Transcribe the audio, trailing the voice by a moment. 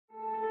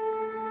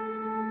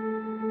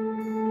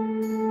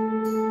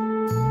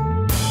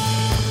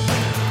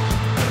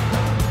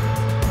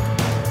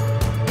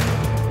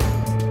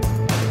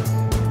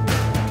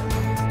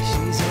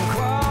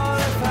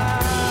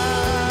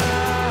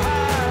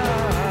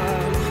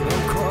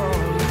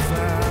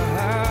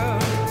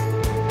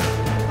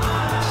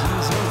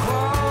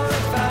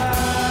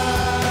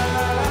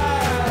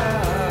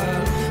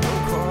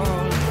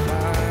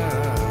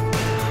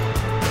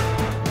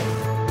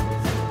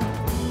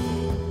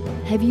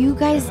you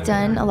guys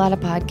done a lot of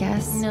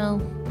podcasts? No.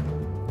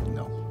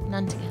 No.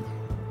 None together.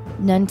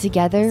 None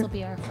together? This will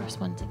be our first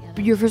one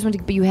together. Your first one,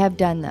 but you have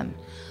done them.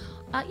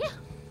 Yeah.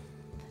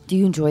 Do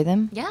you enjoy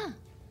them? Yeah.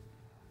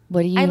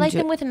 What do you I like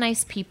them with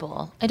nice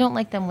people. I don't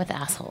like them with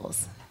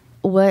assholes.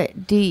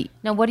 What do you...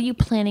 Now, what are you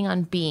planning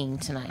on being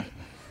tonight?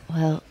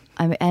 Well,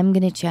 I'm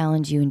going to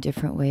challenge you in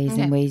different ways,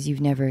 Okay. in ways you've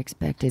never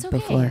expected It's okay.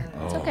 before.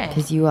 It's okay.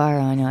 Because you are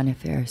on Anna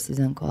Faris'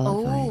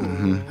 Unqualified.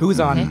 Oh.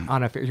 Who's on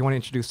a fair? You want to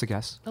introduce the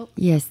guests?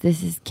 Yes,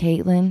 this is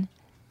Caitlin,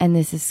 and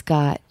this is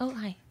Scott Oh,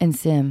 hi. and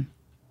Sim.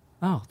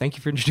 Oh, thank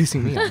you for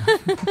introducing me.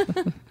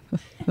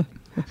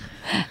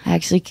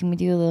 Actually, can we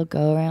do a little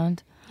go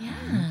around?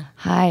 Yeah.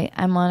 Hi,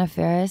 I'm Anna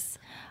Faris.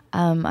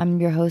 I'm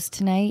your host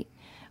tonight,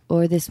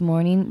 or this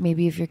morning,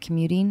 maybe if you're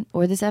commuting,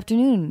 or this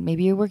afternoon,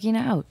 maybe you're working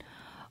out.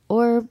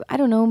 Or, I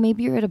don't know,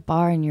 maybe you're at a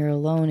bar and you're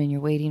alone and you're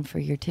waiting for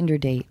your Tinder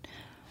date,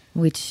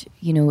 which,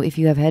 if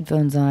you have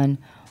headphones on,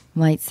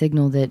 might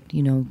signal that,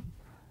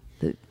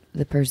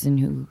 the person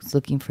who's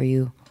looking for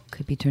you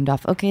could be turned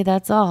off. Okay,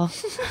 that's all.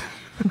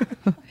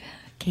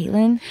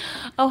 Caitlin?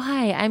 Oh,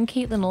 hi. I'm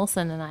Caitlin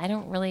Olson, and I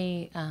don't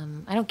really,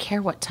 I don't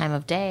care what time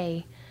of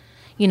day,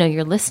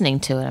 you're listening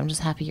to it. I'm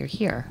just happy you're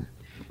here.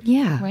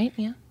 Yeah. Right?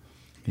 Yeah.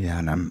 Yeah,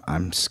 and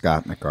I'm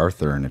Scott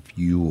MacArthur, and if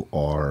you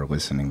are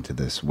listening to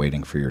this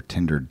waiting for your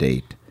Tinder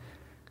date,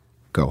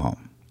 go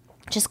home.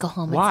 Just go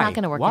home. Why? It's not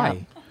going to work Why? out.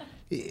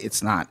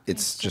 It's not.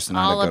 It's just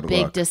not All a a good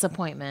big look.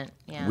 disappointment.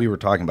 Yeah. We were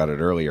talking about it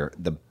earlier.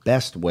 The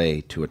best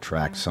way to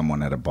attract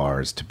someone at a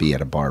bar is to be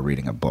at a bar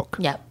reading a book.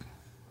 Yep.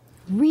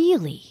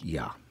 Really?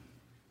 Yeah.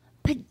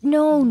 But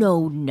no.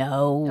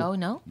 Oh,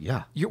 no?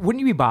 Yeah. Wouldn't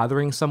you be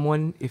bothering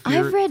someone if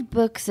you're... I've read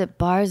books at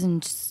bars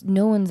and just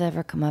no one's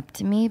ever come up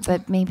to me,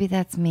 but maybe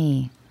that's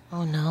me.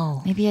 Oh,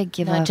 no. Maybe I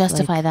give No, off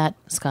justify like, that,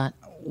 Scott.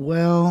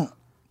 Well,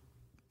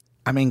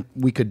 I mean,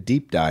 we could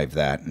deep dive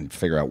that and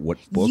figure out what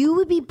book. You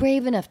would be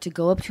brave enough to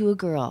go up to a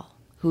girl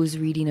who's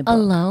reading a book.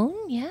 Alone?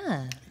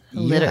 Yeah.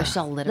 Yeah.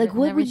 Literate Like,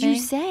 what and would you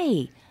everything?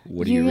 say?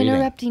 What are You're you reading?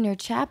 interrupting her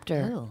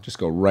chapter. Just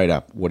go right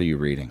up. What are you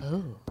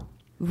reading?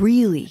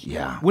 Really?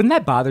 Yeah. Wouldn't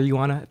that bother you,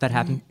 Anna, if that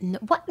happened?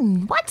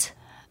 What?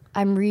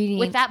 I'm reading.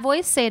 With that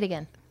voice? Say it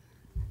again.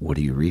 What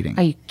are you reading?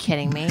 Are you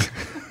kidding me?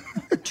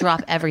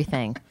 Drop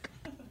everything.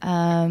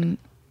 I'm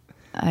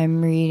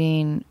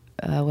reading.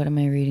 What am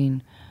I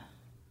reading?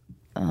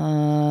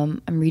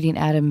 I'm reading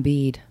Adam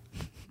Bede.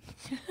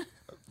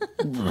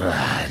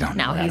 I don't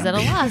know. Now he's at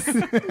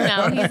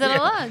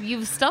a loss.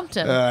 You've stumped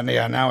him.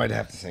 Yeah, now I'd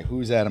have to say,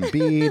 who's Adam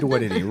Bede? What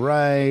did he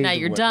write? Now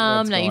you're dumb.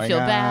 What's Now you going feel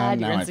on? bad.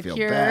 Now You're I insecure.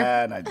 feel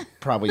bad. I'd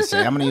probably say,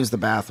 I'm going to use the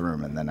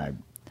bathroom, and then I...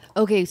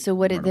 Okay, so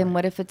what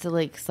if it's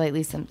like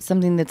slightly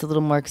something that's a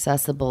little more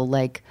accessible?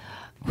 Like,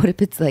 what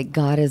if it's like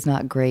God is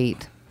not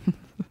great?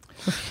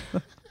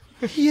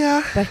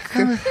 Yeah. By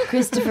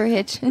Christopher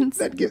Hitchens.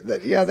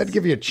 That'd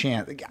give you a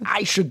chance.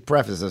 I should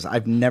preface this.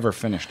 I've never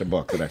finished a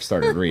book that I've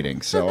started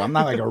reading, so I'm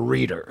not like a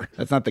reader.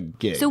 That's not the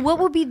gig. So what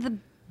would be the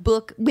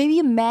book? Maybe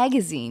a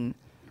magazine.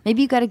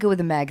 Maybe you got to go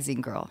with a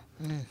magazine girl.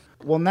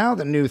 Well, now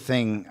the new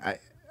thing,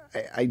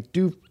 I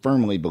do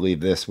firmly believe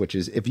this, which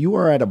is if you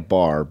are at a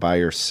bar by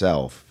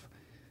yourself,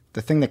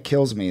 the thing that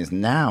kills me is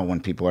now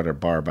when people are at a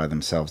bar by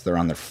themselves, they're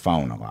on their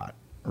phone a lot,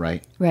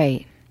 right?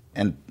 Right.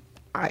 And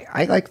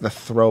I like the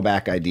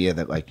throwback idea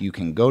that like you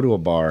can go to a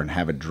bar and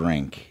have a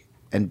drink,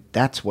 and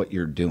that's what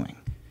you're doing.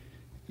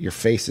 Your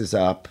face is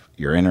up,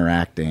 you're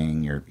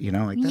interacting,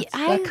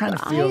 that kind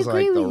of feels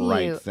like the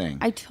right thing.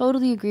 I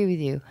totally agree with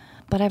you.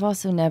 But I've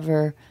also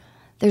never,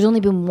 there's only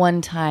been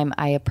one time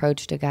I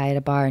approached a guy at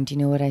a bar, and do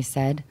you know what I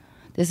said?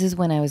 This is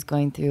when I was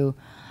going through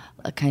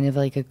a kind of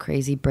like a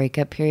crazy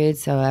breakup period,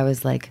 so I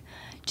was like,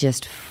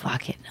 just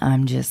fuck it,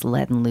 I'm just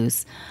letting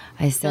loose.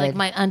 I said, You're like,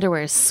 my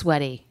underwear is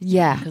sweaty.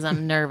 Yeah. Because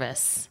I'm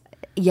nervous.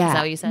 yeah. Is that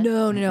what you said?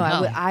 No.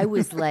 Oh. I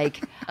was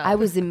like, I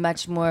was in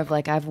much more of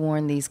like, I've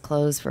worn these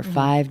clothes for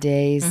 5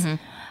 days.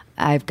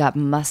 I've got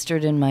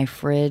mustard in my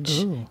fridge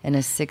and a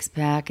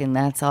 6-pack, and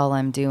that's all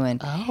I'm doing.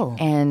 Oh.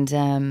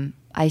 And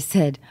I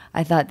said,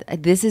 I thought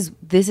this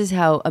is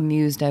how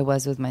amused I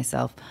was with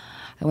myself.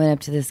 I went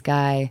up to this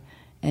guy,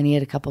 and he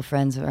had a couple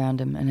friends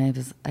around him,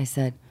 and I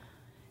said,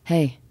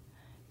 hey,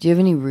 do you have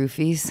any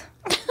roofies?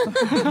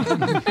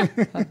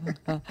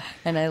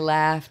 And I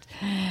laughed.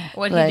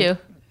 What did he do?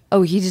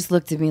 Oh, he just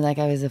looked at me like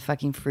I was a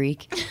fucking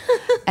freak.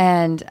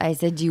 And I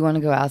said, do you want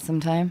to go out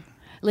sometime?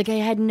 Like I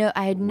had no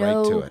Right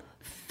to it.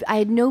 I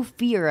had no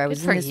fear. I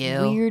was for in this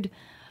you. weird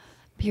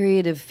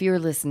period of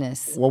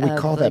fearlessness. Well, we of,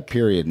 call like, that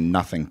period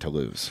nothing to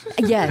lose.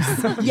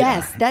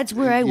 Yes, that's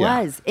where I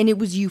Yeah. was, and it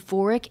was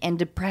euphoric and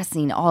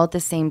depressing all at the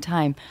same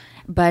time.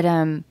 But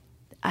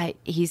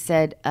he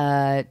said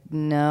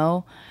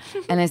no,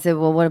 and I said,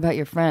 well, what about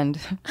your friend?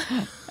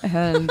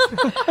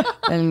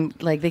 and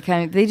like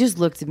they just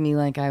looked at me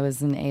like I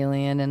was an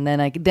alien, and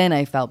then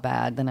I felt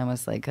bad. Then I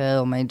was like,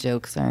 oh, my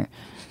jokes aren't.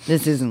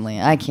 This isn't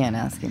Leah. I can't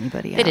ask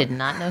anybody. They out. did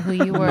not know who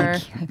you were.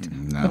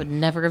 I would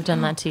never have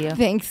done that to you.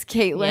 Thanks,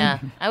 Caitlin. Yeah,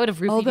 I would have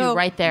roofied Although, you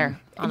right there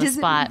on the does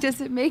spot.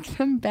 Does it make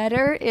them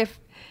better if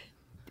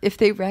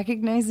they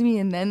recognize me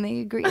and then they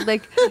agree?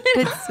 Like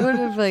it's sort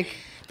of like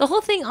The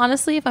whole thing,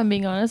 honestly, if I'm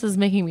being honest, is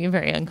making me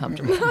very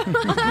uncomfortable.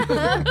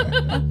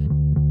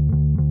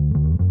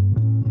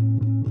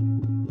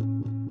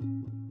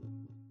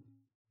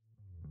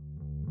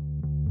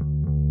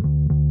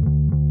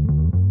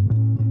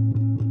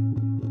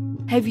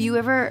 Have you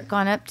ever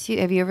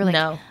like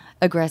No.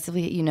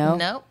 aggressively,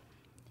 Nope.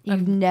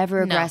 You've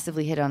never no.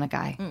 aggressively hit on a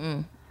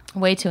guy.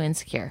 Way too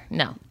insecure.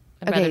 No.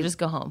 I'd rather just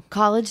go home.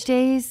 College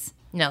days?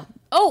 No.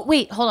 Oh,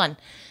 wait, hold on.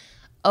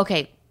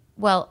 Okay.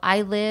 Well,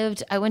 I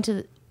went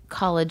to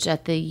college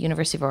at the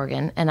University of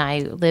Oregon, and I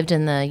lived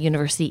in the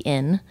University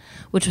Inn,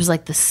 which was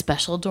like the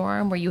special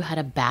dorm where you had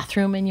a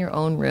bathroom in your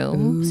own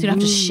room. So you don't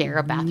have to share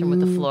a bathroom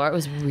with the floor. It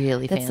was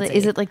really fancy.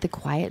 Is it like the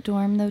quiet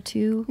dorm though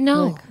too?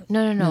 No,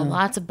 no.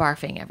 Lots of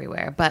barfing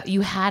everywhere. But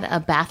you had a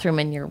bathroom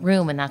in your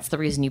room, and that's the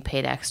reason you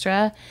paid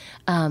extra.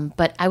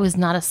 But I was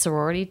not a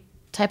sorority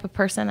type of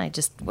person.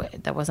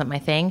 That wasn't my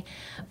thing.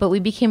 But we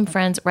became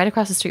friends. Right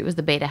across the street was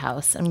the Beta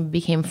House, and we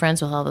became friends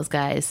with all those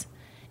guys.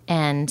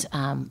 And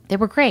they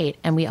were great.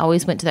 And we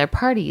always went to their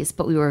parties,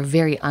 but we were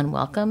very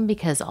unwelcome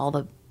because all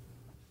the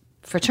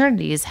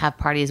fraternities have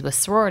parties with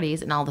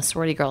sororities, and all the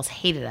sorority girls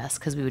hated us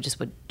because we would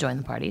join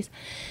the parties.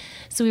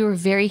 So we were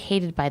very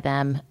hated by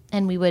them,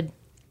 and we would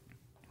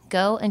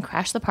go and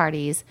crash the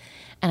parties.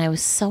 And I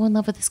was so in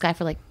love with this guy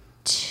for like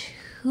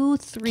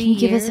 2-3 Can you years.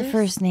 give us a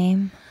first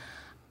name?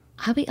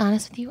 I'll be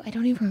honest with you, I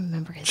don't even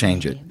remember his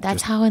Change name. it.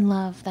 That's how in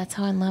love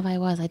I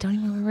was. I don't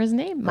even remember his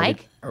name.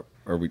 Mike?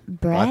 Are we?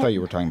 Brett? I thought you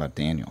were talking about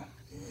Daniel.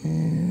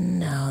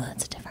 No,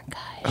 that's a different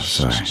guy.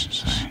 Sorry.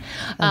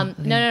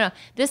 No.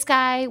 This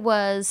guy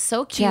was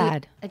so cute.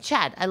 Chad.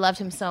 Chad. I loved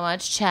him so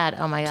much. Chad.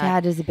 Oh my God.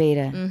 Chad is a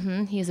beta.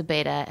 He was a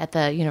beta at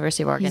the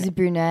University of Oregon. He's a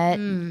brunette.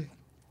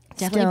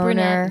 Definitely stoner.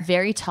 brunette.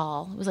 Very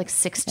tall. It was like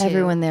 6'2".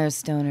 Everyone there is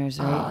stoners,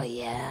 Oh right?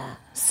 yeah.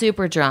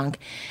 Super drunk.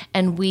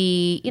 And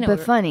we,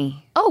 But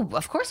funny. Oh,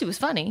 of course he was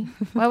funny.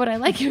 Why would I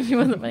like him if he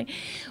wasn't funny?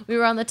 We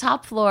were on the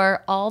top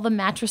floor. All the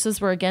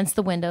mattresses were against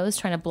the windows,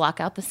 trying to block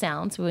out the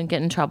sound so we wouldn't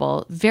get in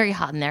trouble. Very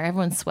hot in there.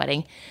 Everyone's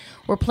sweating.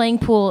 We're playing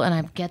pool, and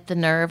I get the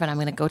nerve, and I'm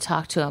going to go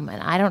talk to him.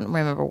 And I don't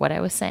remember what I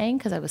was saying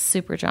because I was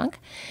super drunk.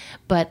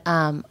 But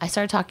I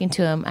started talking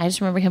to him. I just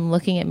remember him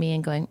looking at me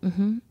and going,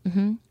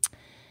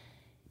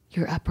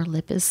 your upper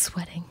lip is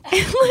sweating.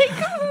 Like,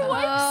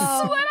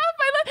 what? Sweat off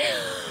my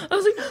lip. I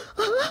was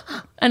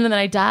like, and then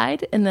I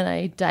died, and then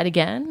I died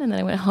again, and then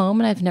I went home,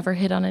 and I've never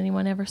hit on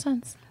anyone ever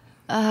since.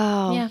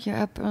 Oh, Yeah. your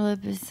upper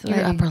lip is sweating.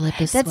 Your upper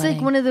lip is That's sweating.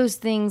 like one of those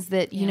things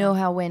that you know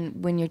how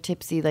when you're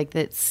tipsy, like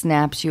that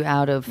snaps you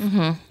out of.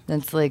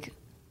 That's like,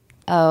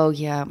 oh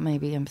yeah,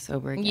 maybe I'm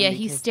sober again. Yeah,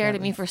 he because stared that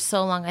at me was- for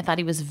so long. I thought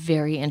he was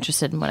very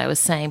interested in what I was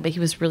saying, but he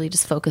was really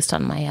just focused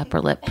on my upper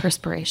lip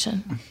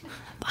perspiration.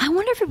 I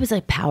wonder if it was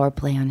like power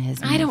play on his.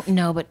 I don't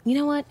know, but you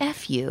know what?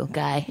 F you,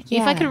 guy. If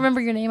Yeah. I could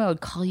remember your name, I would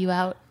call you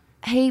out.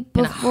 Hey,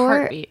 a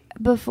heartbeat.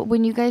 before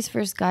when you guys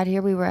first got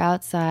here, we were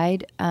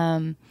outside,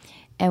 and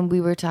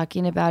we were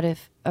talking about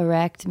if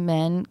erect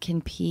men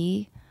can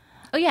pee,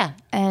 Oh yeah,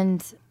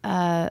 and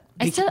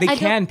They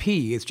can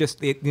pee. It's just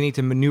they need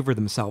to maneuver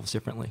themselves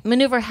differently.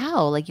 maneuver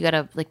how? Like you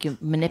gotta you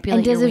manipulate.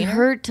 and does your it wiener?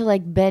 hurt to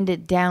like bend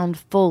it down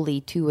fully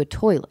to a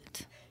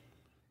toilet?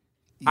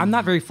 I'm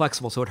not very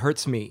flexible, so it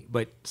hurts me.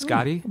 But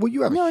Scotty, Well,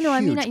 you have No, a I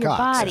mean huge not your cock,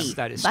 body. so-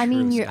 That is I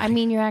mean true, your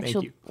Scotty. your Thank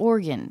actual you.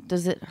 organ.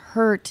 Does it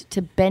hurt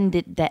to bend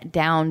it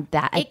down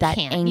at It that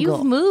can't. angle?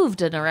 You've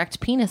moved an erect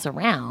penis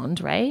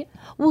around, right?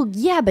 Well,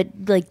 yeah, but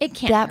like It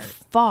can't that hurt.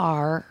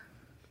 far.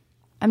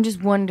 I'm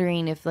just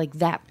wondering if like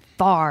that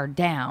far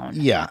down.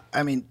 Yeah,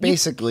 I mean,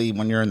 basically,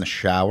 when you're in the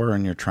shower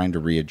and you're trying to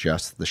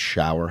readjust the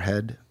shower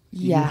head,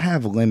 you Yeah.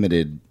 have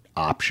limited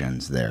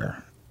options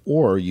there.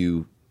 Or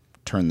you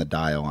turn the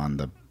dial on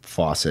the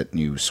faucet and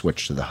you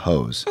switch to the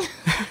hose.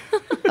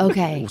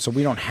 Okay. So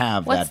we don't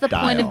have What's the that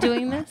dial. point of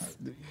doing this?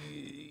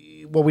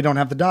 Well, we don't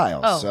have the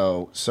dial.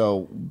 Oh.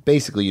 So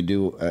basically, you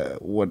do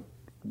what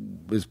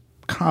is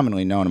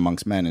commonly known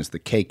amongst men is the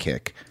K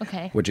kick.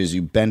 Okay. Which is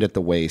you bend at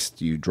the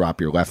waist, you drop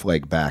your left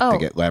leg back Oh. to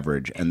get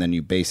leverage, and then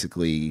you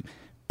basically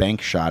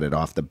bank shot it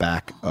off the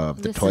back of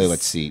the This toilet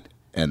is- seat,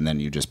 and then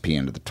you just pee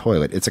into the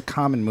toilet. It's a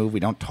common move. We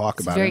don't talk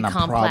about very it, and I'm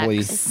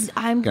complex.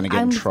 probably going to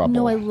get in trouble.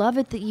 No, I love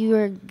it that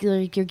you're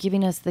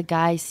giving us the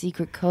guy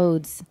secret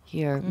codes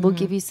here. We'll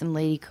give you some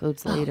lady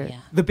codes later.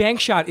 yeah. the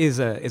bank shot is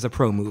a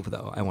pro move,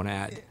 though. I want to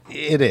add.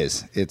 It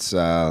is. It's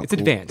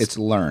advanced. It's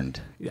learned.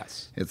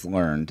 Yes. It's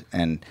learned,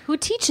 and Who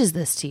teaches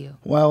this to you?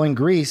 well, in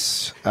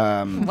Greece,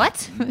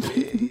 What?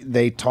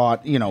 they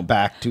taught,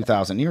 back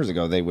 2,000 years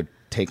ago, they would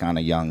take on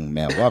a young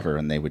male lover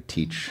and they would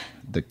teach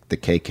the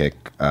K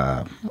kick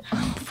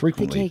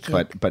frequently.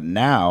 K-kick. But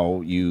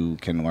now you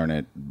can learn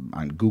it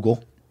on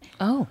Google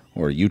Oh,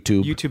 or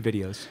YouTube. YouTube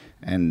videos.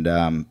 And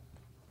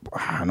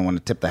I don't want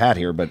to tip the hat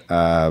here, but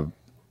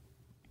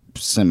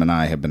Sim and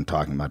I have been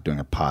talking about doing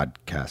a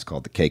podcast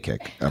called The K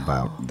Kick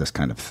about this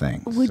kind of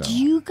thing. Would So-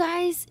 you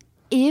guys,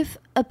 if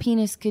a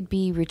penis could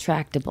be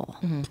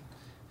retractable,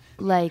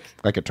 like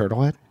Like a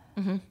turtle head?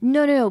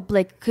 No.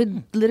 Like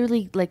could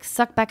literally like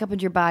suck back up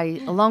into your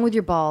body along with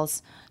your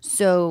balls.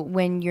 So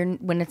when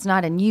it's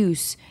not in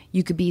use,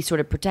 you could be sort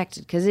of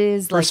protected because it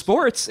is For like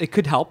sports, it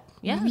could help.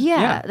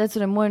 Yeah, that's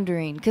what I'm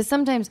wondering. Because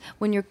sometimes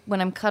when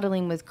I'm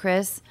cuddling with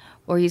Chris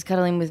or he's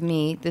cuddling with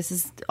me,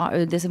 this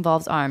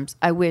involves arms.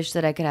 I wish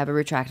that I could have a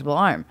retractable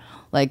arm.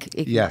 Like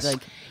Yes.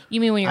 like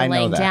You mean when you're I know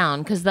laying that.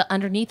 down because the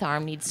underneath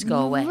arm needs to go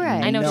away.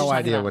 Right. I know what No you're talking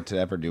idea about. what to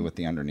ever do with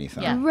the underneath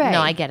arm. Yeah. Right.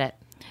 No, I get it.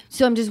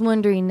 so I'm just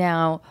wondering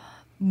now,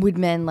 would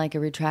men like a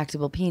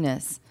retractable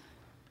penis?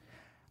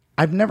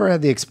 I've never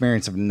had the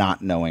experience of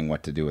not knowing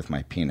what to do with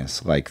my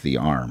penis, like the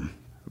arm.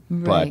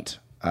 Right. But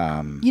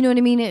You know what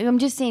I mean? I'm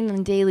just saying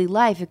in daily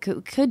life, it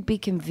could be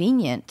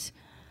convenient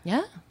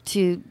Yeah.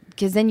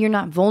 because then you're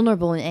not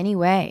vulnerable in any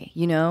way,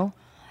 you know?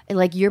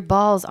 Like your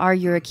balls are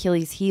your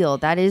Achilles heel.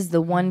 That is the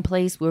one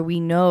place where we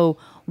know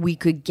we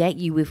could get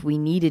you if we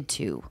needed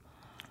to.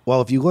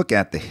 well, if you look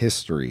at the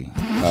history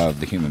of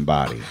the human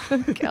body,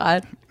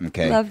 God.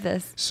 okay, Love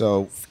this.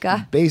 So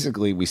Scott.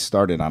 basically, we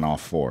started on all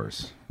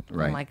fours,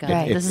 right? Oh my God.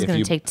 Right. This is If going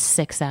you- to take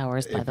 6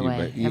 hours, by if the you-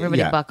 way. yeah.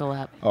 Everybody buckle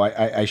up. Oh,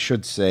 I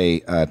should say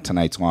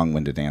tonight's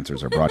long-winded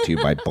answers are brought to you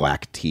by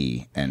black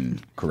tea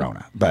and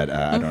Corona, but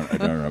I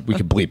don't know. We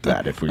could bleep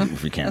that if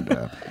we can.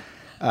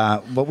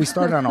 But we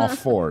started on all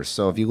fours.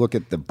 So if you look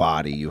at the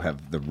body, you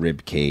have the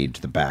rib cage,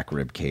 the back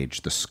rib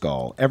cage, the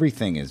skull.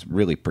 Everything is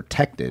really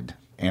protected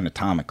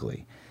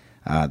anatomically.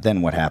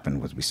 Then what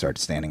happened was we started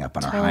standing up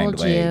on our hind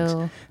Told you.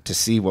 legs to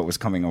see what was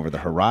coming over the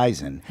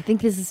horizon. I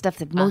think this is stuff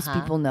that most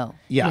people know.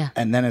 Yeah. Yeah.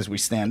 And then as we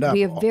stand up,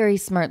 We have very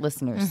smart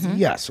listeners.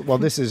 yes. Well,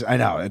 this is, I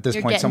know, at this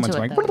You're point, getting someone's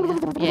to going,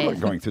 it, though. Yeah.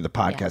 going through the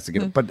podcast to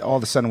get it. But all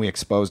of a sudden, we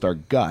exposed our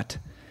gut,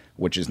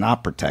 which is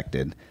not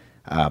protected.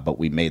 But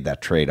we made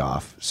that trade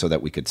off so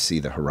that we could see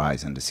the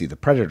horizon, to see the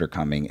predator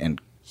coming. And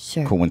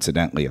Sure.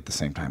 coincidentally, at the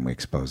same time, we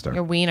exposed our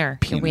Your wiener.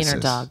 Your wiener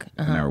penises dog.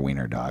 and our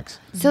wiener dogs.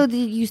 So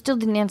you still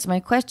didn't answer my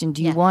question.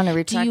 Do you Yeah. want a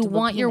retractable Do you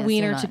want your penis or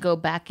wiener not? to go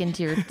back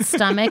into your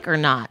stomach or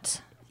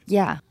not?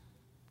 Yeah.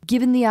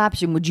 Given the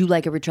option, would you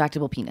like a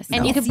retractable penis?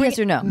 And you could yes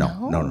bring or no?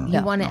 No.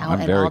 You want it out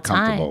I'm at very all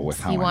comfortable times. with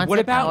how He I am. wants What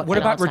it about out what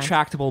at about all times.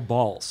 retractable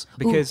balls?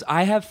 Because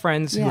I have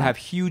friends who Yeah. have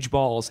huge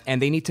balls and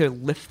they need to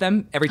lift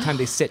them every time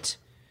they sit.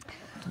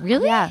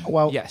 Really? Yeah.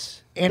 Well,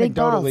 Yes.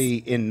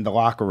 anecdotally, in the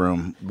locker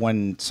room,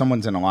 when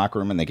someone's in a locker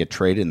room and they get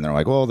traded and they're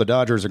like, well, the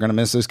Dodgers are going to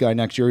miss this guy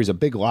next year. He's a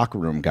big locker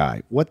room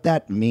guy. What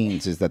that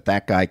means is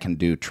that guy can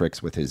do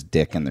tricks with his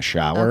dick in the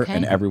shower Okay.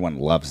 and everyone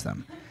loves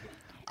them.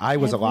 I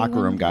was a locker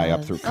room guy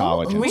up through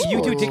college. and Wait, you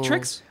do school. dick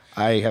tricks?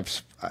 I have,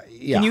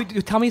 yeah. Can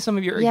you tell me some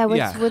of your? Yeah,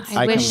 what's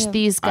I I wish can-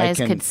 these I guys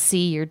can- could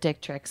see your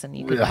dick tricks and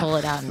you could pull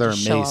it out and They're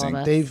just show all amazing. of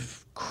us.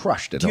 They've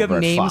crushed it. Do you have over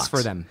at names Fox.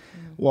 for them?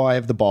 Well, I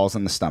have the balls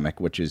in the stomach,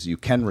 which is you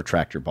can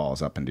retract your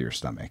balls up into your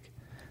stomach.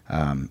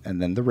 And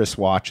then the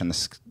wristwatch and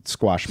the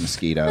squash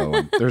mosquito.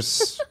 And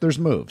there's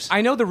moves.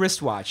 I know the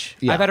wristwatch.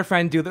 Yeah. I've had a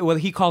friend do that. Well,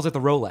 he calls it the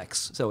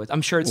Rolex, so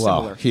I'm sure it's Well,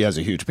 similar. he has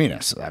a huge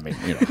penis. I mean,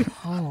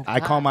 I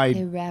call my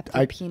They wrap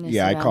their penis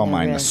I around call their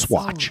mine the wrist.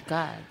 swatch. Oh,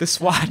 God. The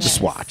swatch,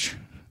 Swatch.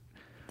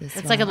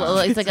 It's like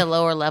a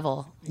lower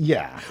level.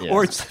 Yeah.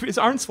 or his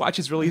arm swatch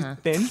is really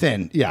thin.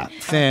 thin. Yeah,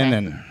 thin Okay.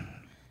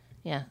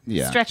 and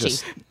Yeah. Stretchy.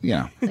 just,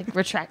 yeah. Like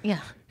retract. Yeah.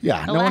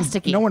 Yeah,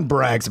 Elasticy. no one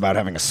brags about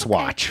having a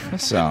swatch.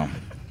 So,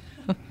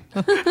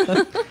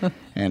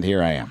 and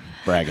here I am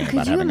bragging Could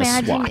about you having a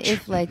imagine swatch.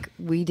 if like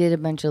we did a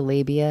bunch of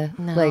labia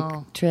No.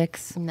 like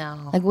tricks?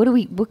 No. Like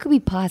what could we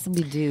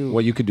possibly do?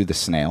 Well, you could do the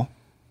snail.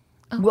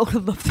 What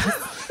would love that?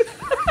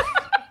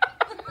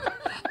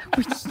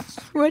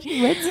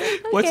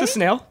 What's a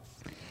snail?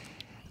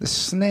 The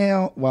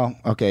snail. Well,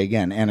 okay.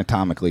 Again,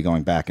 anatomically,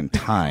 going back in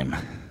time,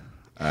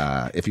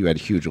 if you had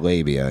huge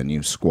labia and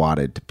you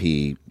squatted to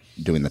pee,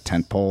 doing the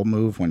tent pole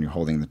move when you're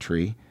holding the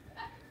tree.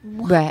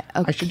 Right. I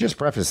Okay. should just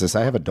preface this.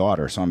 I have a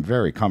daughter, so I'm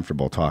very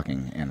comfortable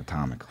talking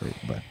anatomically,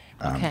 but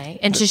Okay.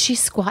 And does she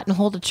squat and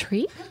hold a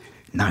tree?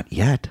 not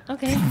yet.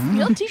 Okay.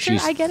 You'll teach her.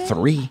 She's I get it.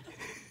 3.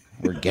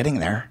 We're getting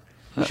there.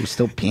 She's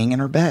still peeing in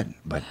her bed,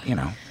 but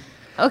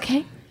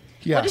Okay.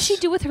 What does Yes. she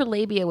do with her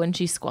labia when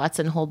she squats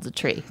and holds a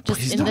tree? Just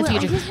Please in the don't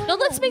future. tell me. No,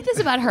 let's make this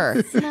about her.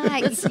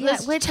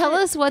 Let's tell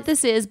us what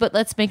this is, but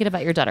let's make it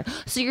about your daughter.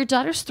 So your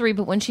daughter's 3,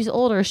 but when she's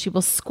older, she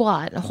will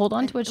squat and hold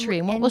onto a tree.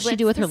 And what will she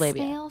do with her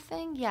labia? Snail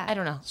thing? Yeah. I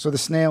don't know. So the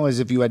snail is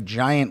if you had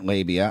giant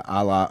labia,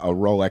 a la a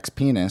Rolex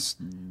penis,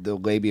 the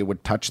labia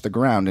would touch the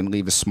ground and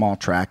leave a small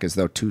track as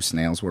though 2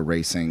 snails were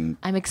racing.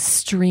 I'm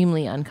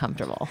extremely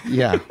uncomfortable.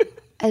 Yeah,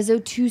 As though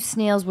 2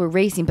 snails were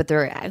racing, but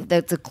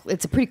it's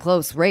a pretty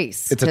close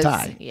race. It's a 'cause-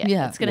 tie.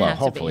 Yeah, it's gonna Well, have to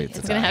be. hopefully it's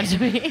a gonna tie. have to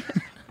be.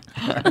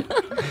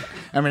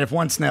 I mean, if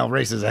one snail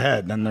races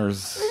ahead, then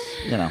there's,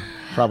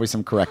 Probably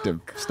some corrective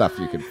stuff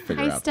you could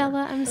figure out. Hi,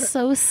 Stella. I'm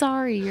so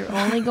sorry. You're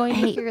only going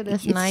to hear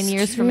this it's 9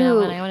 years from now,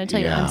 true. and I want to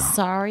tell you, Yeah. I'm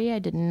sorry. I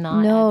did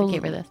not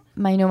advocate for this.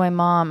 I know my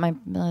mom. I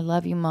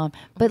love you, Mom.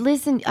 But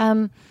listen,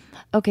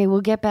 okay,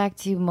 we'll get back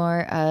to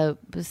more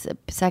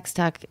sex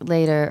talk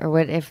later, or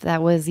what if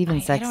that was even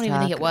sex talk. I don't even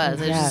think it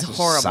was. It was just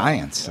horrible.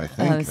 Science, I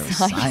think. It was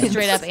science.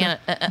 Straight up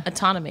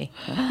autonomy.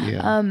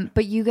 Yeah.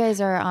 But you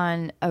guys are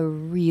on a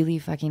really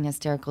fucking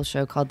hysterical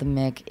show called The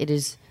Mick. It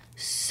is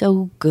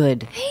so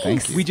good.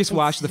 Thank you. We just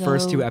watched the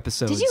first 2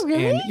 episodes. Did you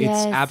really? And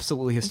Yes. it's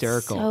absolutely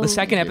hysterical. so the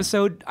second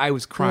episode, I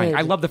was crying. good.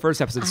 I love the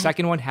first episode. The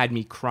second one had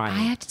me crying.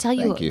 I have to tell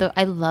you, Thank you.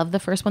 I love the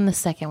first one. The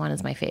second one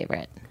is my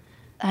favorite.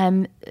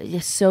 I'm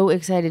just so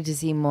excited to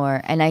see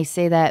more. And I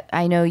say that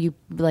I know you've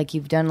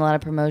done a lot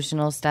of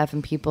promotional stuff,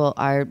 and people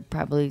are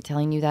probably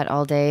telling you that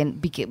all day,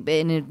 and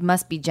it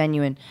must be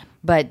genuine.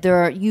 But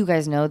you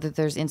guys know that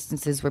there's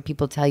instances where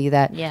people tell you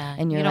that, Yeah,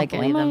 and you're you don't like,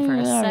 believe them for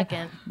a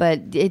second.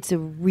 But it's a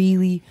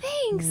really,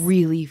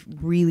 really,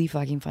 really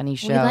fucking funny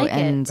show, like it.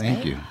 and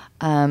Thank you.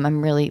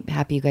 I'm really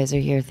happy you guys are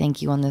here.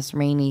 Thank you on this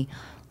rainy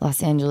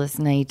Los Angeles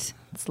night.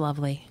 It's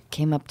lovely.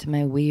 Came up to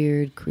my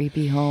weird,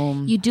 creepy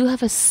home. You do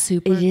have a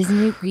super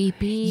Isn't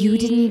creepy. You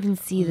didn't even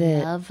see the.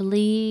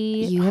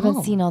 lovely. You haven't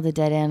home. seen all the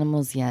dead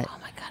animals yet. Oh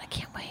my god, I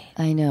can't wait.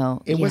 I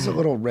know. It was a Yeah.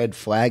 little red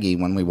flaggy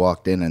when we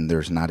walked in, and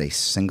there's not a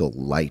single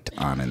light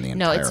on in the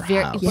No, entire it's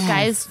very. house. But Yes.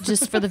 guys,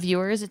 just for the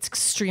viewers, it's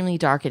extremely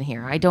dark in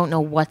here. I don't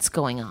know what's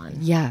going on.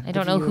 Yeah, I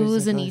don't the know viewers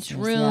who's are in the each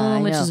listeners. room. Yeah, I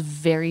It's know. just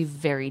very,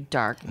 very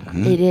dark.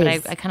 It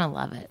is. But I kind of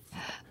love it.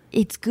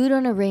 It's good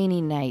on a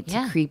rainy night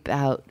Yeah. to creep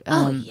out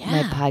Oh, my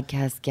yeah.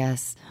 podcast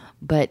guests.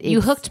 But You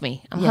it's- hooked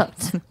me. I'm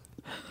hooked.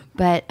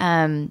 But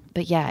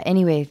yeah.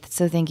 Anyway,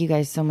 so thank you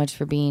guys so much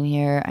for being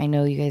here. I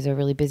know you guys are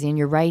really busy, and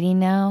you're writing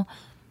now,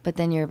 but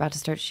then you're about to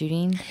start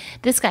shooting.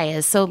 This guy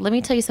is. So let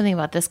me tell you something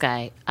about this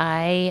guy.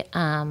 I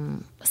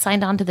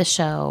signed on to the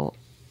show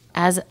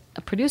as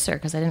a producer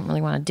because I didn't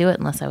really want to do it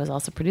unless I was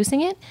also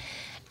producing it.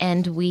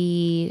 And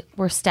we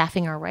were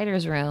staffing our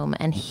writer's room,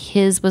 and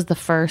his was the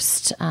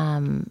first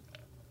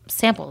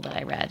sample that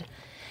I read.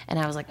 And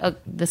I was like, oh,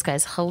 this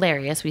guy's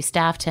hilarious. We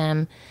staffed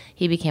him.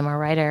 He became our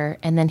writer.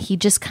 And then he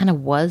just kind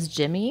of was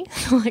Jimmy.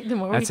 Like the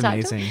more That's we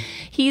talked to amazing. him.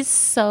 He's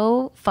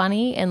so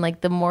funny. And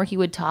like the more he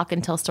would talk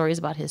and tell stories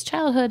about his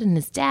childhood and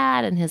his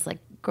dad and his like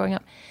growing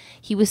up,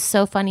 he was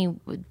so funny.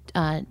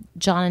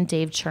 John and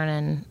Dave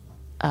Chernin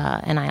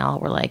and I all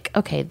were like,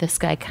 okay, this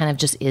guy kind of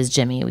just is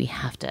Jimmy. We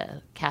have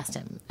to cast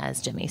him as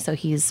Jimmy. So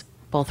he's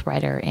both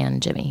writer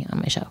and Jimmy on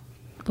my show.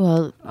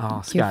 Well,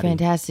 Oh, you're Scotty.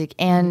 fantastic.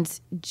 And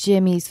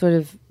Jimmy, sort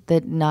of the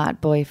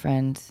not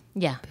boyfriend,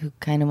 Yeah. who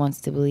kind of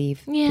wants to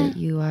believe Yeah. that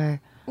you are.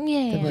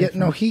 Yeah. Yeah,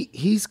 no,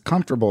 he's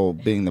comfortable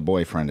being the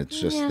boyfriend. It's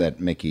just Yeah. that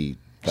Mickey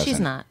doesn't. She's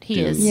not. He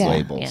do is. Yeah.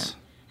 labels.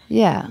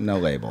 Yeah. No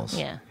labels.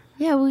 Yeah.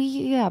 Yeah. Well,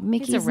 yeah.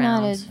 Mickey's He's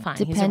around. not a Fine.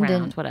 dependent. He's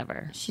around.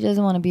 Whatever. She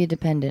doesn't want to be a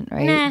dependent,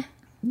 right? Nah.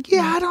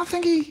 Yeah, I don't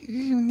think he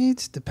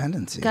needs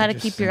dependency. Got to I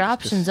just keep your think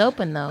it's options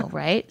open, though,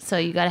 right? So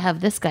you got to have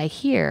this guy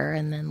here,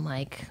 and then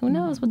like, who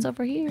knows what's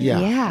over here?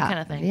 Yeah. Yeah. Kind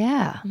of thing.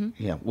 Yeah.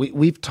 Yeah,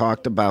 we've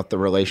talked about the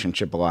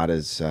relationship a lot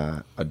as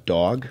a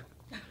dog,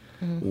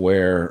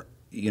 where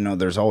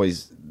there's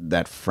always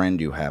that friend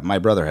you have. My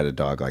brother had a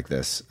dog like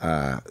this.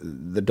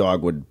 The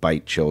dog would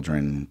bite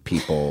children,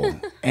 people,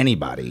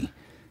 anybody,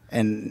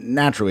 and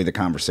naturally the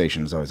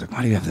conversation is always like,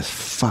 "Why do you have this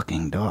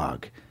fucking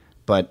dog?"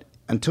 But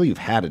until you've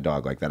had a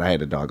dog like that, I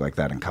had a dog like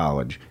that in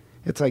college.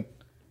 It's like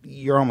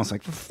you're almost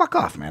like, "Fuck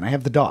off, man! I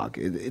have the dog.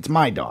 It's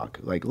my dog.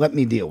 Like, let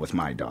me deal with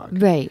my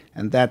dog." Right.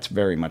 And that's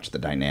very much the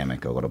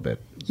dynamic a little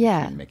bit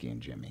Yeah. between Mickey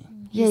and Jimmy.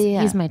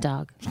 Yeah. He's my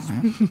dog.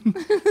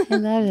 I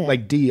love it.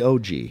 Like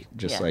DOG,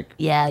 just like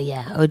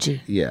Yeah.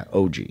 OG. yeah,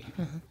 OG.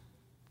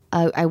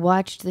 I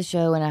watched the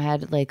show and I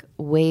had like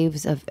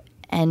waves of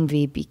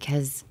envy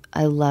because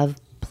I love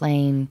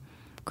playing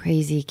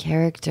crazy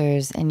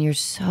characters, and you're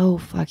so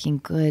fucking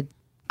good.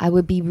 I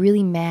would be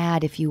really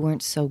mad if you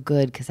weren't so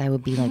good because I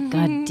would be like,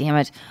 God damn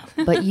it!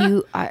 But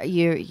you're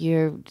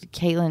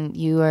Caitlin.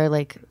 You are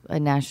like a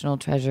national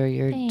treasure.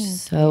 You're Thank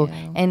so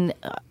you. and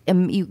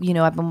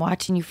I've been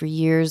watching you for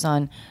years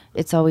on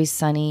It's Always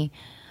Sunny,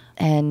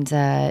 and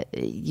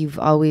you've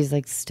always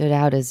like stood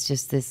out as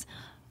just this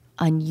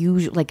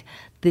unusual, like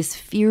this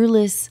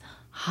fearless,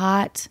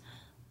 hot,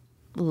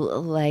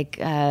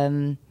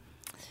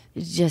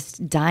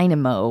 just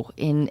dynamo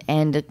in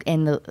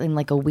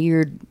like a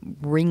weird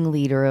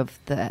ringleader of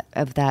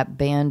that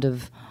band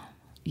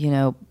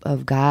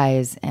of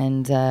guys,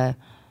 and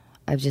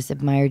I've just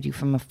admired you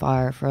from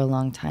afar for a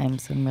long time,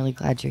 so I'm really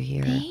glad you're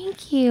here.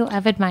 Thank you.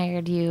 I've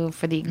admired you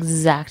for the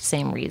exact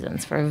same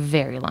reasons for a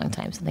very long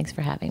time. So thanks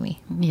for having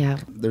me. Yeah.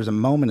 There's a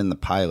moment in the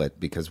pilot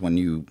because when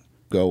you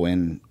go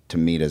in to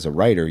meet as a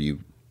writer, you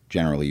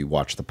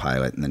watch the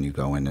pilot and then you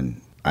go in,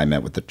 and I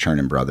met with the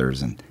Chernin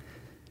brothers, and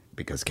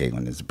because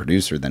Caitlin is a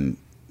producer, then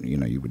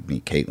you would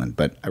meet Caitlin.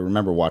 But I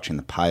remember watching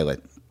the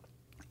pilot,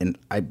 and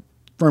I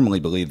firmly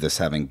believe this,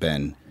 having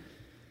been,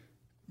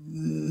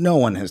 no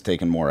one has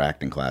taken more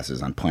acting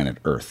classes on planet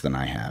Earth than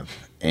I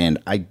have. And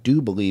I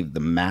do believe the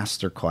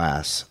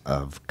masterclass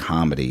of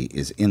comedy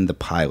is in the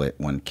pilot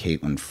when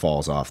Caitlin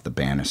falls off the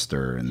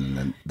banister, and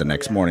then the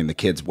next morning the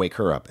kids wake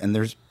her up. And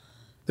there's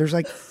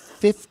like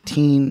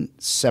 15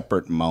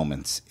 separate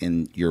moments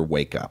in your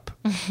wake up.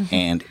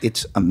 And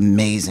it's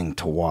amazing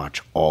to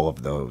watch all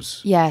of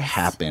those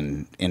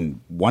happen in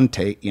one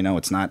take. You know,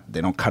 it's not,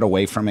 they don't cut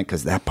away from it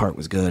because that part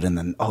was good. And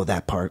then,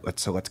 that part,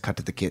 let's cut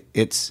to the kid.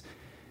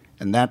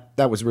 And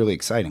that was really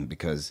exciting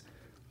because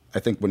I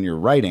think when you're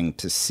writing,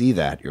 to see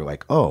that, you're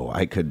like,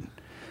 I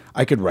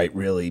could write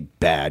really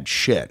bad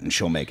shit and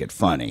she'll make it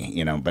funny,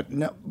 you know.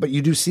 But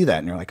you do see that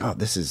and you're like,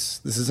 this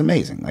is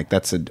amazing. Like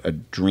that's a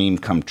dream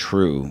come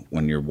true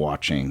when you're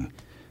watching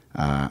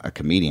a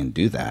comedian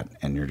do that,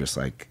 and you're just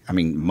like, I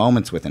mean,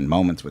 moments within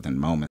moments within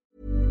moments.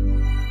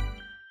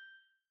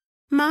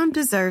 Mom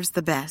deserves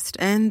the best,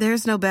 and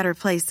there's no better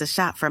place to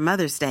shop for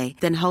Mother's Day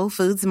than Whole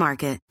Foods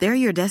Market. They're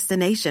your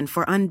destination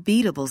for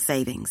unbeatable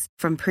savings,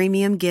 from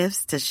premium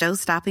gifts to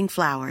show-stopping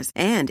flowers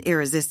and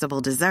irresistible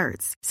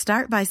desserts.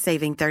 Start by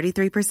saving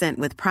 33%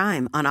 with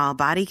Prime on all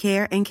body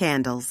care and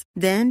candles.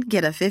 Then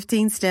get a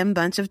 15-stem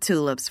bunch of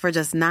tulips for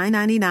just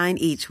 $9.99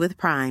 each with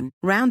Prime.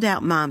 Round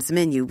out Mom's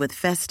menu with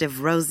festive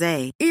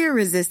rosé,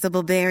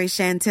 irresistible berry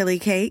chantilly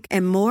cake,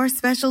 and more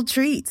special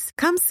treats.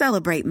 Come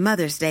celebrate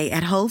Mother's Day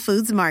at Whole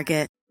Foods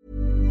Market.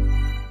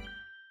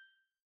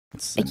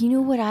 You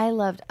know what I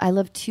loved? I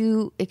loved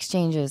two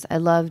exchanges. I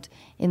loved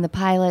in the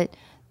pilot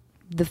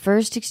the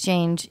first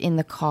exchange in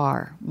the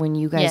car when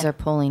you guys are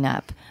pulling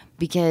up,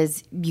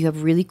 because you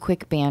have really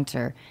quick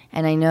banter.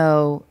 And I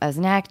know as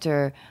an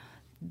actor,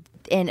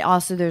 and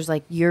also there's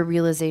like your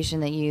realization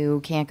that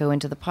you can't go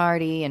into the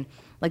party, and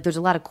like there's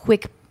a lot of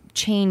quick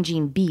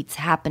changing beats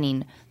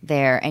happening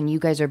there, and you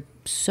guys are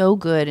so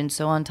good and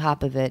so on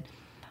top of it.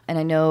 And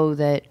I know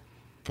that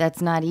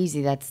that's not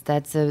easy.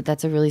 That's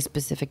a really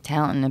specific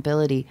talent and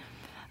ability.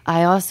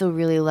 I also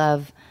really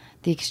love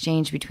the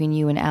exchange between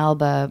you and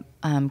Alba,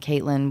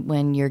 Caitlin,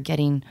 when you're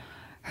trying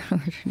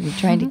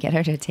to get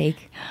her to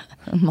take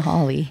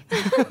Molly.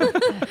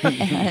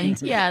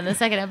 And in the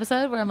second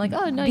episode where I'm like, you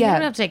don't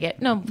have to take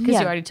it. No, because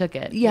you already took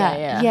it.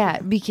 Yeah,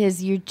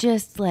 because you're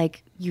just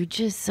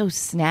so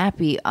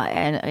snappy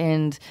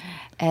and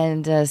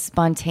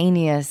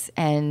spontaneous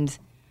and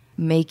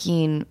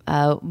making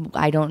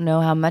I don't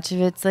know how much of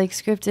it's like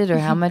scripted or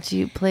how much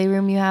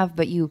playroom you have,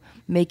 but you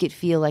make it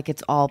feel like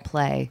it's all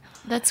play.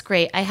 That's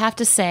great. I have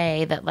to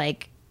say that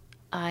like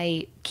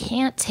I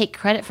can't take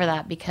credit for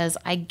that, because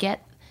I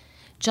get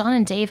John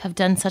and Dave have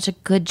done such a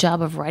good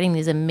job of writing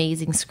these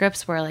amazing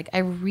scripts where like I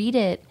read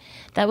it.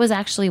 That was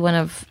actually one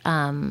of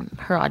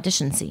her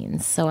audition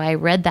scenes. So I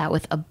read that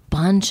with a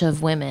bunch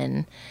of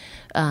women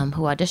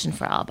who auditioned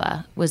for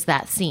Alba, was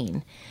that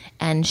scene.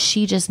 And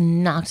she just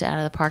knocked it out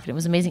of the park, and it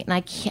was amazing. And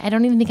I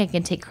don't even think I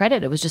can take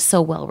credit. It was just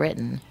so well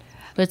written.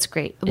 But it's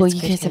great. Well,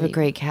 you guys have a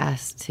great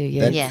cast, too.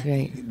 Yeah, it's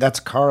great. That's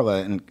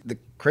Carla. And the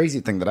crazy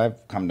thing that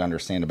I've come to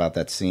understand about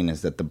that scene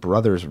is that the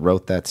brothers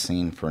wrote that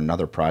scene for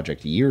another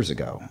project years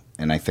ago.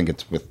 And I think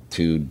it's with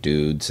two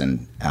dudes.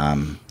 And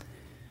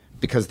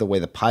because the way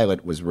the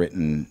pilot was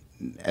written,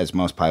 as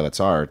most pilots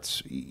are,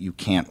 you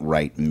can't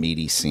write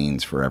meaty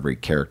scenes for every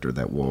character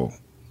that will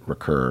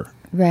recur.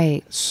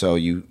 Right. So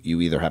you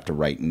either have to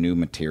write new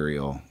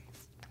material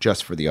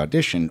just for the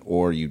audition,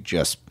 or you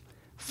just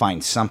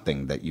find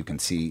something that you can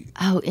see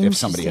if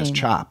somebody has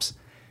chops.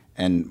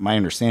 And my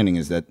understanding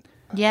is that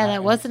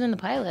that wasn't in the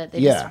pilot. They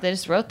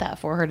just wrote that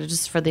for her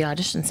for the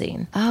audition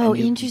scene. Oh,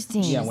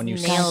 interesting. Yeah, when you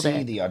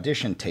see the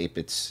audition tape,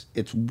 it's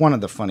one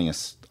of the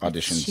funniest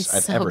auditions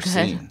I've ever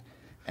seen.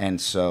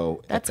 And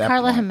so that's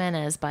Carla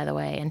Jimenez, by the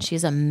way, and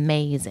she's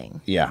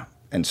amazing. Yeah.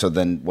 And so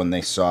then when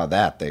they saw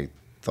that, they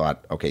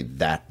thought, okay,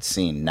 that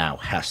scene now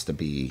has to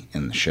be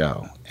in the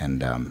show, and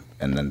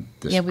then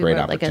this great wrote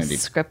opportunity. Like a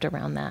script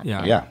around that.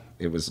 Yeah,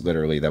 it was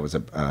literally that was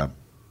a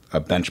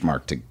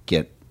benchmark to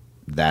get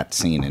that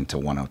scene into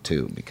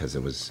 102, because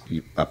it was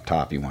up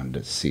top. You wanted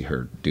to see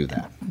her do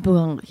that.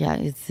 Well, yeah,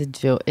 it's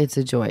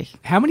a joy.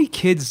 How many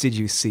kids did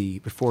you see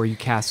before you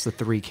cast the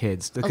 3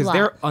 kids? Because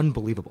they're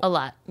unbelievable. A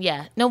lot,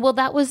 yeah. No, well,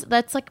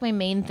 that's like my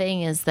main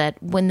thing is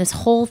that when this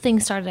whole thing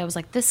started, I was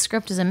like, this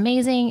script is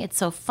amazing. It's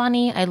so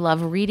funny. I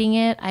love reading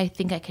it. I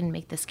think I can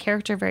make this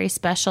character very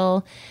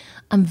special.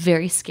 I'm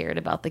very scared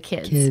about the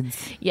kids.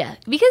 Yeah,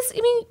 because, I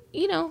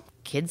mean,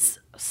 kids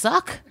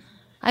suck.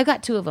 I've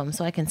got 2 of them,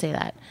 so I can say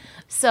that.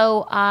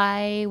 So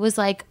I was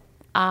like,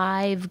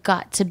 I've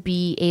got to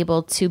be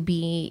able to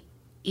be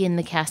in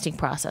the casting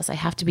process. I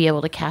have to be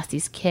able to cast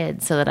these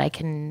kids so that I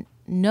can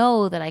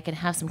know that I can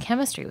have some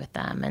chemistry with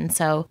them. And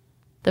so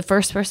the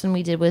first person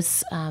we did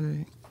was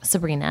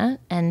Sabrina,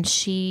 and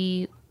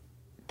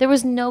there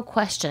was no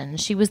question.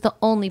 She was the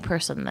only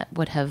person that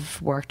would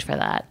have worked for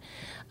that.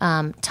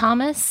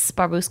 Thomas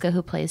Barbuska,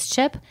 who plays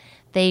Chip,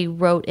 they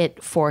wrote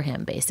it for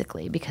him,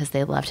 basically, because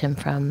they loved him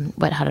from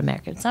Wet Hot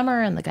American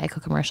Summer and the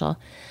Geico commercial.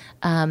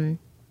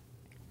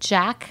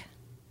 Jack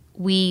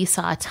we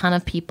saw a ton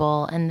of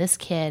people, and this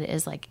kid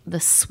is like the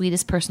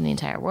sweetest person in the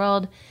entire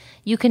world.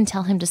 You can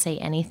tell him to say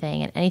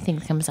anything, and anything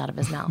that comes out of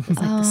his mouth is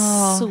like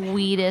the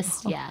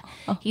sweetest. Yeah,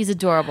 he's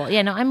adorable.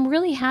 Yeah, no, I'm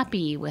really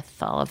happy with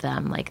all of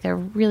them. Like, they're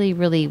really,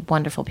 really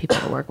wonderful people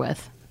to work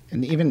with.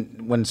 And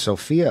even when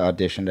Sophia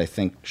auditioned, I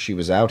think she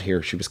was out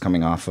here. She was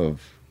coming off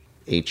of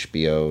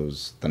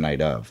HBO's The Night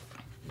Of,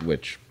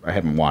 which I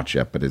haven't watched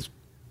yet, but is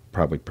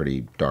probably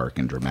pretty dark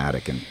and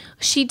dramatic. And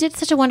she did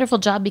such a wonderful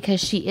job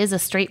because she is a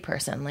straight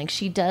person. Like,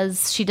 she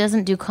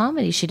doesn't do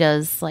comedy. She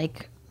does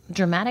like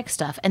dramatic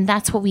stuff, and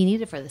that's what we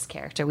needed for this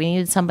character. We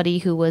needed somebody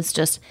who was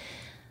just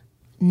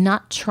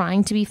not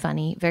trying to be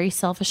funny, very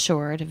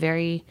self-assured,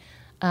 very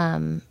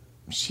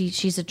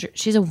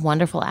she's a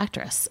wonderful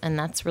actress, and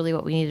that's really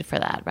what we needed for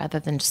that,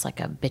 rather than just like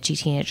a bitchy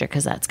teenager,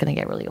 because that's going to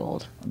get really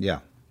old. yeah.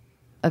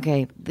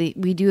 Okay,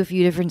 we do a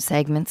few different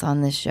segments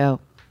on this show.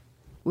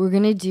 We're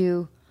going to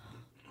do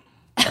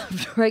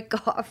break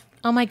off.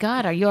 Oh my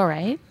God, are you all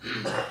right?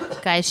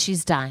 Guys,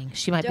 she's dying.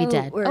 She might be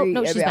dead. Worry, Oh,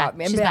 no, she's back.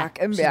 I'm She's back.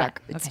 I'm She's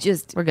back. back. It's Okay,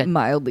 just we're good.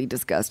 mildly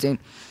disgusting.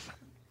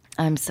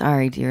 I'm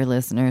sorry, dear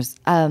listeners.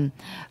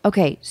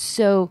 Okay,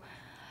 so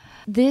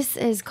this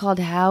is called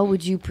How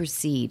Would You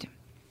Proceed?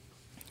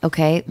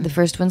 Okay, the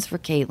first one's for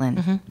Caitlin.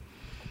 Mm-hmm.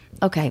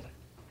 Okay.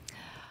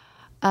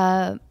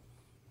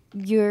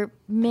 Your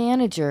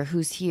manager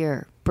who's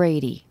here,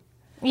 Brady.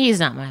 He's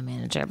not my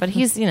manager, but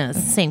he's, the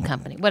same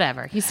company.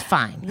 Whatever. He's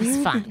fine.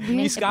 He's fine.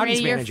 He's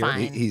Scotty's Brady, you're manager.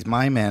 fine. He's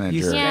my manager.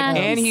 He's, Yeah,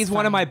 and he's he's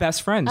one of my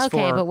best friends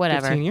Okay, for but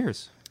whatever. 15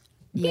 years.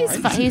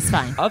 He's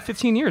fine. Of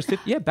 15 years.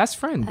 Yeah, best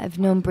friend. I've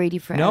known Brady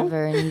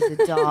forever, and he's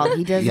a doll.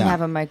 He doesn't Yeah.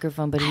 have a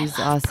microphone, but he's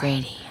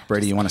awesome.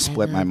 Brady, you want to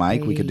split my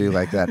mic? We could do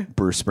like that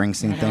Bruce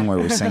Springsteen thing where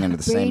we're singing to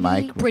the same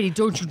Brady? mic. Brady,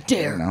 don't you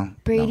dare. You know?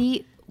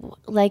 Brady,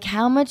 like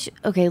how much?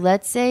 Okay,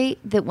 let's say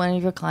that one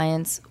of your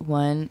clients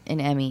won an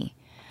Emmy.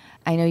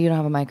 I know you don't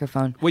have a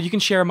microphone. Well, you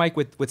can share a mic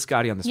with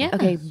Scotty on this Yeah. one.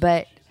 Okay,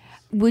 but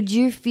would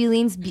your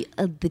feelings be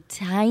the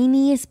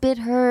tiniest bit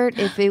hurt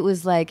if it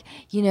was like,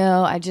 I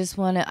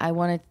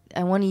want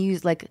to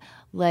use like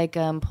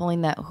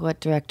pulling that, what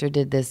director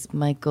did this?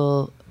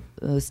 Steven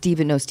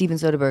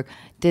Soderbergh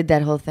did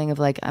that whole thing of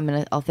like,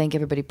 I'll thank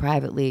everybody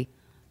privately,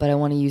 but I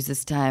want to use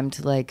this time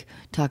to like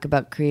talk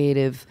about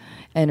creative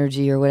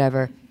energy or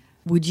whatever.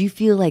 Would you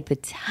feel like the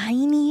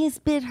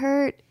tiniest bit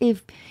hurt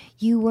if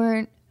you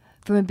weren't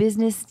from a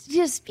business,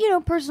 just,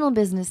 personal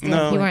business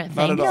standpoint? You weren't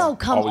not at thanked. all. No,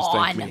 come Always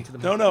on. thank me.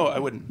 No, I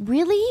wouldn't.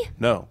 Really?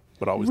 No,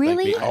 but always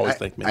Really? thank me. Always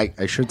thank me.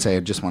 I should say I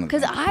just want to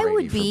 'Cause thank I Brady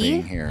would for be.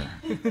 being here.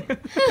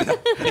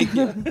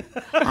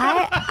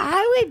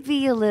 I would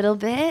be a little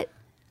bit.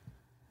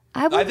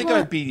 I think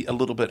I'd be a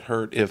little bit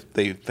hurt if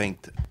they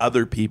thanked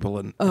other people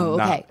and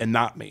okay.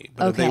 not me.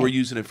 But if they Okay. were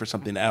using it for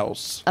something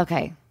else,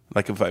 Okay.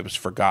 like if I was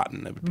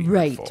forgotten, it would be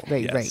Right, hurtful.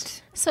 right, Yes.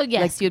 right. So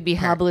yes, you'd be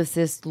hurt.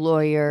 Publicist,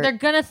 lawyer. They're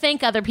gonna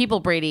thank other people,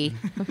 Brady.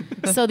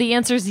 So the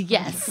answer is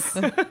yes.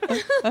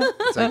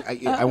 It's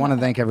like, I want to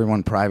thank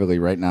everyone privately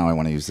right now. I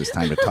want to use this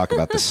time to talk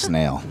about the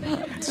snail.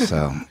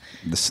 So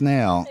the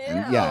snail,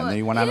 and then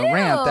you went on a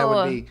rant. That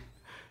would be.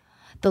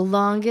 The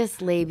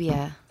longest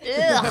labia.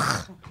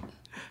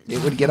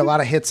 It would get a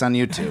lot of hits on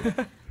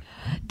YouTube.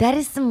 That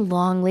is some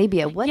long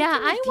labia. What Yeah, if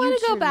in the I want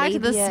to go future back to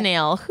the labia-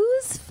 snail.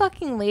 Whose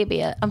fucking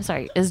labia, I'm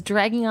sorry, is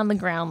dragging on the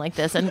ground like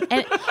this? And by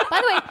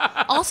the way,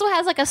 also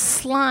has like a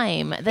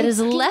slime that is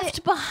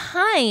left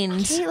behind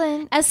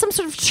Caitlin. as some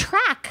sort of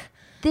track.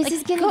 This Like,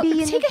 is going go to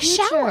be in take the a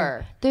future.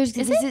 shower.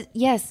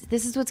 Yes,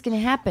 this is what's going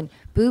to happen.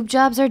 Boob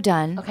jobs are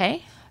done.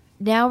 Okay.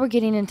 Now we're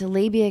getting into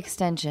labia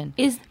extension.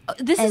 Is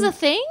this is And a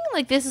thing?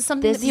 Like this is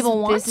something This that people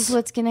want? This is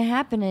what's going to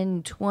happen in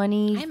I'm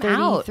 2033.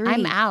 out.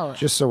 I'm out.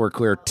 Just so we're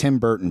clear, Tim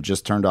Burton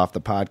just turned off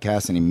the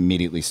podcast and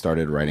immediately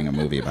started writing a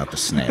movie about the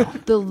snail.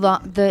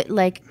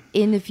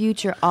 In the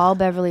future, all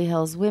Beverly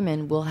Hills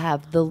women will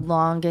have the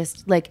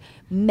longest, like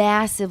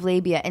massive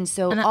labia, and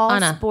so all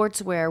Anna.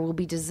 sportswear will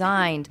be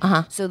designed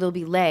so there'll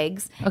be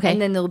legs, Okay.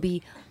 and then there'll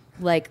be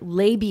like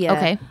labia,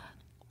 Okay.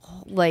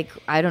 like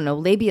I don't know,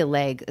 labia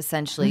leg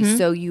essentially. Mm-hmm.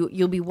 So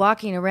you'll be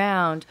walking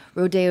around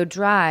Rodeo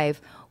Drive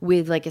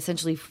with like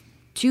essentially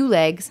two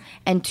legs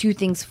and two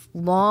things,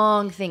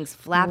 long things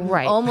flapping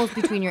Right. almost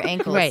between your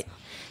ankles, Right.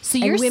 So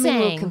And you're women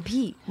will saying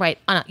compete. Right.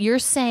 Anna, you're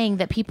saying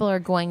that people are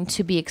going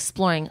to be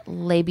exploring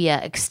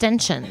labia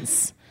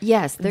extensions.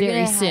 Yes, they're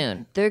Very gonna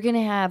soon. They're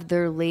gonna have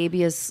their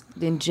labias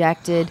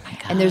injected,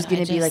 and there's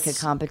gonna be like a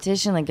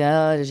competition. Like,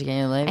 oh, did you get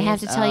your labia? I have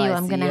to tell you,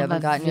 I'm going to have a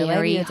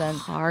very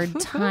hard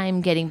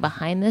time getting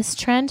behind this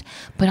trend,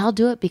 but I'll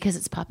do it because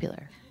it's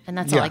popular, and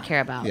that's all I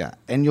care about. Yeah,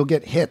 and you'll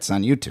get hits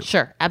on YouTube.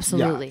 Sure,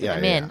 absolutely. Yeah,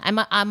 I'm yeah, in. I'm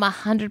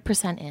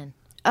 100% in.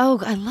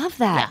 Oh, I love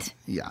that.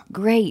 Yeah.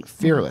 Great.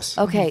 Fearless.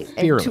 Okay,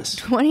 Fearless.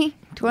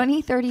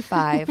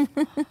 2035.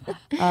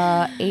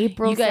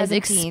 April. You guys 17th.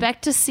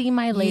 expect to see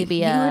my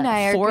labia you and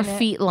I are 4 gonna-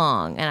 feet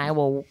long, and I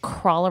will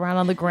crawl around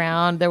on the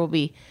ground. There will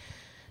be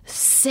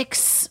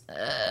 6,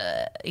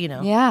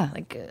 Yeah.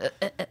 like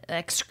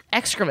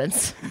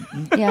excrements.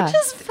 Yeah.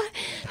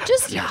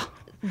 just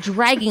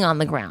dragging on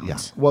the ground. Yeah.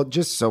 Well,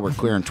 just so we're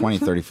clear, in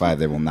 2035,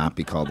 they will not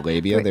be called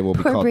labia. They will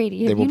be Poor called.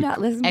 Brady. They Have will you be, not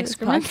listened to this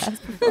excrement?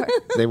 podcast before?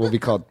 They will be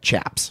called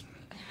chaps.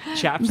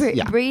 Chaps.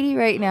 Brady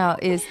right now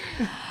is.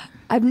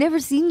 I've never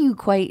seen you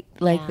quite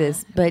like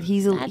this, but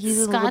he's a That's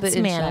little Scott's bit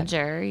in shock.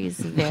 manager. He's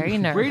very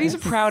nervous. Brady's a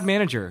proud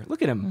manager.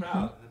 Look at him.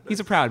 He's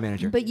a proud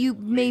manager. But you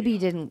maybe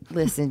didn't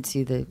listen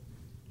to the.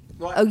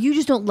 Oh, you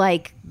just don't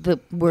like the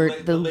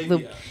word.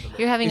 The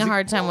You're having a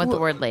hard time with the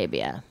word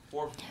labia.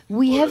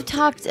 we have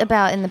talked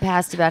about in the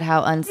past about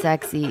how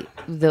unsexy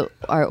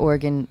our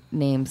organ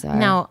names are.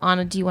 Now,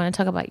 Anna, do you want to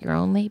talk about your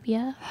own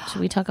labia?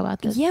 Should we talk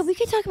about this? Yeah, we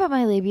could talk about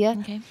my labia.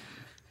 Okay.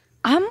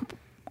 I'm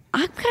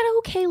kind of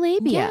okay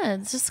labia. Yeah,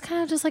 it's just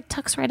kind of just like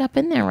tucks right up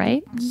in there,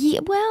 right? Yeah,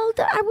 well,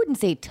 I wouldn't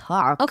say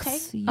tucks. Okay,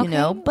 you okay.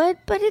 know, but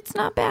it's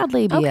not bad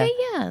labia. Okay,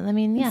 yeah. I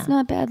mean, yeah. It's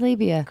not bad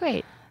labia.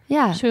 Great.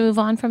 Yeah. Should we move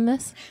on from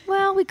this?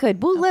 Well, we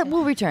could.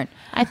 We'll return.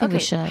 I think we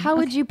should. How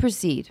would you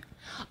proceed?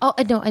 Oh,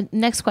 no.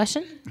 Next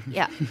question.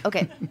 Yeah.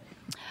 Okay.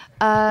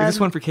 Is this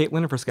one for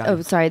Caitlin or for Scott?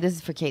 Oh, sorry. This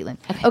is for Caitlin.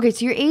 Okay.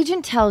 So your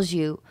agent tells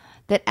you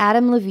that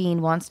Adam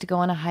Levine wants to go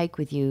on a hike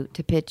with you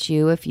to pitch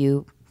you a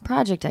few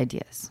project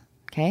ideas.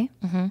 Okay.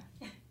 Mm-hmm.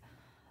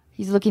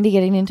 He's looking to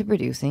getting into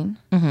producing.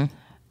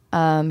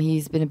 Mm-hmm.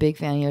 He's been a big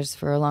fan of yours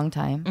for a long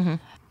time. Mm-hmm.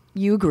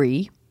 You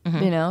agree.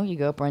 Mm-hmm. You know, you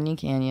go up Runyon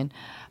Canyon.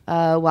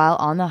 While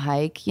on the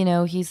hike,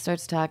 he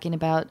starts talking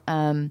about.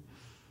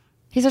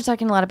 He starts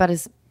talking a lot about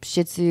his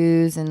Shih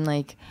Tzus and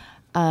like.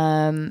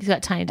 He's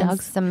got tiny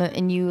dogs.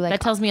 And you like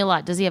that tells me a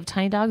lot. Does he have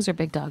tiny dogs or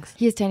big dogs?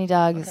 He has tiny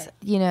dogs.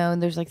 Okay.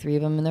 And there's like 3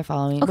 of them, and they're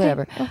following. Okay.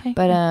 Whatever. Okay.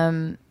 But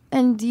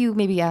and you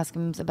maybe ask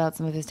him about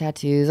some of his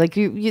tattoos. Like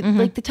you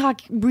like the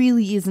talk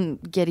really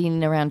isn't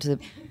getting around to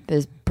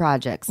his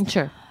projects.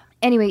 Sure.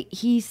 Anyway,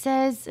 he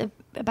says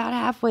about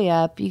halfway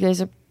up, you guys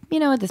are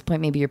at this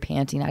point maybe you're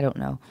panting. I don't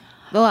know.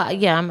 Well,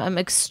 yeah, I'm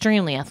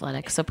extremely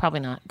athletic, so probably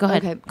not. Go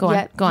ahead.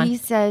 Okay. Go on. He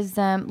says,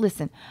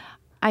 listen,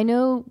 I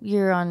know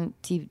you're on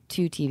 2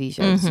 TV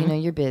shows. Mm-hmm.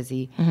 You're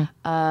busy,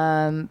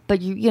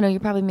 but you're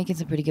probably making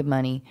some pretty good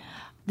money.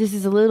 This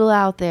is a little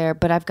out there,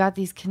 but I've got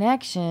these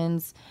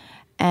connections,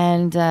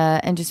 and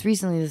just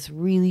recently this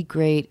really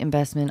great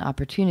investment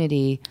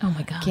opportunity. Oh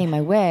my God. Came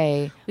my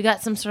way. We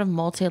got some sort of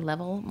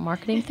multi-level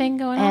marketing thing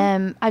going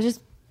on. And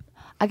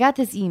I got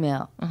this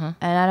email, and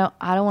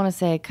I don't want to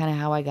say kind of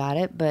how I got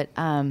it, but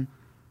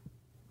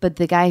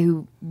the guy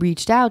who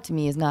reached out to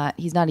me he's not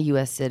a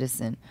U.S.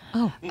 citizen.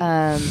 Oh.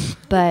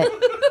 But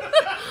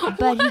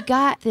he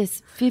got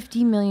this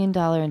 $50 million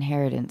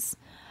inheritance,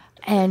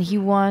 and he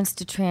wants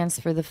to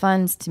transfer the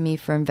funds to me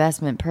for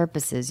investment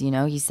purposes.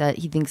 He said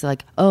he thinks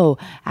like, oh,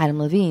 Adam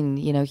Levine,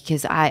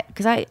 because I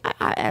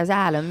as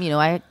Adam,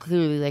 I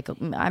clearly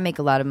I make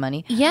a lot of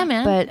money. Yeah,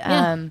 man. But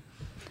Yeah.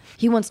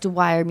 He wants to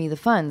wire me the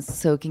funds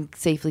so it can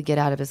safely get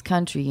out of his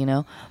country.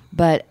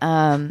 But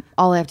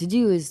all I have to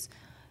do is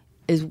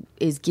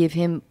give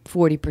him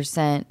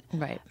 40%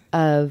 Right.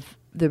 of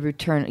the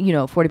return,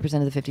 40%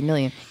 of the 50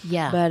 million.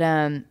 Yeah. But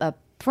up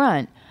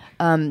front,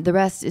 the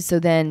rest is,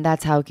 so then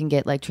that's how it can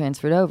get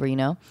transferred over,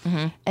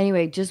 Mm-hmm.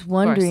 Anyway, just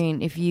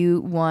wondering if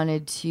you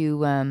wanted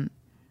to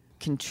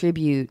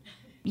contribute,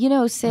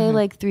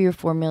 say 3 or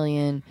 4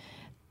 million.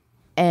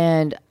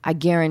 And I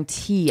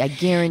guarantee.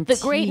 The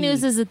great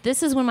news is that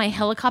this is when my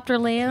helicopter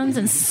lands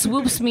and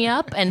swoops me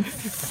up and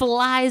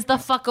flies the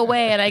fuck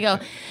away. And I go,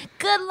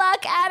 good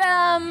luck,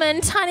 Adam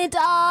and tiny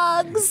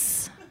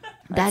dogs.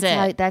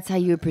 That's how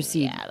you would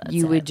proceed. Yeah, that's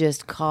you it. would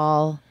just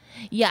call.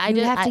 Yeah,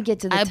 You have to get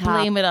to the I top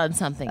blame it on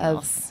something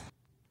else.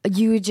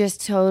 You would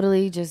just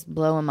totally just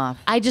blow him off.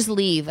 I just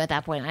leave at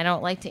that point. I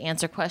don't like to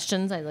answer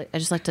questions. I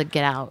just like to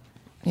get out.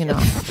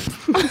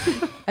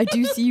 I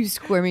do see you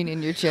squirming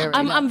in your chair.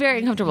 Right now. I'm very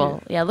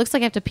uncomfortable. Yeah, it looks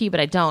like I have to pee, but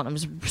I don't. I'm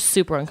just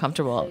super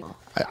uncomfortable.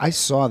 I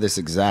saw this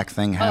exact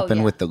thing happen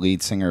yeah. with the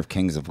lead singer of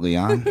Kings of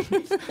Leon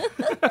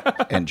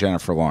and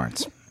Jennifer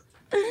Lawrence.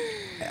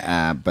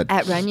 But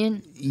At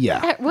Runyon?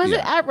 yeah, Was yeah.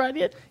 it at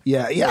Runyon?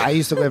 Yeah. I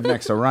used to live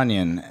next to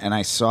Runyon, and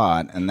I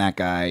saw it, and that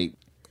guy,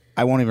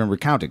 I won't even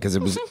recount it because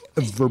it was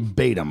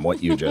verbatim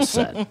what you just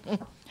said.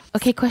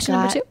 Okay, question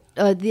number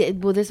 2.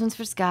 Well, this one's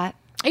for Scott.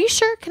 Are you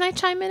sure? Can I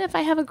chime in if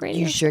I have a great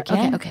You answer? sure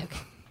can. Okay.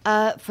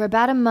 For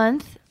about a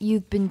month,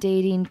 you've been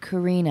dating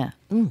Karina.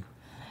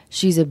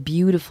 She's a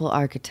beautiful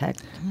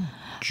architect.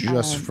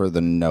 Just for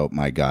the note,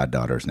 my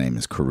goddaughter's name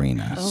is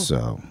Karina,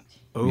 so...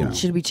 you know.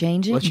 Should we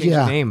change it? Let's change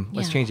Yeah. the name.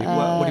 Let's change it.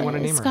 What do you want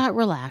to name her? Scott,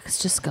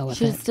 relax. Just go with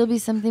Should it. it still be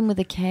something with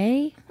a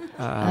K?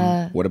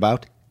 What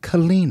about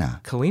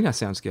Kalina? Kalina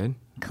sounds good.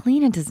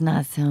 Kalina does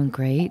not sound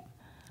great.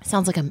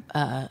 Sounds like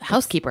a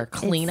housekeeper. It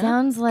Cleaner.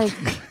 sounds like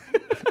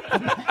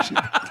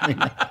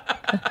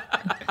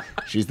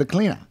She's the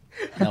Kalina.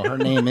 No, her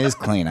name is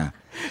Kalina.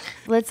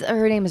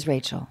 her name is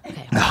Rachel.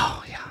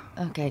 Oh, yeah.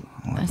 Okay.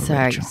 Love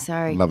Sorry. Rachel.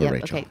 Sorry. Love Yep,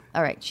 Rachel. Okay.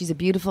 All right. She's a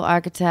beautiful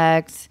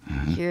architect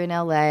here in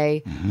LA.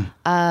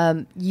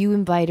 You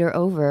invite her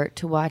over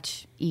to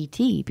watch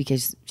E.T.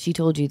 because she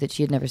told you that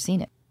she had never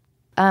seen it.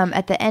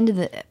 At the end of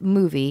the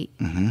movie,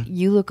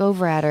 you look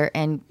over at her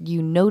and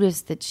you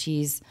notice that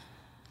she's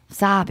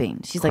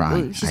sobbing. She's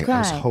Crying. like, she's I crying.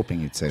 was hoping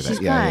you'd say that. She's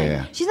Yeah, crying.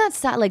 yeah, yeah. She's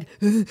not like,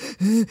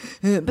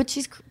 but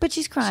she's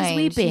crying.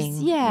 She's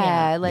weeping.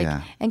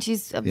 And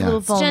she's a Yeah. little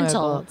It's vulnerable.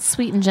 Gentle, it's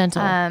sweet and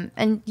gentle.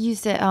 And you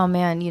say, oh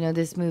man,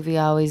 this movie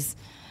always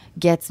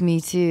gets me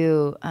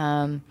too.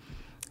 And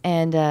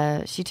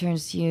she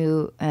turns to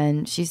you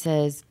and she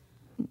says,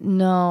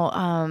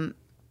 no,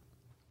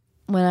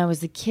 when I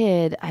was a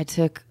kid, I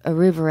took a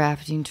river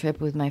rafting trip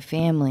with my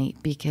family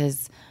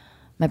because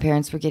my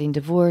parents were getting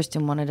divorced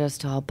and wanted us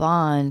to all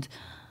bond.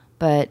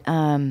 But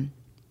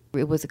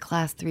it was a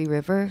Class 3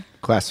 river.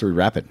 Class 3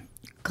 rapid.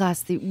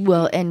 Class 3,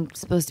 well, and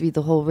supposed to be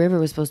the whole river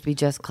was supposed to be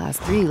just Class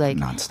 3. like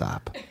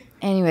Nonstop.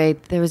 Anyway,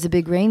 there was a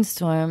big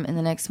rainstorm, and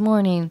the next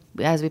morning,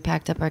 as we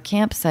packed up our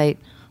campsite,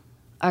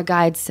 our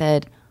guide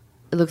said,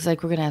 it looks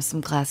like we're going to have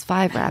some Class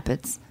 5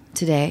 rapids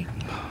today.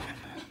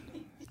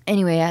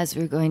 Anyway, as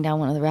we were going down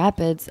one of the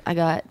rapids, I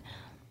got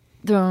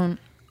thrown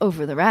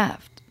over the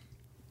raft.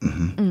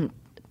 Mm-hmm.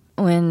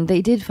 When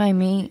they did find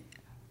me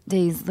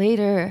days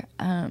later,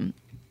 I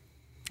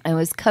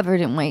was covered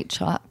in white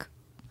chalk.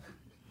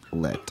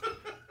 Lit.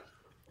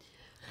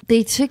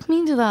 They took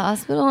me to the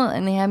hospital,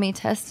 and they had me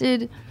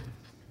tested,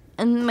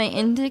 and my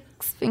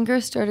index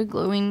finger started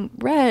glowing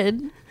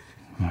red.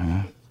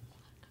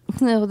 Mm-hmm.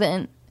 So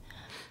then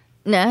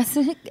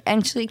NASA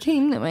actually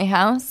came to my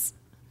house,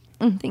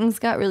 and things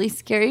got really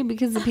scary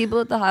because the people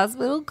at the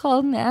hospital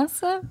called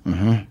NASA.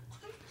 Mm-hmm.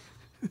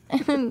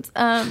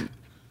 And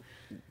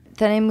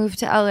then I moved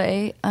to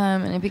LA,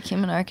 and I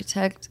became an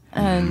architect.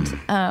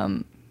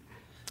 And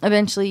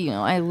eventually,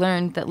 I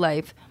learned that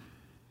life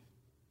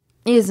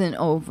isn't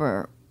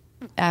over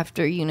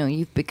after,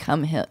 you've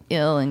become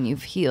ill and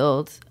you've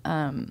healed.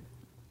 I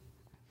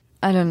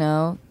don't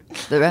know.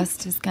 The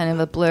rest is kind of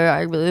a blur.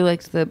 I really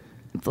liked the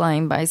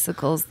flying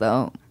bicycles,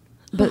 though.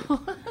 But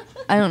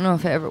I don't know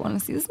if I ever want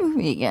to see this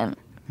movie again.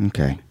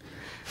 Okay.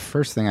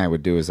 First thing I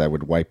would do is I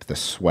would wipe the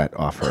sweat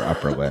off her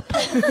upper lip.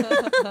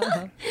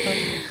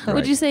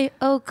 Would you say,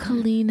 oh,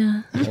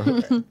 Kalina?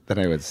 Then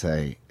I would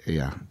say,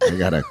 yeah, I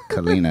got to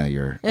Kalina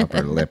your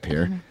upper lip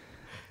here.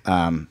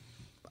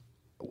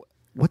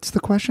 What's the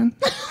question?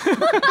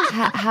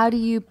 How do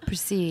you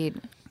proceed?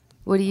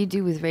 What do you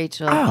do with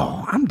Rachel?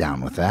 Oh, I'm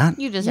down with that.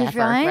 You just You're F her,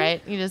 fine?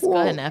 right? You just go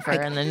ahead and F her,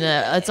 and then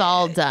it's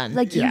all done.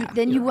 Like you,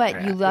 then you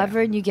what? You love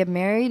her and you get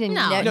married and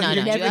No, you no, you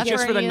no, never you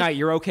Just for the you- night.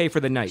 You're okay for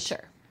the night.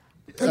 Sure.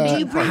 do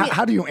you bring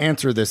How do you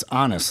answer this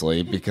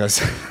honestly?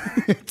 Because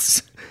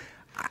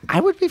I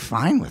would be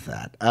fine with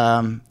that.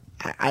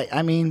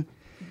 I mean,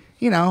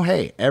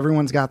 hey,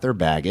 everyone's got their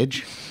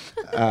baggage.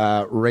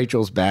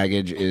 Rachel's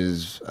baggage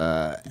is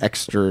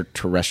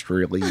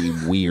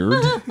extraterrestrially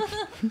weird.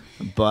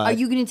 But Are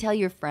you going to tell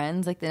your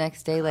friends like the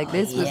next day? Like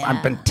this was.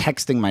 I've been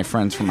texting my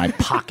friends from my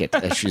pocket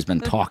as she's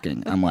been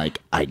talking. I'm like,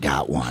 I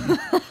got one.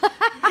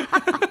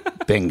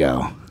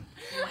 Bingo.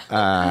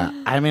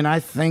 I mean, I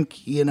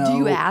think, Do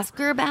you ask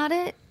her about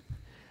it?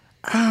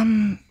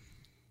 I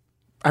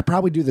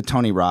probably do the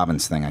Tony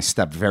Robbins thing. I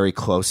step very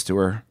close to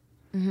her,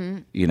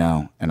 and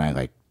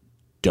I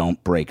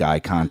don't break eye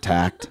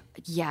contact.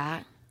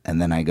 Yeah.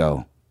 And then I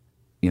go,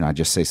 I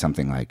just say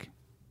something like,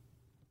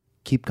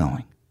 keep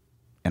going.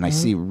 And I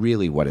see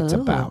really what it's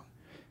about.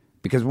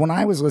 Because when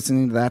I was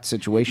listening to that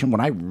situation,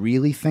 what I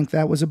really think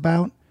that was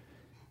about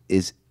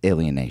is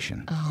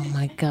alienation. Oh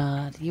my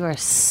God, you are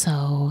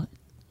so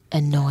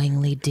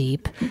annoyingly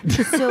deep.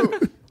 So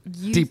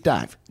Deep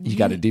dive. You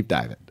got to deep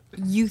dive it.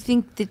 you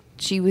think that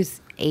she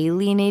was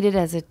alienated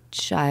as a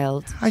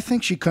child? I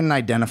think she couldn't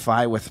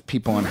identify with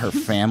people in her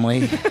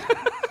family.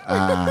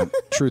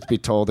 Truth be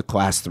told, the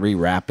Class 3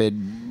 rapid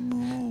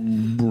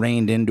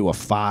reined into a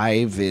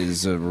 5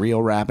 is a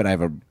real rapid. I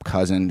have a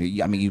cousin.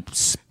 I mean, you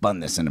spun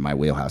this into my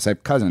wheelhouse. I have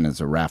a cousin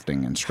is a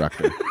rafting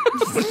instructor.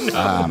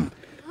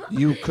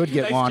 You could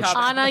get launched.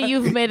 Anna,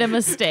 you've made a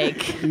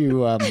mistake.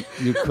 You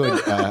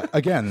could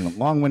again.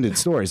 Long-winded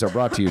stories are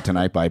brought to you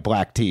tonight by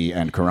Black Tea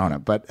and Corona.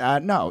 But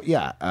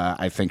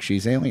I think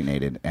she's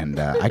alienated, and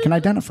I can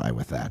identify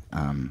with that.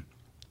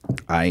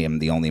 I am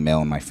the only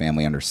male in my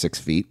family under 6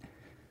 feet,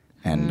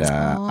 and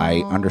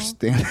I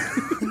understand.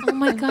 Oh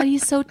my God,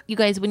 he's so. You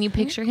guys, when you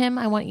picture him,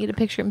 I want you to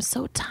picture him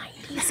so tiny.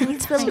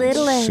 It's the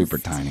littlest. Super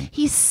tiny.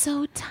 He's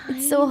so tiny.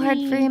 It's so hard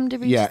for him to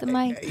reach Yeah, the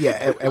mic.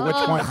 yeah. At which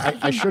point,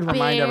 I should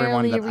remind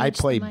everyone that barely I reach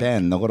play the mic.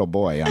 Ben, the little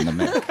boy, on the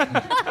mic.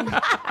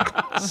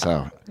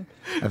 So,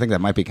 I think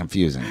that might be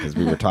confusing because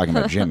we were talking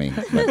about Jimmy,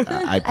 but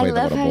I I play the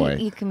love little how boy.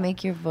 you can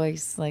make your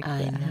voice like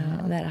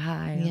that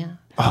high. Yeah.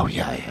 Oh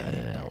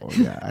yeah. Oh,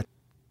 yeah.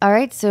 All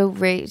right, so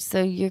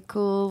so you're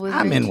cool with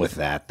I'm Rachel? in with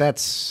that.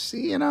 That's Are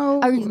you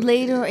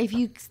later, if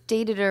you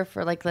dated her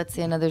for let's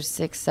say another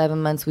 6-7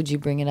 months, would you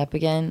bring it up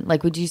again?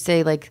 Would you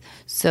say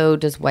so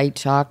does white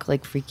chalk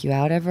freak you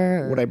out ever?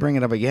 Or? Would I bring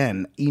it up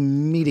again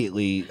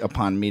immediately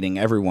upon meeting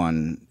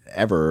everyone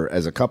ever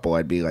as a couple?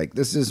 I'd be like,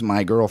 "This is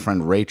my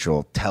girlfriend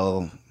Rachel.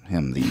 Tell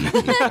him the ET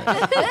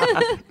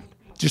thing."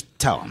 Just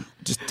tell him.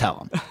 Just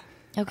tell him.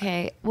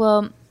 Okay,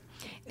 well,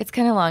 It's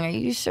kind of long. Are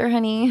you sure,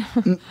 honey?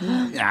 Hey.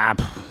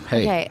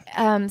 Okay.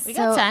 We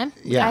got time.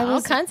 Yeah. I All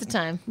was kinds of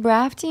time.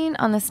 rafting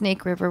on the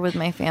Snake River with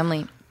my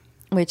family,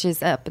 which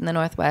is up in the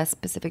Northwest,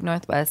 Pacific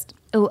Northwest.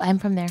 Oh, I'm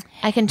from there.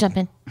 I can jump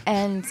in.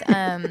 And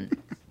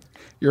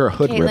You're a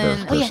Hood River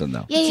Caitlin. person,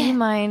 though. do you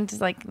mind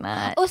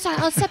not? Oh, sorry.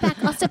 I'll step back.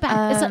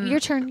 It's your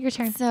turn. Your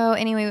turn. So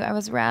anyway, I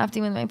was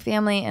rafting with my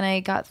family, and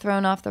I got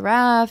thrown off the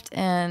raft,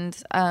 and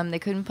they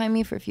couldn't find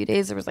me for a few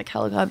days. There was like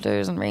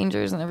helicopters and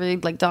rangers and everything,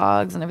 like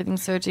dogs and everything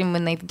searching.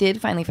 When they did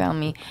finally find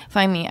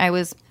me, I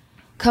was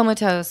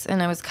comatose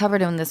and I was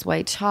covered in this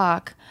white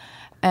chalk.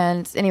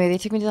 And anyway, they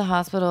took me to the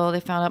hospital.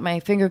 They found out my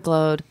finger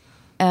glowed.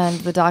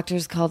 And the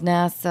doctors called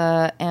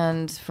NASA,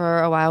 and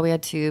for a while we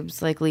had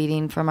tubes like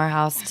leading from our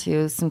house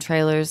to some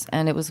trailers,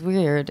 and it was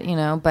weird,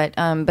 But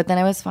then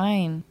I was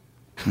fine.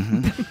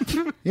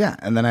 Yeah,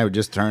 and then I would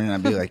just turn and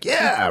I'd be like,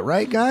 "Yeah,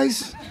 right,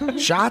 guys,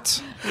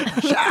 shots."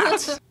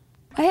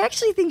 I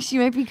actually think she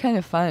might be kind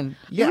of fun.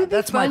 Yeah,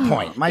 that's my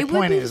point. My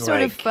point is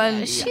sort of like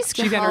fun. She's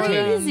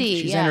entertaining.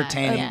 she's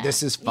entertaining.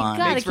 This is fun.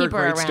 gotta Makes for a keep her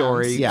great around.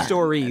 story. Yeah.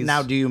 Stories.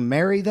 Now, do you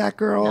marry that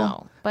girl?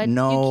 No, but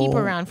no. you keep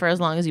her around for as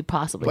long as you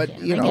possibly But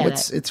can. you I know,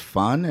 get it's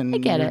fun, and I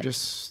get you it.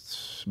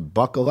 just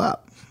buckle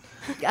up.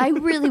 I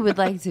really would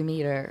like to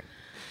meet her.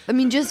 I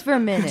mean, just for a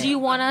minute. Do you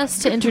want us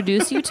to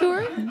introduce you to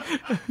her?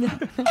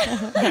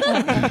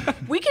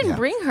 We can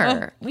bring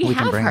her. We can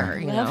have bring her. her.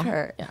 You love know?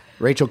 her?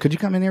 Rachel, could you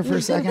come in here for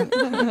a second?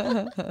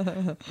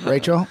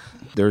 Rachel,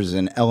 there's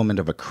an element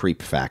of a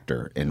creep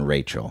factor in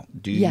Rachel.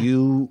 Do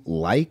you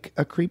like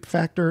a creep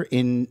factor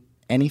in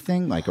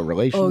anything, like a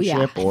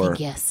relationship I or? think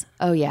yes.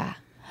 Oh, yeah.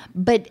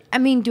 But, I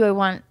mean, do I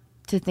want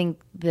to think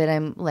that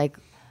I'm, like,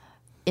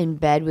 in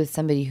bed with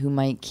somebody who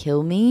might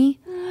kill me?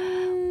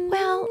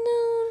 Well,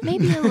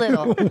 maybe a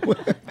little.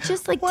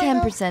 Just like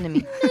 10% of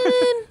me.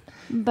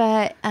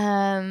 But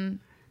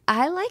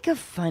I like a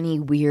funny,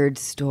 weird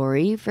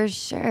story for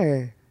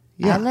sure.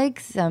 Yeah. I like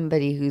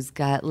somebody who's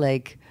got,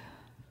 like,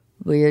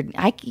 weird.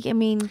 I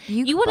mean,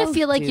 You want to both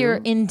feel like do. you're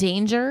in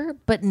danger,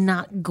 but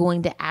not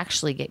going to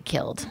actually get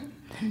killed.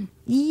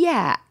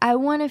 Yeah, I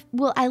want to.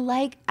 Well, I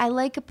like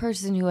a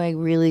person who I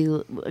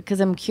really, because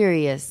I'm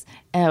curious.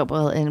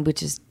 And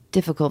which is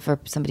difficult for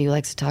somebody who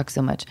likes to talk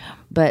so much.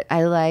 But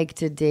I like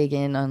to dig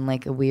in on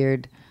like a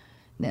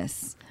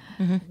weirdness.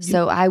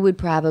 So I would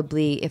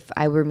probably, if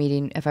I were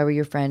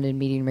your friend and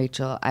meeting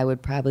Rachel, I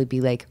would probably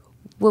be like,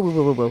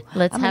 whoa.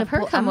 Let's I'm have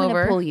gonna her come I'm over.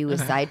 gonna pull you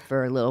aside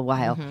for a little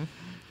while.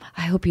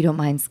 I hope you don't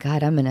mind,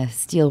 Scott. I'm gonna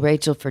steal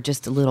Rachel for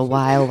just a little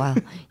while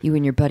you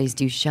and your buddies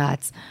do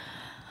shots.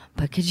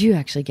 But could you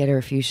actually get her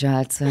a few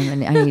shots? I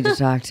need to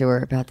talk to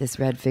her about this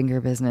red finger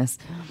business.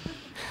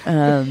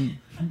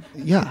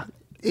 Yeah.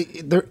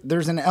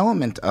 There's an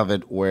element of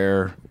it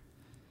where,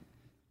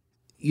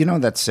 you know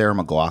that Sarah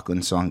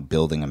McLachlan song,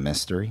 Building a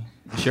Mystery?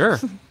 Sure.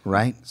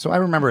 Right? So I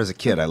remember as a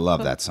kid, I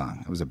loved that song.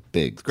 It was a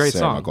big Great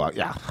Sarah song. McLachlan.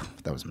 Yeah,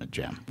 that was my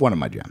jam. One of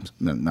my jams.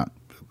 No, not.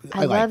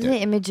 I love liked the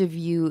it. image of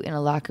you in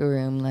a locker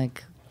room.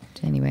 Like,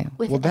 anyway.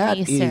 With Well, that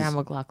any Sarah is-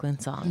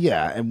 McLachlan song.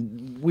 Yeah,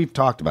 and we've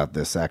talked about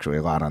this actually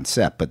a lot on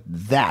set, but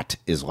that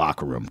is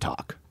locker room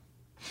talk.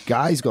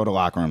 Guys go to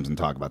locker rooms and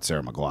talk about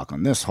Sarah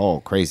McLachlan. This whole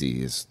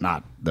crazy is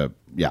not the,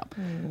 yes.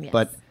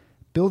 But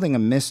building a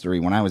mystery,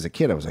 when I was a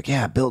kid, I was like,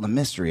 yeah, build a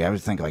mystery. I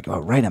would think like, oh,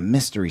 write a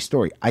mystery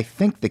story. I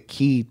think the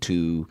key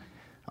to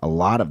a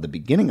lot of the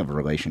beginning of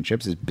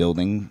relationships is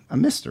building a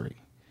mystery.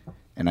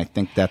 And I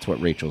think that's what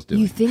Rachel's doing.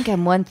 You think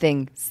I'm one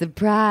thing.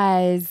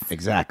 Surprise.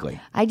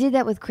 Exactly. I did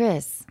that with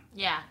Chris.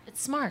 Yeah,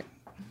 it's smart.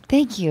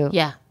 Thank you.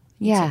 Yeah.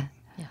 Yeah.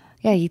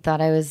 Yeah, he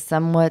thought I was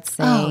somewhat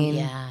sane. Oh,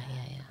 yeah.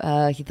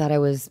 He thought I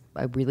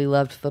really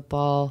loved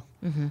football,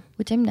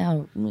 which I'm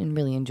now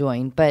really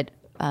enjoying. But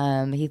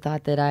he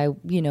thought that I,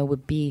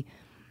 would be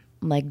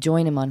like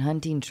join him on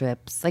hunting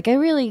trips. Like I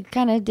really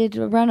kind of did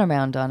a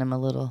runaround on him a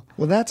little.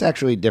 Well, that's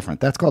actually different.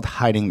 That's called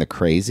hiding the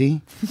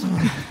crazy.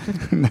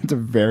 That's a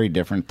very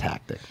different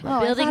tactic.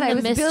 Building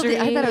the mystery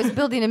I thought I was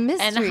building a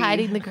mystery. And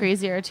hiding the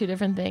crazy are two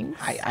different things.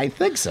 I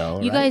think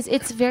so. You right? guys,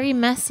 it's very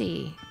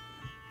messy.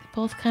 They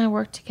both kind of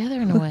work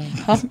together in a way.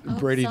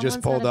 Brady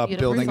just someone's pulled got a up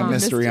beautiful building a song.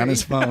 mystery on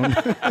his phone.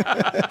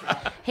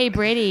 Hey,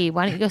 Brady,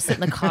 why don't you go sit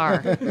in the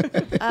car?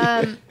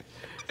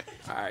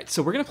 All right,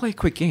 so we're going to play a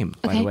quick game,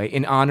 by Okay. the way,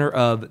 in honor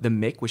of the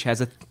MIC, which has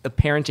a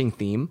parenting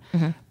theme,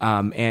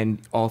 and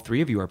all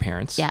three of you are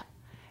parents. Yeah.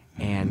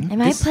 And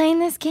Am I playing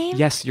this game?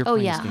 Yes, you're Oh,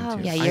 playing yeah. this game Oh,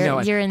 too. yeah, I you're- know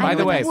it. you're in By the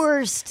the way,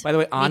 worst. By the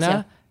way,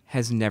 Anna too.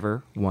 has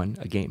never won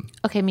a game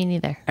Okay, me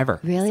neither. ever.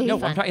 Really? No,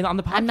 Fun. I'm talking on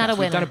the podcast. I'm not a We've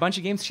winner. done a bunch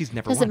of games. She's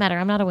never Doesn't won. matter.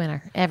 I'm not a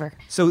winner, ever.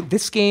 So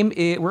this game,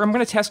 I'm going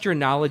to test your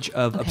knowledge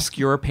of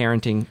obscure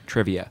parenting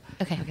trivia.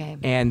 Okay.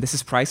 And this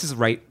is Price is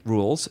Right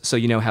rules, so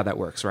you know how that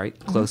works, right?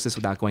 Closest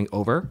without going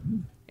over.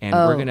 And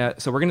Oh.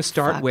 we're gonna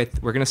start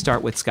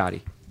with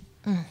Scotty.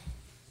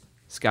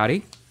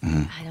 Scotty,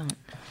 I don't.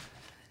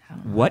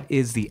 what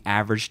is the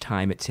average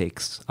time it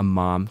takes a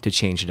mom to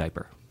change a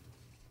diaper?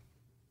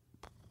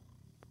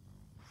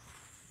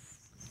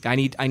 I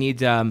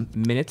need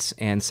minutes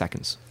and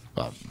seconds.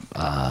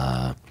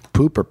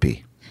 Poop or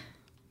pee?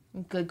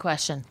 Good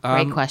question.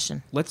 Great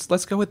question.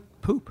 Let's go with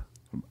poop.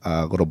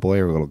 Little boy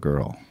or little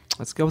girl?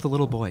 Let's go with a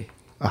little boy.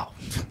 Oh,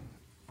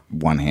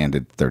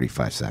 one-handed,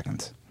 35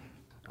 seconds.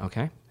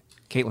 Okay.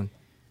 Caitlin.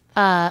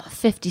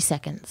 50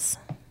 seconds.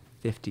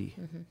 50.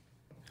 Mm-hmm.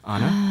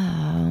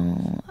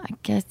 Anna? I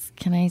guess,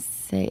 can I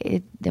say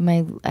it?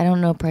 I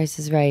don't know Price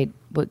is Right.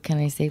 What can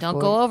I say? Don't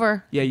go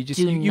over. Yeah, you just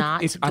do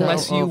not go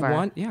unless you over.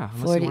 want. Yeah,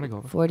 unless you want to go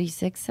over.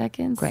 46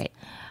 seconds. Great.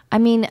 I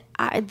mean,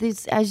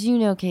 this, as you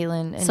know,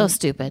 Caitlin. So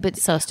stupid. But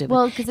so stupid.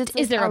 Well, because it's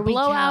is there a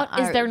blowout?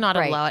 Is there not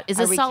a blowout? Is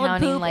it solid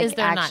poop? Is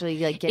there actually,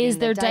 not? Like, getting is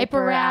there the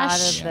diaper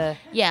rash? out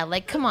of the Yeah,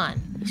 like come on.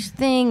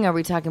 thing? Are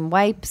we talking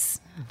wipes?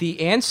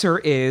 The answer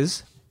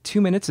is 2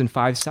 minutes and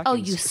 5 seconds. Oh,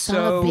 you son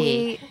of a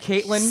bee.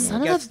 Caitlin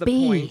Son of gets a the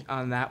bee. point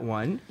on that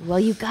one. Well,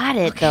 you got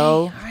it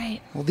though. All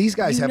right. Well, these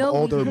guys You have know we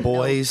older didn't know.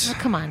 boys. Oh,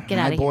 come on, get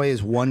My out of boy here.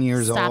 is 1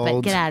 year Stop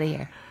old. it. Get out of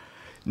here.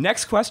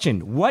 Next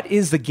question. What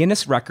is the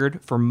Guinness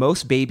record for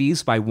most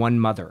babies by one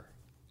mother?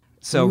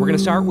 So we're going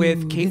to start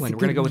with Caitlin. We're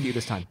going to go with you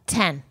this time.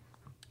 10.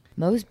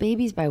 Most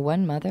babies by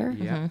one mother.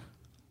 Yeah.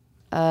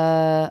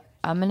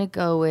 I'm gonna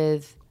go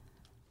with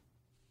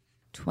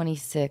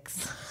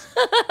 26.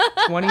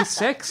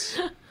 26.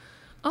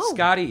 Oh,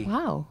 Scotty.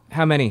 Wow.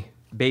 How many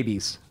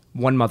babies?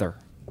 One mother.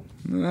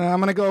 I'm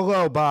going to go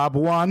low, Bob.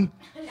 1.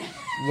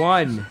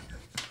 1.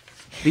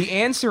 The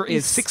answer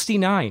is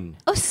 69.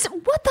 Oh,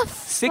 what the fuck?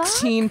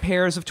 16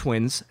 pairs of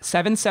twins,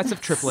 7 sets of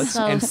triplets,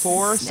 So and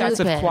 4 sets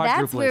of stupid. quadruplets.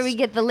 That's where we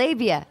get the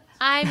labia.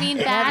 I mean,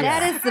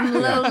 That is some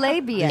low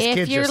labia. If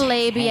kids your just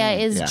labia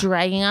hang. is Yeah.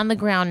 dragging on the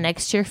ground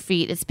next to your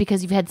feet, it's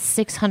because you've had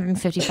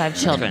 655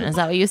 children. Is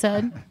that what you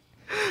said?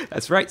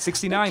 That's right,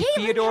 69.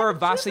 Fyodor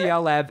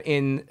Vasilyev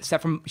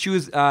she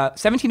was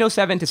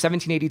 1707 to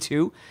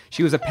 1782.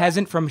 She was a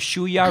peasant from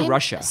Shuya, I'm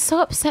Russia.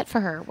 so upset for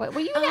her. What,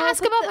 were you going to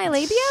ask about my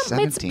labia?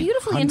 It's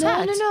beautifully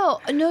 1700.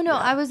 intact. No.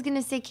 I was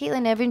gonna say,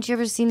 Caitlin, haven't you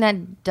ever seen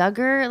that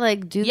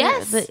Duggar do?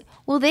 Yes.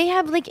 Well, they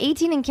have like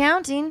 18 and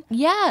counting.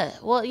 Yeah.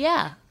 Well,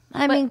 yeah.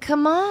 I mean,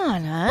 come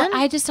on, huh? But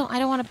I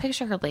don't want to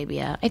picture her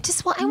labia. I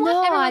want no,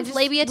 everyone's I just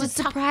labia was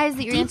to surprised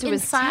that your deep answer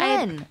was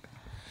inside. 10.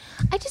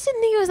 I just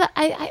didn't think it was that.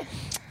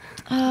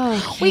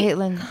 Oh,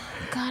 Caitlin.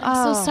 God,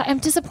 I'm so sorry. I'm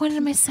disappointed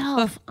in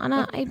myself.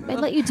 Anna, I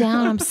let you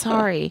down. I'm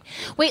sorry.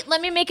 Wait,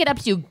 let me make it up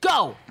to you.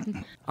 Go.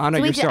 Anna,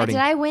 you're Wait, starting.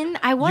 did I win?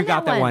 I won You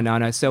got that one,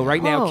 Anna. So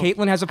right now, Oh.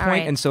 Caitlin has a point,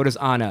 right. and so does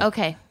Anna.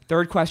 Okay.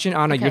 Third question,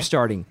 Anna, Okay. you're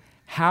starting.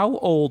 How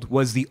old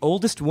was the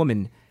oldest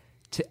woman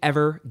to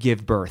ever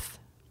give birth?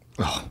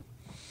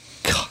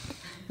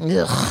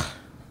 Ugh.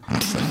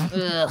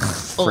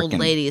 Old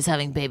ladies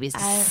having babies.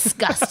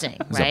 Disgusting,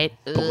 right?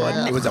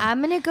 Blood, it was a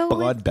I'm going to go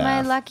with bloodbath.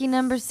 my lucky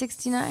number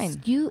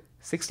 69.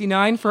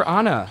 69 for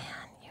Anna.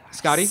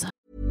 Scotty?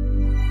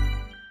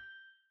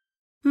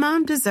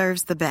 Mom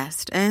deserves the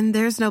best, and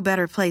there's no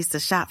better place to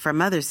shop for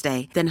Mother's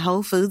Day than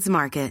Whole Foods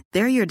Market.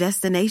 They're your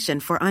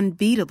destination for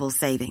unbeatable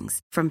savings,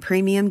 from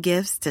premium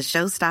gifts to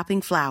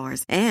show-stopping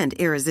flowers and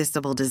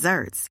irresistible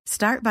desserts.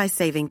 Start by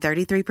saving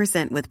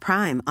 33% with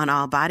Prime on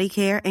all body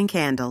care and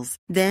candles.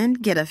 Then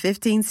get a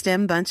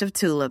 15-stem bunch of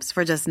tulips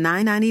for just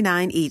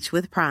 $9.99 each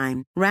with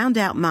Prime. Round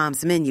out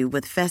Mom's menu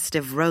with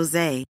festive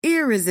rosé,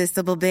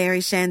 irresistible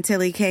berry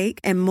chantilly cake,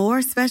 and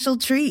more special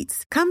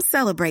treats. Come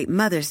celebrate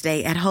Mother's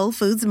Day at Whole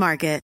Foods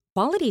Market.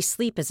 Quality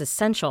sleep is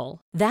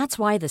essential. That's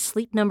why the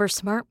Sleep Number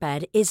Smart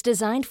Bed is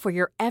designed for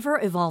your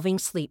ever-evolving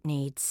sleep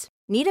needs.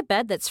 Need a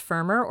bed that's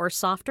firmer or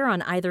softer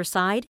on either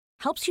side?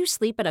 Helps you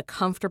sleep at a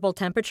comfortable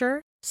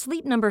temperature?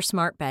 Sleep Number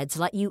Smart Beds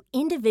let you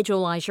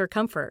individualize your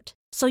comfort,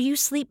 so you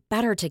sleep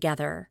better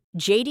together.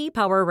 J.D.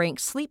 Power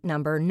ranks Sleep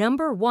Number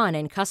number 1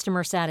 in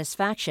customer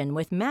satisfaction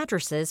with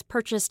mattresses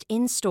purchased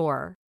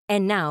in-store.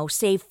 And now,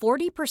 save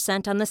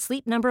 40% on the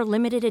Sleep Number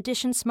Limited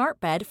Edition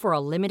Smart Bed for a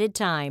limited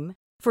time.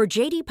 For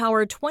JD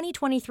Power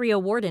 2023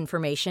 award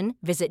information,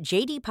 visit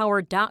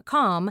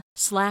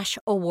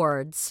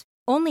jdpower.com/awards.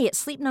 Only at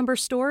Sleep Number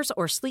stores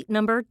or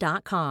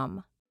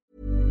sleepnumber.com.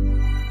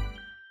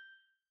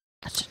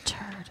 Such a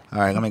turd. All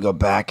right, let me go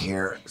back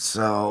here.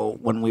 So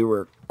when we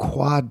were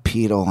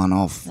quadrupedal on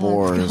all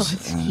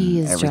fours, and He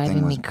is everything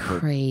driving was me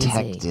crazy.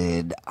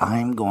 protected,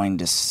 I'm going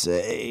to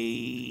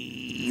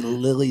say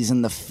Lily's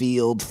in the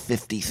field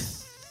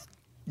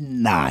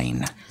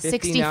 59.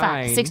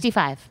 65.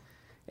 65.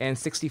 And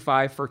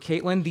 65 for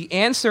Caitlin. The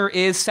answer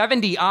is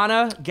 70.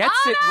 Anna gets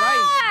it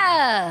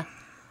right.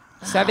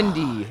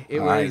 70. It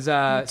All right. was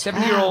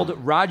 70-year-old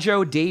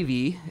Rajo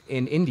Devi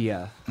in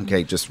India.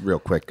 Okay, just real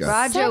quick.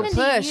 Rajo, 70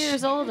 push.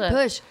 years older.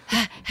 Push.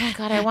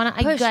 God, I want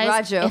to. Push,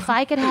 Guys, Rajo. if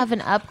I could have an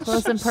up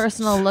close and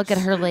personal look at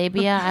her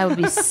labia, I would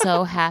be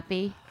so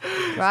happy.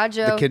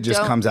 Rajo, The kid just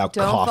don't- comes out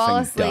don't fall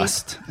coughing asleep.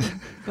 dust.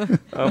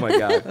 Oh, my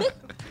God.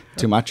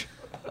 Too much?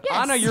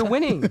 Anna, you're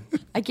winning.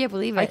 I can't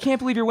believe it. I can't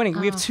believe you're winning.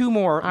 We have 2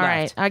 more All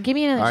left. right. Give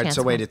me another All right, chance.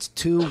 so wait, it's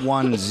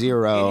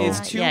 2-1-0. It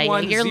is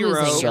 2-1-0. you're losing.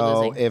 You're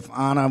So losing. if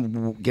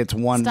Anna gets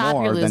one Stop,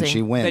 more, you're then losing.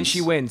 she wins. Then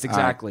she wins, All right.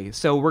 exactly.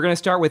 So we're going to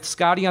start with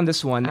Scotty on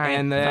this one. All right,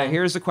 and fine.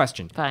 here's the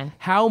question. Fine.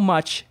 How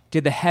much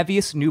did the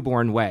heaviest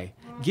newborn weigh?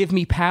 Give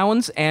me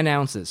pounds and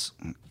ounces.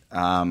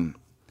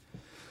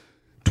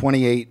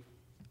 28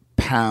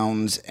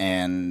 pounds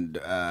and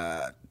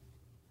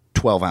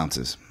 12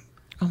 ounces.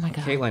 Oh my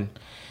God. Caitlin.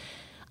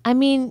 I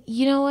mean,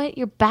 you know what?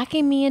 You're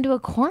backing me into a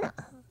corner.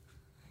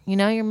 You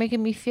know, you're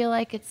making me feel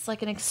like it's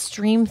like an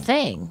extreme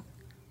thing.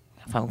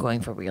 If I'm going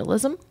for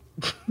realism.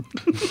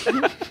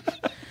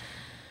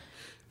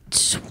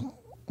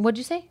 What'd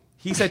you say?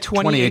 He said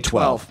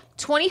 28-12.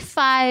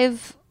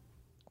 25-4.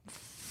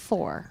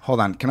 Hold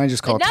on. Can I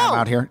just call No. time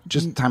out here?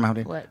 Just time out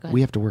here. What? Go ahead.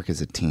 We have to work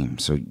as a team.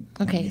 So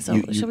Okay, so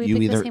should we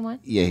pick the same one?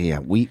 Yeah.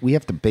 We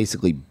have to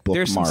basically bookmark.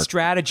 There's some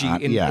strategy in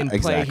play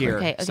exactly. here.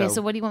 Okay,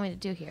 so what do you want me to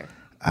do here?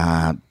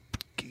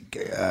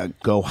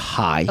 Go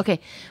high. Okay,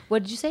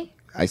 what did you say?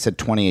 I said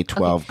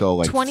 28-12. Go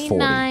like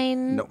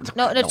 29. 40.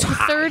 No,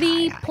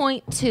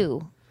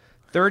 30.2.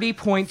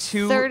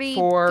 30.2 30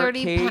 for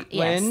 30 Caitlin.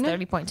 Yes,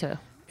 30.2.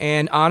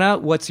 And Anna,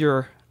 what's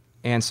your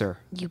answer?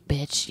 You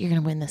bitch. You're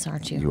going to win this,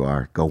 aren't you? You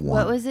are. Go one.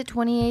 What was it?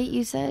 28?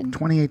 You said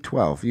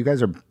 28-12. You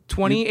guys are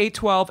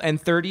 28-12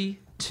 and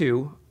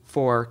 32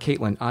 for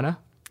Caitlin. Anna?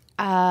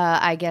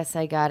 I guess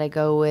I gotta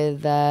go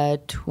with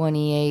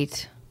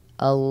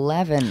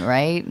 28-11,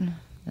 right?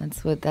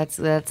 That's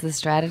the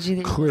strategy.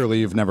 That clearly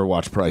you've never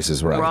watched Price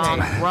is Right. Wrong.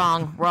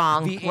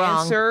 The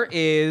answer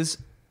is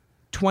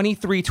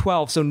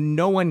 23-12, so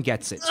no one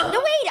gets it. no, wait.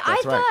 I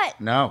That's right.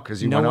 thought No,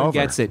 because you No went one over.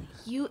 gets it.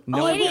 You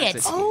No one idiot.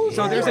 gets it.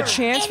 So there's a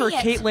chance for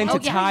Caitlin to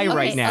tie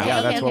right now.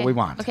 Yeah, that's what we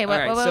want. Okay, All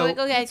right, wait, so-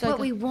 okay, that's what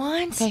we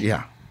want.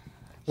 Yeah.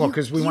 Well,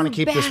 because we You- want to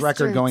you keep this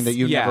record going that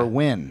you bastards. never Yeah.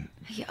 win.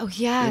 Oh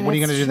yeah. What are you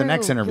going to that's do the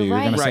next true. interview? You're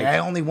You're going to right. say, I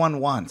only won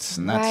once.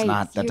 And that's Right.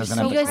 not, that You're doesn't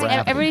so have You the guys,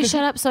 gravity. everybody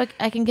shut up so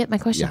I can get my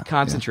question. Yeah.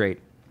 Concentrate.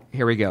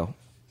 Here we go.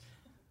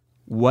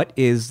 What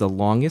is the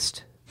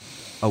longest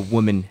a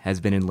woman has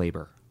been in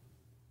labor?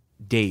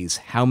 Days.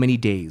 How many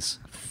days?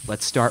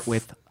 Let's start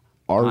with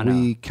Are Anna.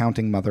 we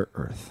counting Mother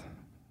Earth?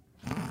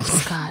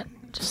 Scott,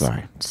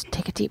 Sorry. just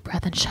take a deep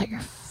breath and shut your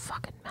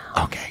fucking mouth.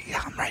 Okay,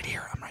 yeah, I'm right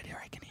here. I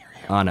can hear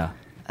you. Anna.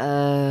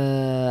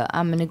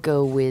 I'm gonna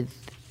go with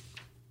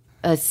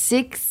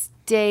 6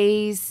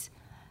 days,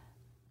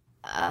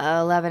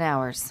 11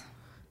 hours.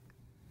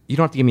 You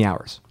don't have to give me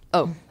hours.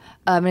 Oh,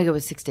 I'm gonna go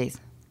with 6 days.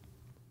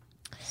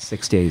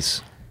 6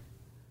 days.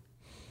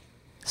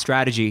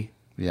 Strategy.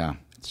 Yeah,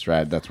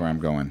 Strad, that's where I'm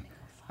going.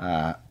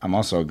 I'm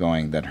also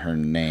going that her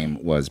name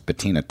was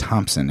Bettina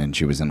Thompson, and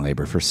she was in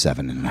labor for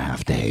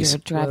 7.5 days. You're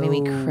driving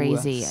me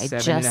crazy. I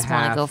 7.5 just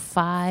want to go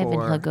 5 and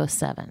for- he'll go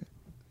 7.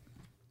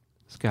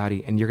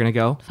 Scotty. And you're going to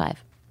go?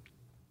 5.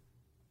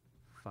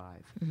 5.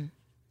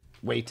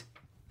 Wait.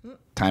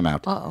 Time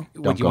out. Uh-oh.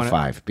 Don't What, do you go wanna-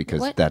 5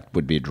 because What? that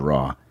would be a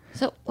draw.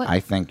 So what? I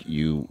think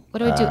you. What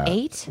do I do,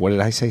 8? What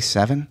did I say?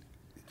 7?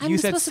 I'm You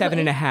said supposed to go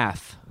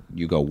 7.5.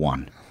 You go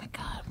 1. Oh my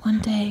God, one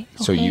day.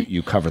 So okay?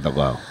 you cover the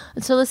low.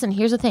 So listen,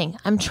 here's the thing.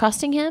 I'm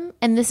trusting him,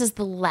 and this is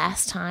the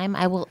last time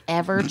I will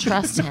ever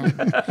trust him.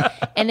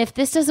 And if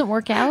this doesn't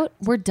work out,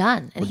 we're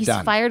done. And he's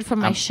Done. fired from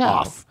my I'm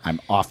show. I'm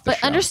off the But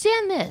show.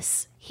 understand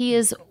this. He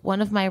is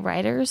one of my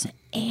writers,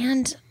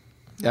 and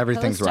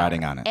Everything's co-star.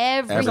 riding on it.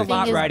 Everything There's a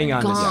lot is riding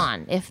on this.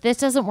 gone. If this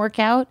doesn't work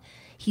out,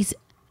 he's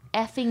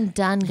effing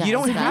done, guys. You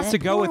don't Got have it? to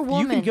go Poor with. You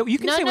can woman. go. You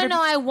can No, say no, whatever.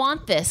 no. I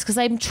want this because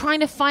I'm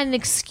trying to find an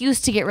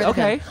excuse to get rid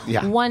Okay. of him.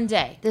 Yeah. One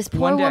day. This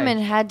poor One day. woman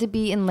had to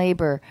be in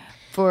labor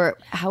for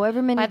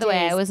however many By the way,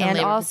 days, I was in and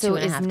labor for also 2.5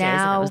 is days, and it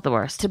now was the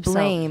worst. to So,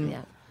 blame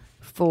yeah.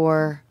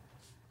 for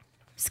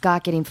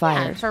Scott getting Yeah,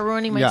 fired. for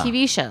ruining my Yeah.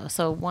 TV show.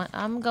 So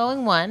I'm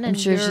going 1. And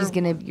sure you're- she's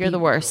gonna You're be- the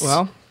worst.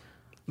 Well,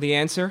 the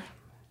answer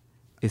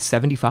is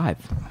 75.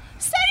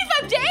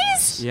 75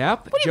 days.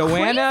 Yep. What are you,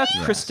 Joanna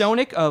crazy?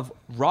 Kristonik of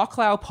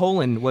Wroclaw,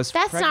 Poland was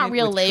That's pregnant not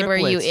real with labor,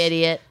 you triplets.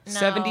 idiot. No.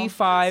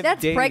 75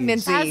 That's days.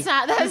 pregnancy. That's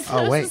not. That's.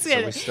 Oh, wait, that's,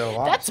 so we still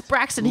lost. That's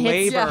Braxton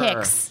Hicks. Labor.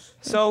 Hicks.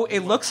 So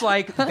it looks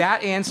like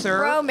that answer.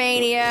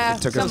 Romania.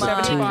 Took So us to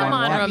 75. 2-1-1. Come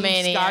on, That means,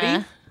 Romania. Scotty, you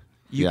Yeah. get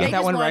They that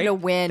just one wanted right. to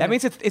win. That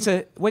means it's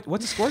a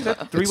what's the score? Is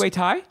that a three-way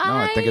tie? No,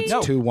 I think it's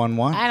No.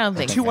 2-1-1. I don't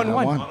think so.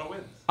 2-1-1.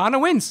 Anna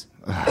wins.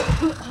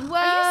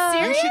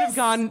 Whoa. You should have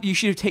gone. You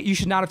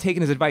should not have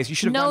taken his advice. You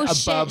should have No gone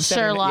shit, above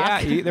 7.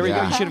 Sherlock. Yeah, there we go.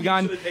 Yeah. You should have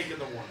gone.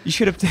 You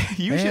should have.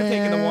 You should have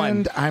taken the one.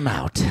 And I'm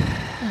out.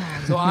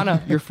 So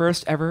Anna, your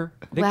first ever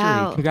victory.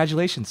 Wow.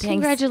 Congratulations. Thanks.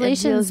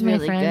 Congratulations, It feels my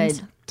really friend.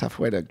 good. Tough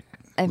way to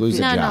I lose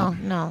a feel- No, job.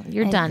 no.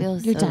 You're I done.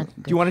 feel You're so done.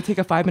 good. Do you want to take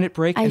a 5-minute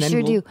break? I and then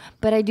sure we'll- do.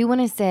 But I do want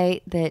to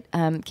say that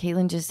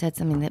Caitlin just said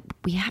something that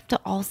we have to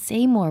all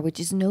say more, which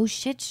is no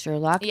shit,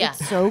 Sherlock. Yeah.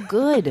 It's so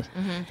good.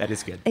 That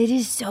is good. It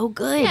is so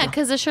good. Yeah,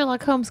 because of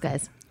Sherlock Holmes,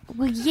 guys.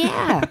 Well,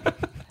 yeah.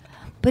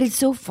 But it's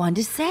so fun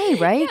to say,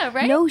 right? Yeah,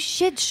 right? No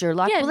shit,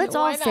 Sherlock. Yeah, well, let's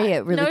why all not? say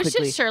it really no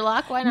quickly. shit,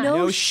 Sherlock. Why not? No,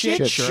 No shit,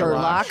 shit,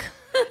 Sherlock.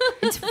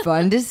 it's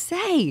fun to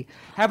say.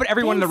 How about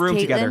everyone in the Thanks, room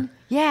Caitlin. together?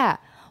 Yeah.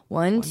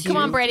 1, 2, Come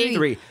on, Brady.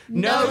 3.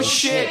 No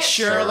shit,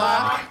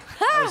 Sherlock.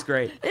 That was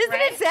great. Isn't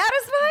it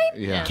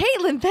satisfying? Yeah.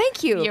 Caitlin,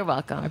 thank you. You're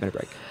welcome. 5-minute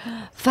break.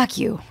 Fuck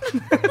you.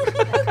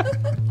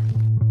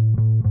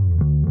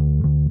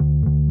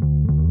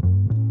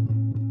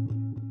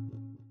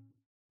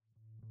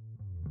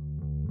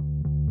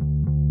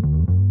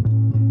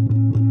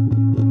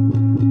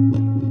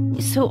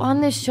 So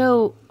on this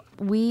show,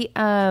 we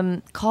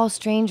call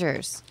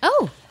strangers.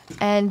 Oh,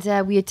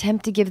 and we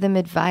attempt to give them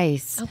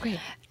advice. Oh, great.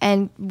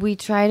 And we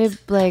try to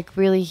like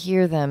really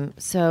hear them.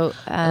 So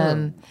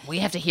we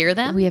have to hear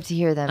them. we have to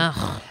hear them.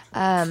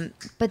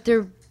 But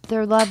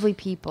they're lovely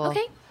people.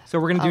 Okay. So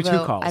we're going to do 2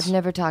 Although calls. I've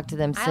never talked to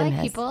them. I Sim like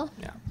has. people.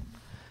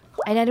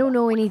 And I don't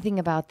know anything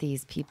about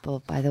these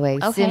people, by the way.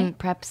 Okay. Sim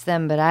preps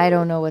them, but I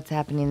don't know what's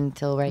happening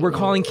until right We're now.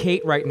 calling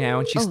Kate right now,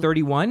 and she's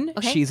 31.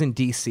 Okay. She's in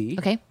D.C.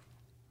 Okay.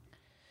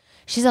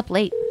 She's up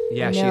late.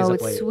 Yeah, she No, is up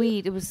it's late.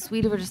 sweet. It was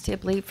sweet of her to stay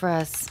up late for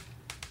us.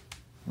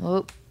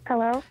 Oh,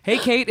 Hello. Hey,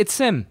 Kate, it's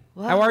Sim.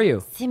 How are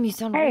you? Sim, you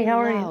sound Hey, really how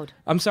are you? loud.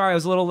 I'm sorry, I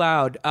was a little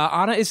loud.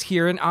 Anna is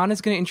here, and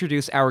Anna's going to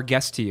introduce our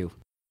guest to you.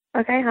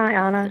 Okay, hi,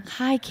 Anna.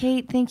 Hi,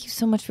 Kate. Thank you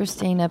so much for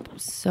staying up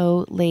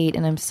so late.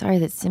 And I'm sorry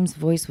that Sim's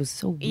voice was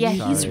so weird. Yeah,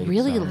 he's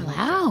really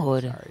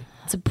loud.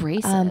 It's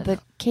abrasive.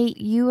 But Kate,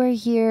 you are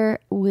here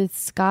with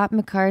Scott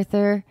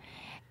MacArthur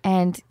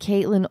and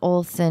Caitlin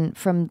Olsen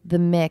from The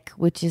Mick,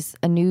 which is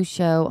a new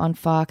show on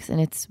Fox,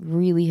 and it's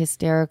really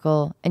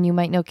hysterical. And you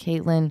might know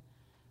Caitlin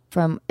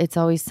from It's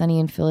Always Sunny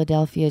in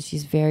Philadelphia.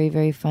 She's very,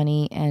 very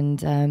funny.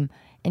 And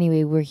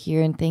anyway, we're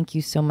here, and thank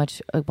you so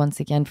much once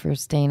again for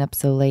staying up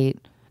so late.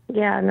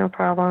 Yeah, no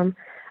problem.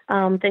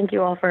 Thank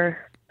you all for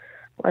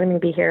letting me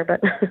be here.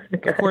 But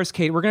Of course,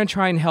 Kate, we're going to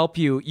try and help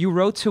you. You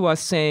wrote to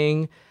us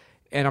saying,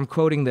 and I'm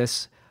quoting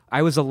this,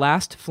 I was the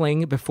last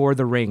fling before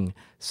the ring.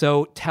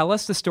 So tell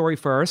us the story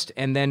first,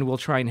 and then we'll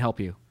try and help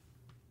you.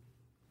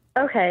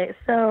 Okay,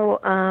 so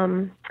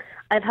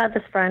I've had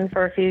this friend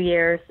for a few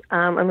years,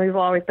 and we've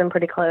always been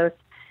pretty close.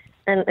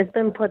 And it's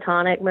been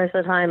platonic most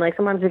of the time. Like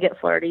sometimes we get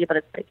flirty, but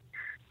it's like,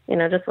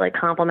 just like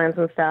compliments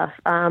and stuff.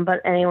 But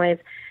anyways,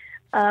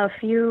 a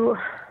few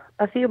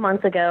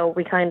months ago,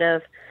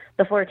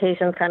 the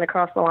flirtations kind of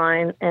crossed the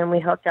line, and we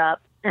hooked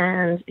up.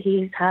 And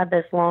he's had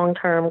this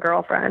long-term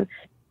girlfriend.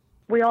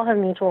 We all have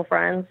mutual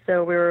friends,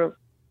 so we were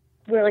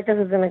like, this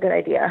isn't a good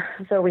idea.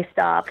 So we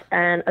stopped.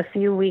 And a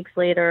few weeks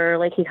later,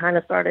 like he kind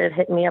of started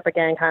hitting me up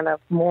again, kind of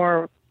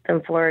more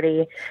than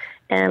flirty.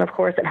 And of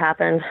course, it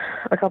happened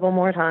a couple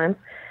more times.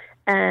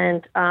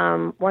 And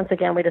once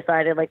again, we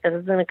decided like this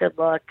isn't a good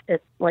look.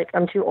 It's like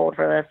I'm too old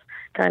for this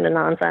kind of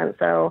nonsense.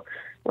 So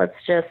let's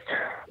just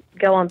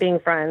go on being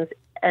friends.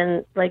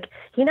 And like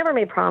he never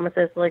made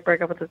promises to like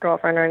break up with his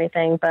girlfriend or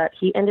anything, but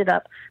he ended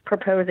up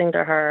proposing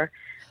to her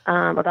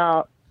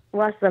about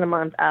less than a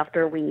month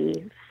after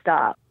we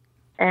stopped.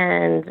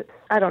 And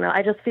I don't know,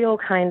 I just feel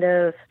kind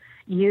of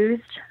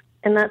used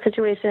in that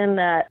situation,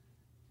 that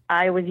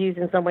I was used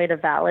in some way to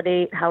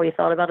validate how he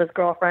felt about his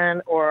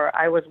girlfriend, or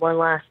I was one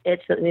last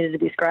itch that needed to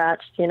be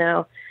scratched,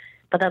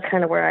 But that's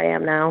kind of where I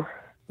am now.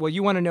 Well,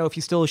 you want to know if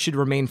you still should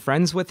remain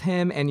friends with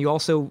him, and you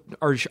also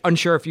are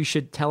unsure if you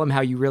should tell him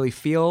how you really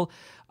feel.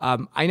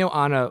 I know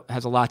Anna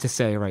has a lot to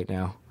say right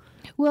now.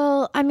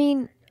 Well, I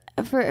mean,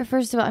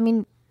 first of all, I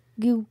mean,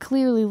 you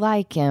clearly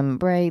like him,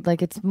 right?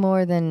 Like it's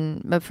more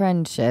than a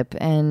friendship,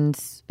 and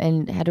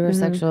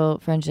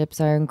heterosexual friendships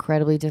are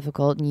incredibly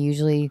difficult, and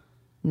usually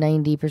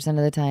 90% of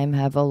the time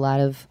have a lot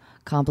of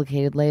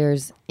complicated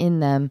layers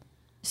in them.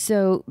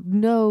 So,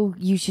 no,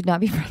 you should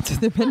not be friends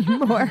with him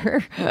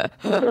anymore.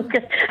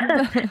 Okay.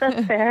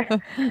 That's fair.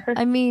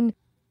 I mean,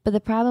 but the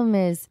problem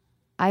is,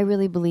 I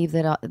really believe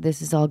that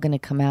this is all going to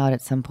come out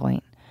at some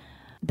point.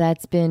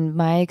 That's been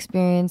my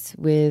experience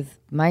with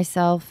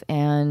myself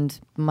and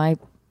my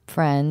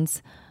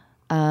friends,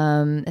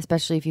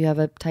 especially if you have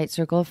a tight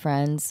circle of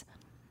friends.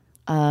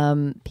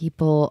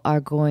 People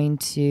are going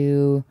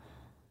to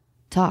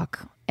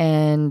talk,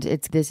 and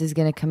this is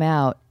going to come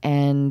out,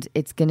 and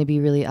it's going to be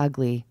really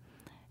ugly.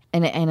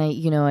 And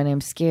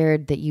I'm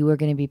scared that you are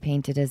going to be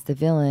painted as the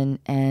villain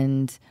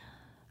and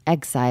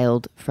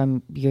exiled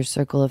from your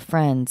circle of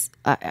friends.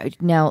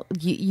 Now,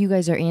 you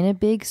guys are in a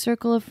big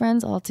circle of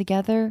friends all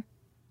together?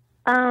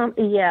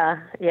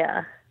 Yeah.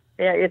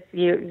 It's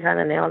you kind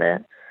of nailed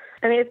it.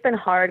 I mean, it's been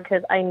hard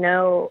because I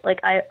know, like,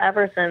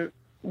 ever since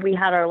we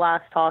had our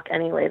last talk,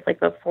 anyways, like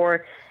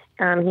before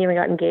he even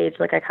got engaged,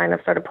 like I kind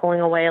of started pulling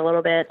away a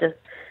little bit, just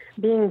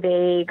being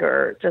vague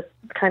or just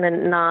kind of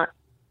not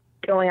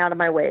going out of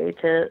my way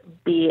to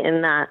be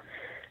in that.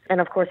 And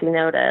of course he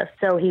noticed.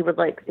 So he would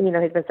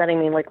he's been sending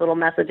me like little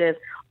messages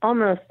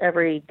almost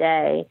every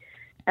day.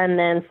 And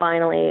then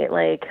finally,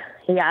 like,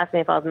 he asked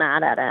me if I was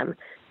mad at him.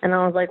 And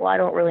I was like, well, I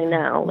don't really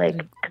know. Like,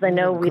 because I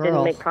know we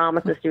didn't make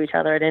promises to each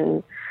other.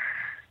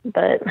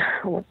 But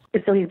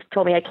so he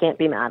told me I can't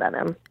be mad at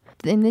him.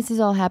 And this has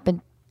all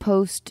happened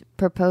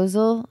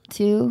post-proposal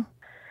too?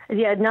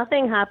 Yeah,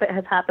 nothing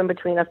has happened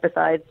between us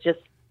besides just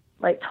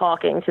like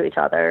talking to each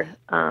other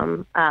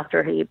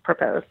after he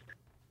proposed.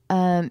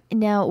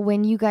 Now,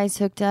 when you guys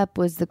hooked up,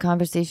 was the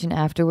conversation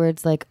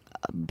afterwards like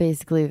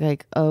basically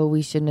like, oh,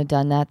 we shouldn't have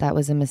done that. That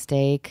was a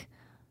mistake?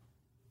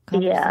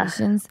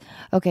 Conversations?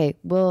 Yeah. Okay,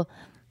 well,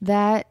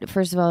 that,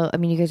 first of all, I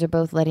mean, you guys are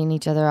both letting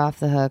each other off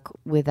the hook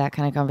with that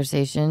kind of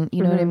conversation.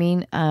 You know what I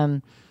mean?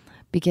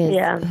 Because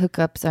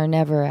hookups are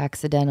never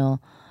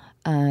accidental.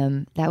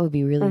 That would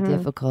be really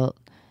difficult,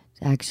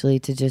 actually,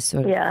 to just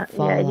sort of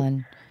fall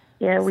on.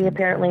 Yeah, we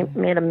apparently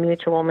made a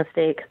mutual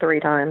mistake 3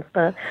 times,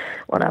 but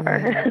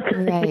whatever.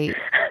 Right.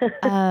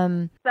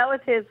 That was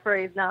his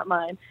phrase, not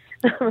mine.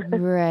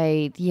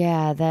 Right.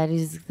 Yeah,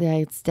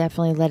 that's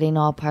definitely letting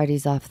all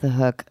parties off the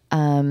hook.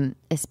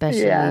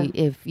 Especially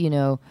if,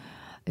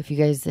 if you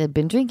guys had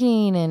been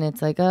drinking and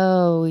it's like,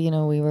 oh,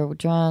 we were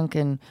drunk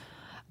and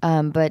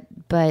but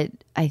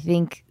I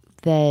think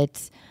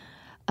that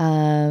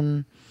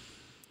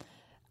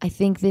I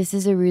think this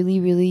is a really,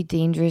 really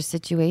dangerous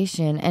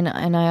situation. And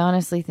I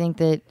honestly think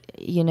that,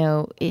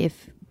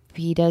 if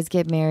he does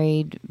get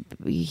married,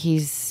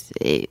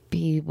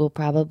 he will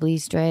probably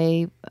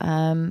stray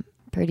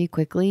pretty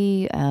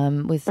quickly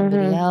with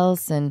somebody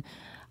else. And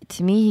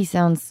to me, he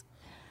sounds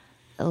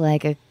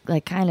like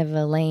kind of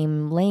a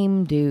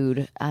lame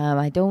dude.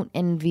 I don't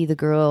envy the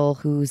girl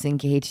who's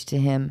engaged to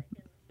him.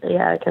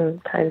 Yeah, I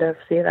can kind of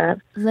see that.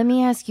 Let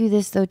me ask you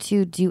this, though,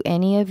 too. Do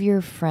any of your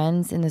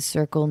friends in the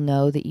circle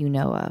know that you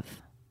know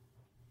of?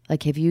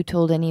 Like, have you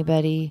told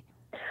anybody?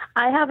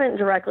 I haven't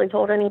directly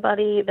told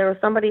anybody. There was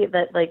somebody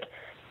that,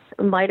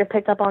 might have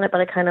picked up on it,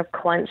 but I kind of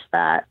quenched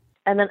that.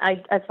 And then,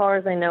 as far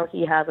as I know,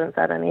 he hasn't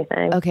said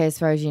anything. Okay, as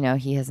far as you know,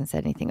 he hasn't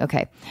said anything.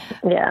 Okay.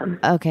 Yeah.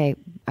 Okay,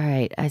 all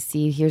right. I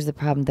see. Here's the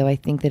problem, though. I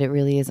think that it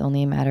really is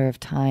only a matter of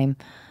time.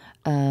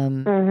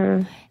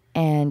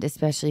 And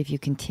especially if you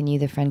continue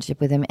the friendship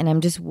with him. And I'm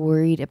just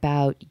worried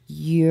about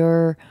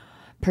your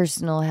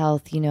personal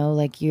health,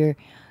 like you're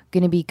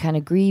going to be kind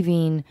of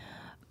grieving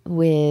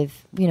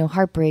with,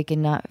 heartbreak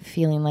and not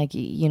feeling like,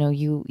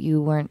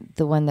 you weren't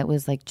the one that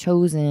was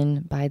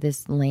chosen by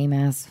this lame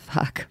ass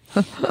fuck.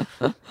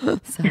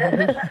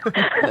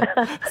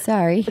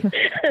 Sorry.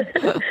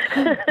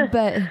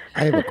 But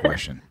I have a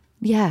question.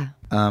 Yeah.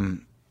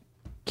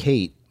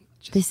 Kate.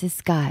 This is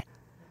Scott.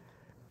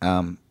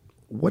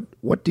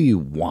 What do you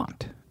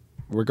want?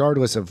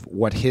 Regardless of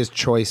what his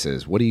choice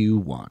is, what do you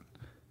want?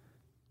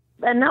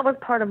 And that was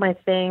part of my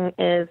thing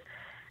is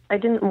I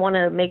didn't want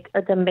to make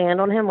a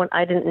demand on him when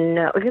I didn't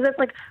know. Because it's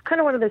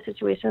kind of one of those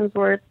situations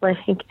where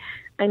it's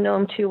I know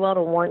him too well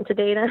to want to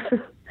date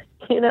him.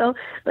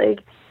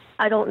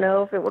 I don't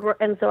know if it would work.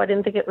 And so I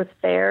didn't think it was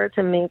fair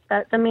to make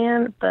that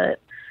demand,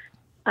 but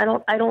I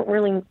don't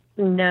really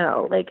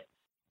know.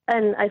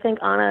 And I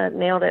think Anna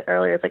nailed it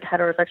earlier. It's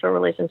heterosexual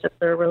relationships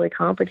are really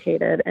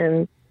complicated.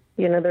 And,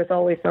 there's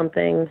always some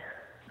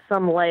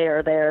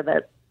layer there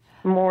that's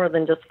more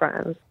than just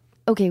friends.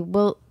 Okay,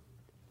 well,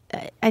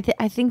 I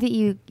think that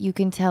you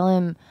can tell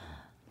him,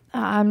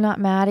 I'm not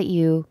mad at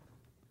you,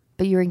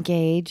 but you're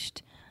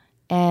engaged.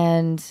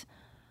 And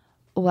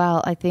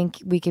while I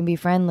think we can be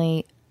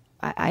friendly,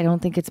 I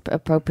don't think it's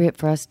appropriate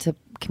for us to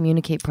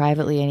communicate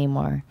privately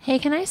anymore. Hey,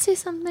 can I say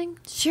something?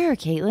 Sure,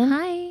 Caitlin.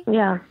 Hi.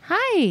 Yeah.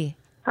 Hi.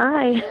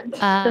 Hi.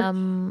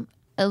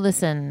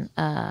 Listen,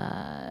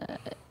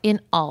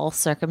 in all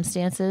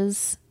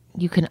circumstances,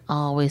 you can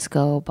always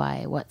go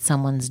by what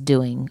someone's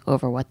doing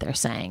over what they're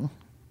saying.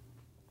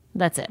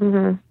 That's it.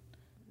 Mm-hmm.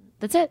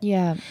 That's it.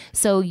 Yeah.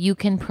 So you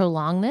can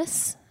prolong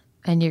this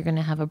and you're going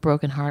to have a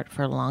broken heart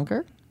for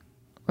longer,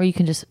 or you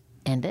can just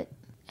end it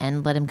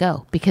and let him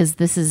go, because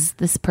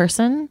this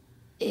person,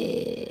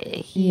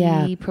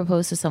 he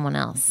proposed to someone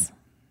else.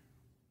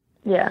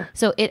 Yeah.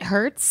 So it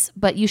hurts,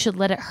 but you should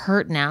let it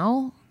hurt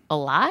now a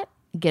lot,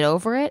 get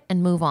over it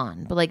and move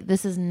on. But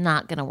this is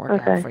not going to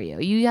work out for you.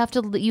 You have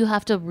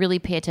to really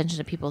pay attention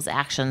to people's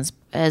actions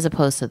as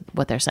opposed to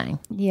what they're saying.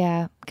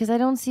 Yeah. Because I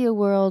don't see a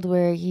world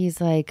where he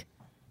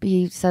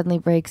suddenly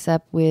breaks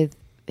up with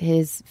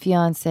his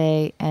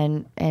fiance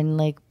and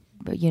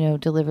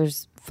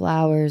delivers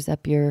flowers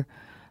up your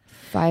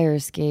fire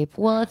escape.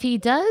 Well, if he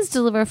does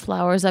deliver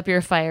flowers up your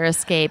fire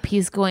escape,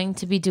 he's going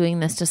to be doing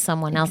this to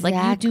someone else.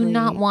 Exactly. You do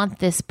not want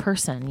this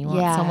person. You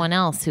want someone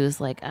else who's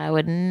I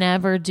would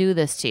never do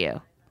this to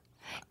you.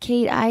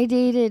 Kate, I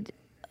dated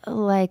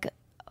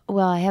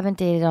I haven't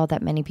dated all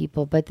that many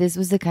people, but this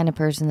was the kind of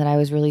person that I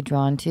was really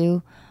drawn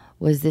to,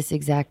 was this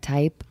exact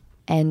type.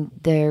 And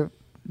they're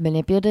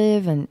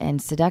manipulative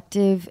and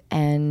seductive,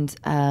 and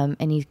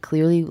he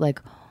clearly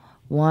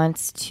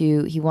wants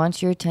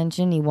your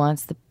attention. He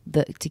wants to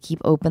keep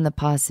open the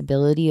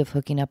possibility of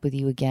hooking up with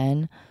you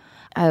again.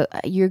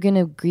 You're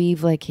gonna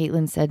grieve, like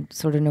Caitlin said,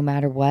 sort of no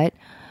matter what,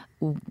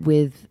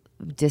 with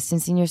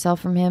distancing yourself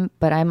from him.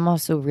 But I'm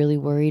also really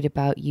worried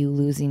about you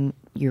losing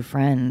your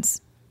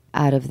friends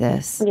out of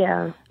this.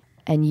 Yeah.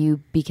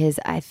 And because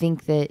I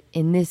think that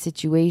in this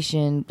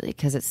situation,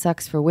 because it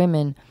sucks for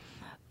women,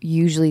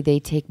 usually they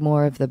take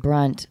more of the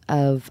brunt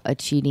of a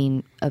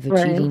cheating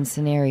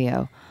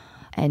scenario.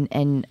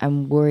 And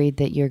I'm worried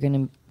that you're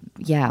going to,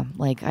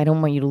 I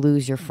don't want you to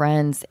lose your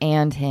friends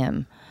and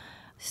him.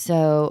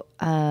 So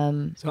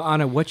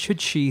Anna, what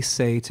should she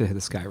say to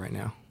this guy right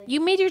now? You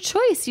made your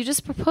choice. You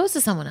just proposed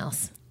to someone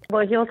else.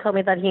 Well, he'll tell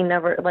me that he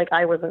never,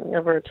 I wasn't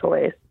never a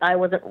choice. I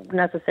wasn't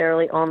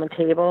necessarily on the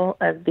table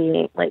as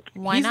being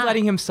Why he's not?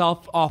 letting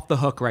himself off the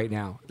hook right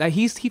now. That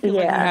he feels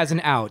like he has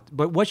an out.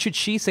 But what should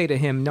she say to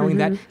him, knowing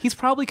that he's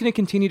probably going to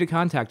continue to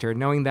contact her,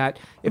 knowing that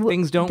if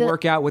things don't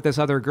work out with this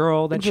other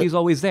girl, that she's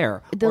always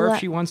there, or if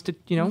she wants to,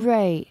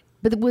 Right.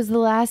 But was the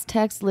last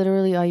text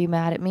literally, "Are you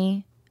mad at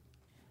me?"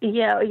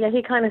 Yeah,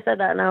 he kind of said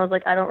that, and I was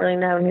like, I don't really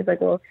know. And he's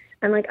like, well,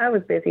 and like I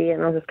was busy,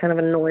 and I was just kind of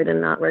annoyed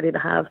and not ready to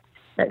have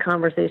that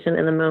conversation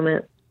in the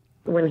moment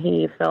when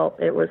he felt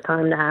it was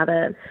time to have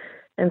it.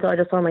 And so I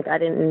just felt like I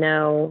didn't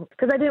know,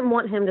 because I didn't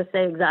want him to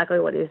say exactly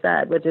what he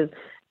said, which is,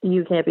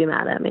 you can't be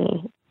mad at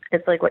me.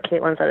 It's like what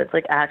Caitlin said. It's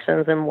like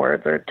actions and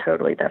words are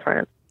totally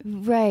different.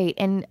 Right.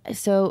 And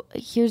so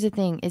here's the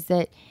thing is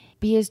that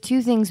he has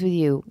two things with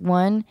you.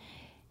 One,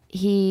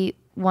 he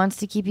wants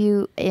to keep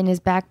you in his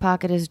back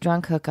pocket as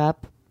drunk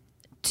hookup.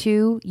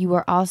 Two, you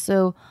are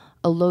also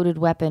a loaded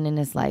weapon in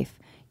his life.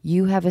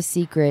 You have a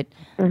secret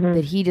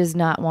that he does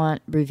not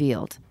want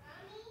revealed.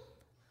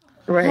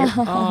 Right.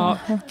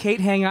 Kate,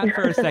 hang on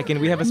for a second.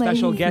 We have a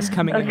special guest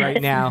coming in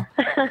right now.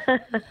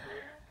 Hi,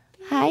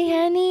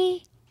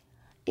 honey.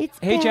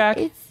 Hey, Jack.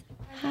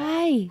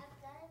 Hi.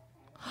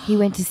 He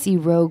went to see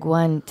Rogue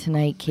One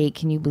tonight, Kate.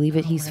 Can you believe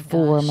it? He's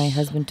 4. My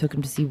husband took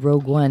him to see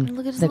Rogue One. Look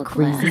at his Isn't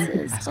little that crazy?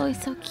 glasses. Oh,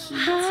 he's so cute.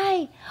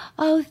 Hi.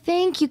 Oh,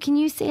 thank you. Can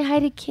you say hi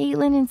to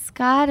Caitlin and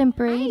Scott and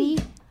Brady?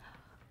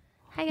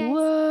 Hi, guys.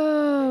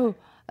 Whoa.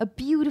 A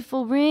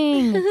beautiful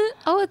ring.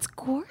 Oh, it's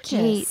gorgeous.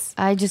 Kate,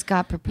 I just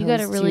got proposed You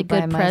got a really to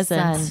by good my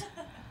present. son.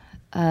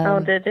 Oh,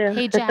 did you?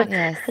 Hey, Jack.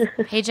 Yes.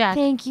 Hey, Jack.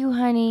 Thank you,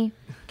 honey.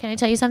 Can I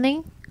tell you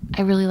something?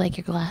 I really like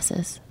your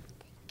glasses.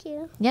 Thank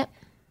you. Yep.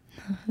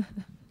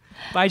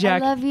 Bye,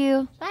 Jack. I love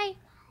you. Bye.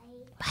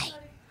 Bye.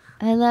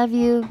 I love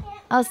you.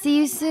 I'll see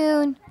you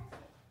soon.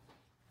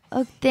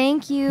 Oh,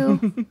 thank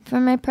you for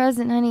my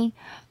present, honey.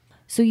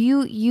 So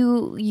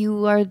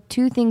you are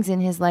two things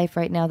in his life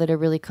right now that are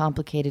really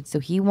complicated. So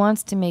he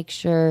wants to make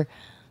sure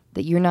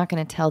that you're not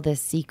going to tell this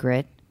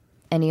secret,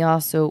 and he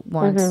also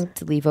wants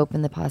to leave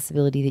open the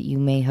possibility that you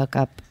may hook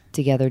up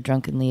together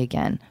drunkenly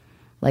again,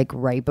 like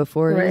right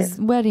before his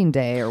wedding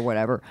day or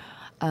whatever.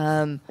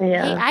 Yeah.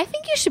 Hey, I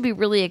think you should be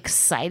really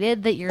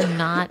excited that you're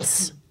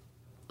not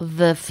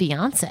the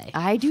fiance.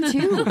 I do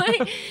too.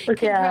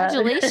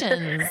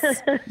 Congratulations.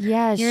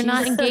 Yeah, You're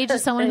not engaged to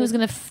someone who's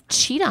going to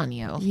cheat on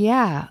you.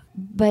 Yeah,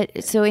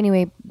 but so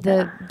anyway,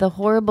 the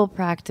horrible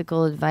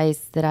practical advice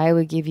that I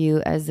would give you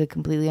as a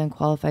completely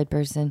unqualified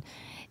person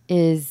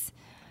is,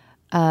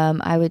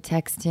 I would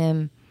text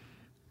him,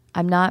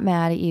 "I'm not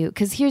mad at you,"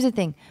 because here's the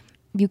thing,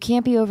 you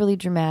can't be overly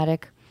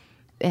dramatic.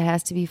 It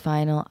has to be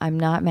final. "I'm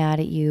not mad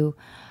at you,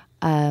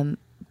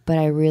 but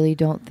I really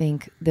don't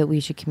think that we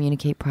should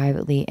communicate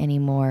privately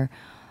anymore,"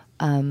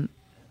 and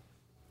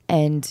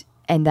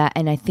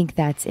I think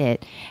that's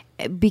it,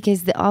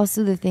 because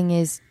also the thing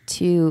is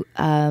to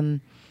How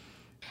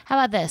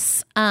about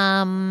this?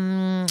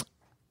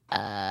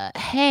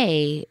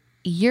 Hey,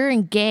 you're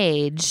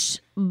engaged.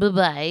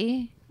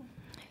 Bye-bye.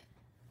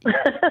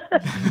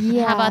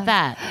 yeah. How about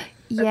that?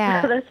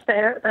 Yeah, That's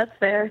fair. That's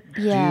fair.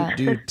 yeah.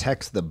 Do you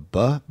text the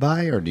bye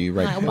or do you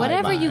write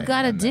Whatever bye-bye you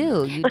got to and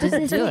then- do, you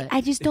just do it. I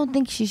just don't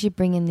think she should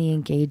bring in the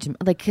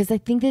engagement, like, because I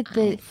think that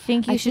I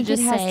think you should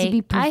just it has say, to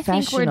be "I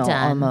think we're professional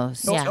done."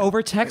 almost. Yeah.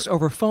 Over text,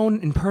 over phone,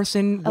 in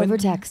person? Over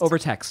text. Over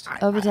text.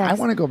 Over text. I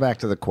want to go back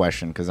to the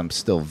question because I'm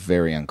still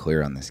very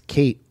unclear on this.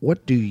 Kate,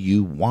 what do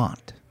you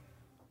want?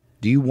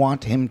 Do you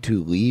want him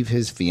to leave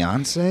his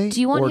fiance? Do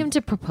you want him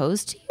to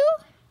propose to you?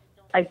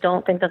 I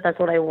don't think that that's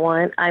what I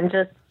want. I'm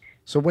just,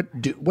 So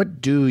what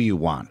do you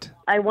want?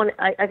 I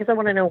guess I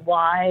want to know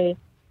why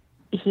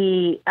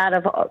he, out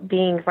of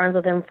being friends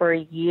with him for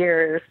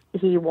years,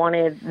 he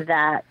wanted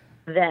that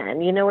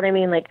then. You know what I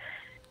mean? Like,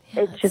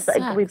 it's just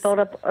like we built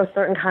up a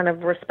certain kind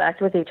of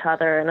respect with each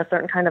other and a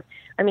certain kind of,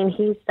 I mean,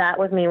 he sat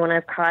with me when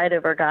I've cried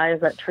over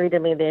guys that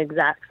treated me the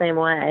exact same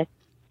way,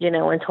 you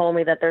know, and told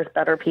me that there's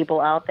better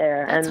people out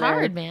there. That's and then,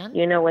 hard, man.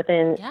 You know,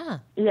 within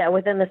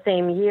the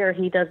same year,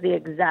 he does the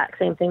exact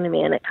same thing to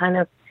me, and it kind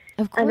of,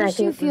 Of and I course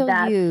you think feel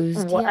that's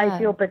used. what Yeah. I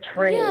feel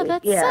betrayed. Yeah,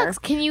 that sucks.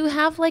 Can you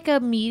have like a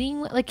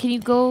meeting? Like, can you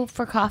go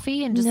for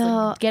coffee and just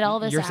like, get all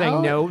this You're out?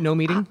 saying no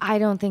meeting? I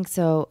don't think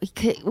so.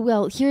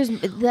 Well, here's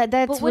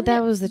that's what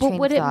that was the train But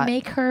would of it thought.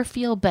 make her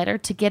feel better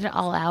to get it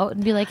all out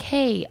and be like,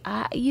 "Hey,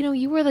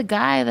 you were the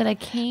guy that I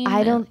came."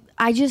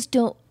 I just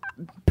don't.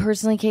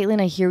 Personally, Caitlin,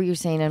 I hear what you're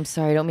saying. I'm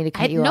sorry. I don't mean to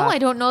cut you off. I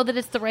don't know that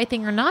it's the right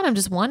thing or not. I'm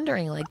just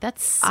wondering. Like, that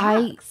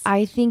sucks.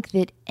 I think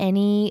that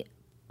any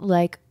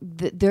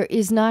there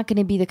is not going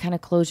to be the kind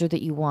of closure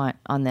that you want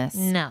on this.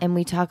 No. And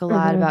we talk a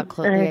lot about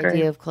the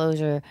idea of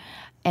closure,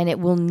 and it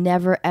will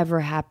never ever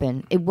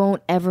happen. It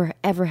won't ever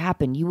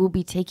happen. You will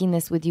be taking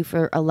this with you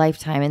for a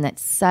lifetime, and that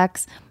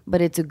sucks. But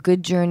it's a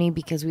good journey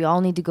because we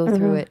all need to go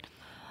through it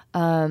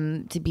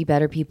to be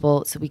better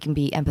people, so we can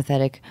be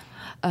empathetic.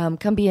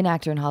 Come be an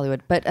actor in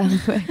Hollywood. But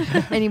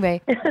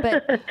anyway,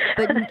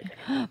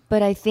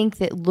 but I think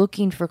that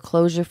looking for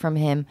closure from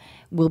him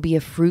will be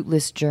a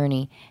fruitless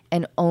journey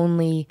and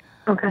only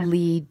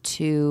lead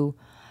to.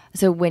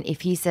 So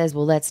if he says,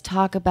 "Well, let's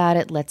talk about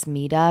it, let's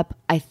meet up,"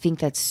 I think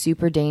that's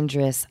super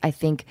dangerous. I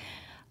think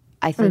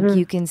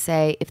you can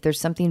say, if there's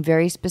something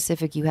very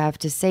specific you have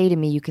to say to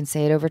me, you can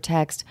say it over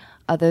text.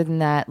 Other than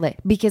that,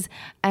 because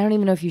I don't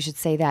even know if you should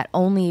say that.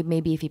 Only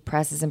maybe if he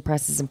presses and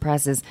presses and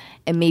presses,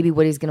 and maybe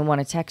what he's going to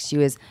want to text you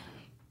is,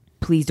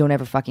 please don't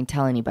ever fucking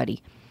tell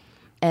anybody.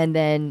 And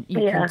then you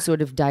can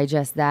sort of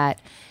digest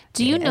that.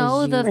 Do you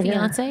know the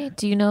fiance?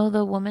 Do you know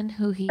the woman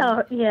who he?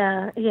 Oh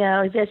yeah.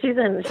 She's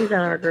in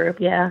our group.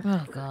 Yeah.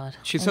 Oh God.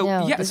 So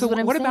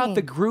what about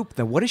the group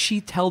though? What does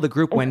she tell the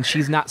group when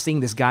she's not seeing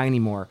this guy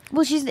anymore?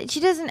 Well, she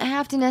doesn't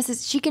have to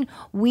necessarily. She can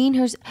wean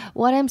her.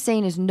 What I'm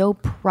saying is no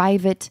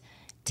private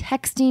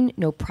texting,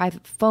 no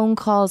private phone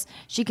calls.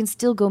 She can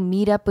still go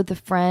meet up with the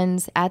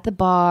friends at the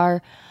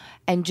bar,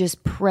 and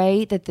just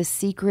pray that the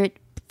secret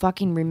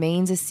fucking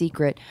remains a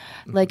secret.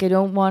 Like, I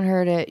don't want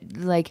her to,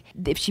 like,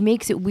 if she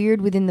makes it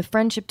weird within the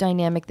friendship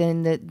dynamic,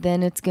 then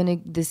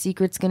the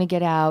secret's gonna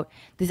get out.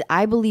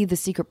 I believe the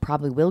secret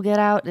probably will get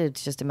out.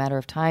 It's just a matter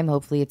of time.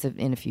 Hopefully it's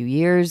in a few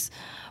years.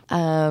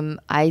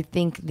 I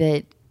think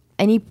that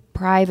any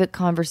private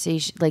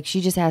conversation, like,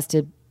 she just has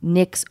to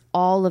nix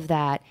all of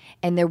that,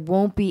 and there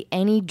won't be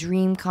any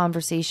dream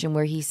conversation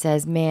where he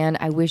says, man,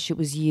 I wish it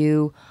was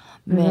you,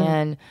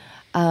 man,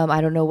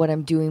 I don't know what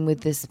I'm doing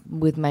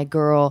with my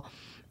girl.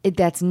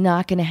 That's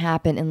not going to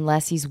happen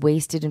unless he's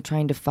wasted and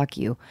trying to fuck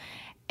you.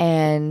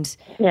 And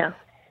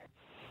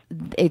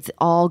it's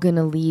all going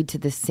to lead to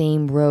the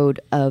same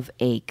road of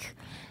ache.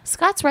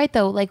 Scott's right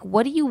though. Like,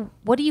 what do you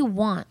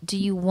want? Do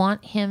you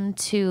want him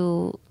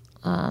to,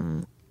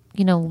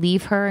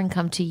 leave her and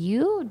come to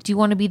you? Do you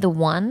want to be the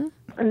one?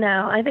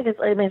 No, I think it's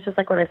just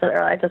like what I said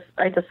earlier.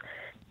 I just,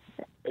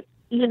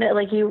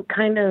 like, you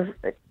kind of,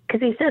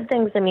 because he said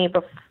things to me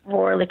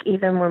before, like,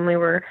 even when we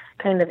were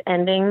kind of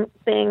ending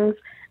things,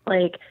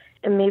 like,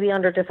 and maybe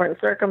under different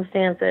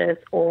circumstances,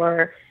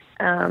 or,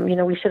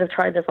 we should have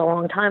tried this a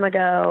long time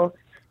ago.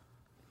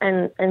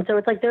 And so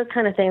it's like those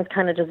kind of things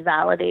kind of just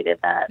validated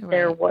that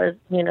there was,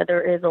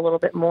 there is a little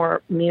bit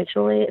more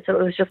mutually. So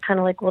it was just kind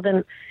of like, well,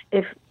 then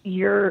if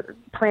you're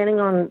planning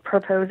on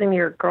proposing to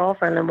your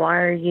girlfriend, then why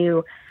are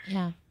you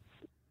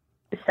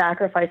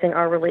sacrificing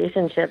our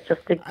relationship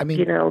just to,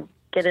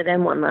 get it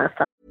in one last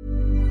time?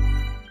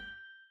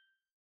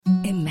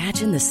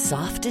 Imagine the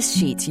softest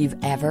sheets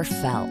you've ever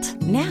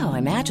felt. Now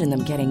imagine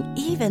them getting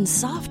even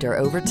softer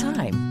over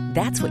time.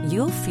 That's what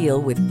you'll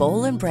feel with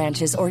Boll &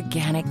 Branch's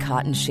organic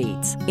cotton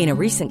sheets. In a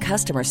recent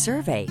customer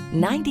survey,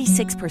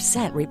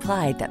 96%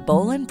 replied that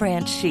Boll &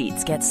 Branch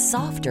sheets get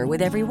softer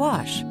with every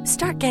wash.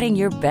 Start getting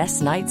your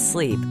best night's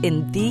sleep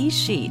in these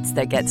sheets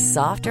that get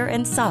softer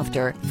and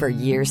softer for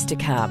years to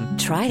come.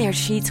 Try their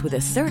sheets with a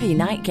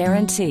 30-night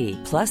guarantee.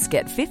 Plus,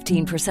 get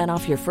 15%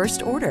 off your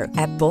first order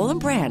at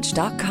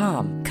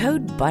bollandbranch.com.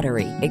 Code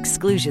BUTTERY.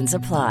 Exclusions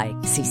apply.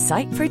 See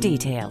site for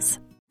details.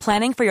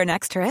 Planning for your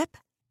next trip?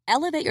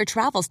 Elevate your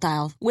travel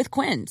style with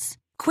Quince.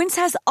 Quince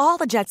has all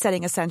the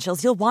jet-setting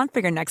essentials you'll want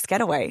for your next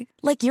getaway,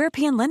 like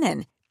European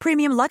linen,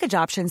 premium luggage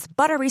options,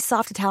 buttery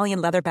soft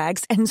Italian leather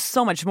bags, and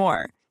so much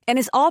more. And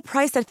is all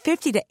priced at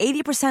 50 to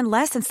 80%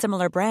 less than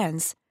similar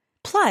brands.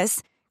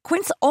 Plus,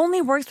 Quince only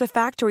works with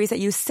factories that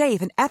use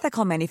safe and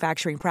ethical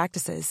manufacturing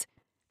practices.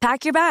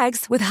 Pack your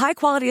bags with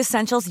high-quality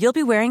essentials you'll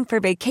be wearing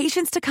for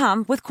vacations to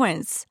come with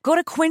Quince. Go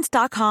to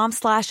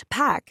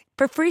quince.com/pack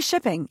for free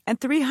shipping and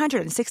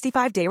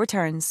 365-day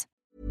returns.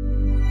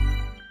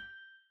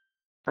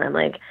 I'm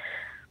like,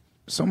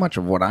 so much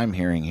of what I'm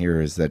hearing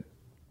here is that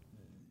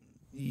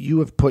you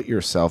have put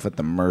yourself at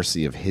the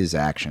mercy of his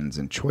actions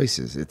and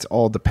choices. It's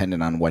all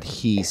dependent on what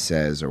he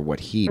says or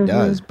what he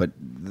does. But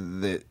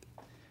the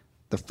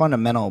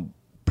fundamental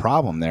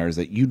problem there is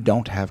that you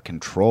don't have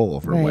control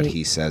over what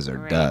he says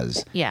or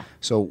does. Yeah.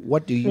 So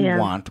what do you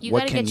want? You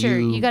what gotta can get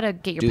you got to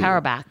get your power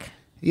back.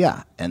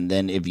 Yeah. And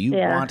then if you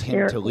want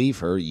him to leave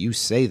her, you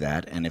say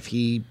that. And if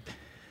he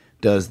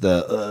does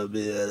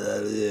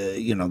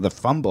the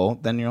fumble,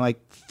 then you're like,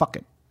 fuck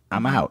it,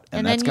 I'm out.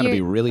 And that's going to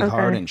be really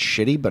hard and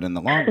shitty, but in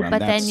the long run, but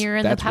then you're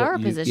in the power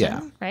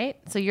position, right?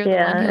 So you're the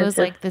one who is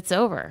like, that's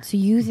over. So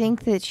you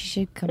think that she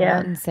should come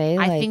out and say,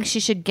 like, I think she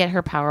should get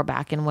her power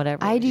back in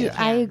whatever. I do.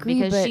 I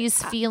agree, because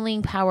she's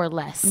feeling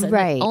powerless. And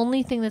right. The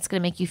only thing that's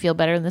going to make you feel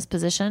better in this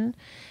position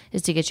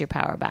is to get your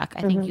power back.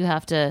 I think you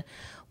have to.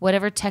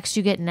 Whatever text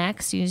you get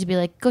next, you need to be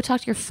like, go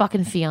talk to your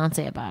fucking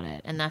fiance about it.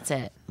 And that's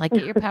it. Like,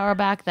 get your power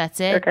back. That's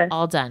it. Okay.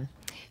 All done.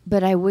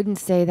 But I wouldn't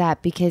say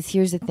that, because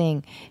here's the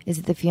thing, is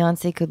that the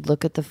fiance could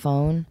look at the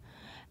phone.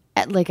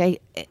 I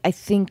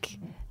think,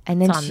 and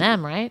then it's on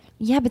them, right?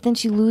 Yeah, but then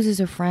she loses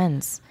her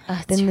friends.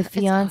 Then the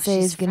fiance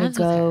is going to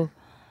go.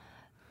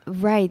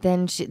 Right.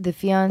 Then the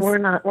fiance. We're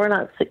not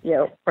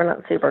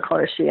super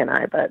close, she and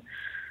I, but.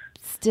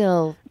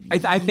 Still,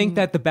 I think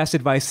that the best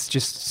advice is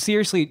just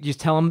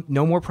tell him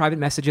no more private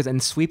messages and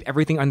sweep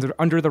everything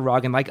under the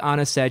rug. And like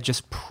Anna said,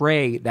 just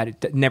pray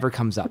that it never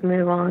comes up.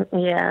 Move on.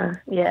 Yeah.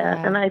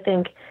 And I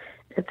think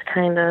it's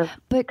kind of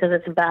because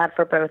it's bad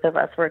for both of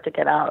us for it to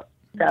get out.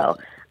 So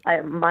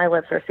my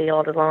lips are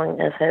sealed as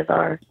long as his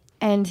are.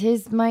 And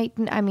his might.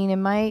 I mean,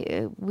 in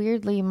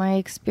my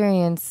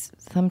experience,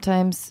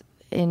 sometimes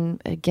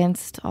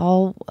against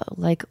all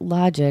like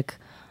logic,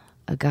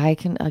 a guy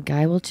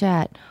will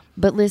chat.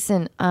 But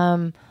listen,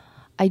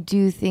 I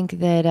do think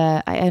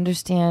that I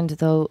understand,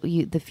 though,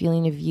 the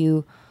feeling of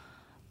you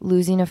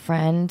losing a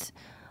friend,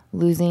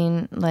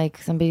 losing like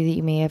somebody that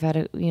you may have had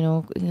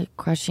a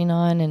crushing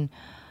on,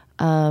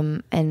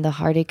 and the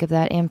heartache of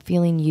that, and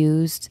feeling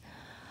used.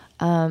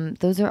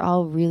 Those are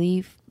all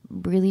really,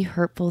 really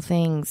hurtful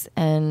things,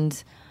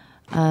 and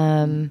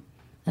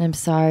I'm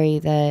sorry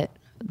that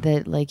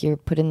like you're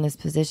put in this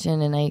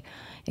position, and I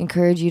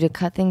encourage you to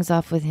cut things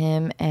off with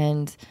him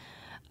and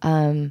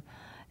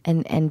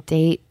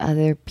date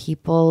other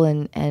people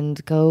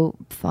and go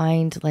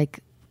find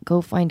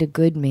a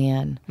good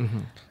man. Mm-hmm.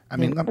 I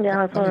mean,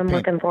 that's what I'm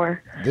looking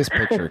for. This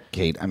picture,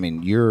 Kate, I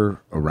mean,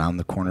 you're around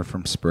the corner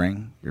from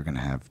spring. You're going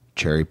to have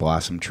cherry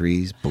blossom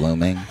trees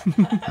blooming.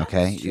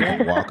 Okay? You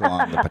can walk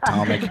along the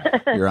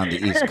Potomac. You're on the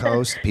East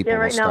Coast. People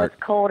right will start. Now it's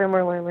cold and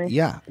we're lonely.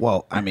 Yeah.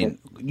 Well, I mean,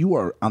 you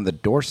are on the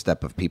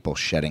doorstep of people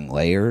shedding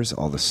layers.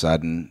 All of a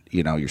sudden,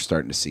 you're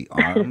starting to see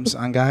arms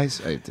on guys.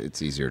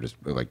 It's easier to,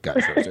 like,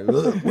 guys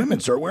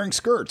women start wearing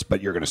skirts,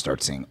 but you're going to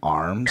start seeing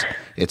arms.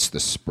 It's the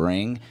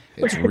spring.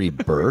 It's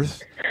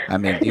rebirth. I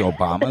mean, the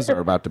Obamas are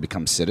about to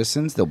become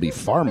citizens. They'll be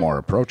far more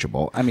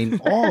approachable. I mean,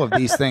 all of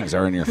these things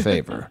are in your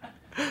favor.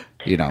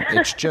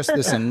 It's just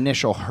this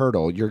initial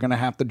hurdle you're going to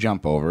have to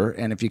jump over.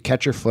 And if you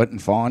catch your foot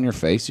and fall on your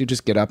face, you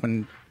just get up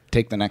and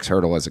take the next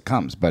hurdle as it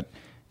comes. But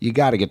you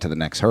got to get to the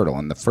next hurdle.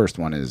 And the first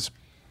one is,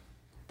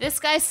 this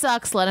guy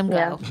sucks. Let him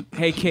go.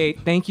 Hey,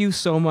 Kate, thank you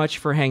so much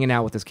for hanging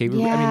out with us, Kate.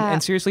 Yeah. I mean,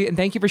 and seriously, and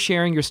thank you for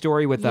sharing your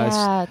story with us.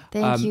 Yeah,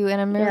 thank you. And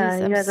I'm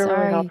really, you guys are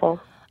really helpful.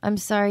 I'm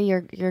sorry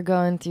you're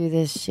going through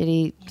this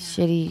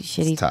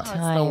shitty tough.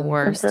 time. It's the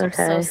worst. It's I'm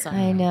so okay. sorry.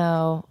 I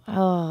know.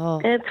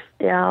 Oh,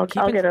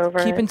 I'll get over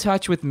it. Keep in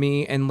touch with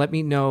me and let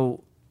me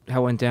know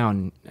how it went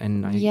down.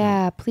 And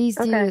please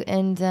do. Okay.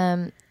 And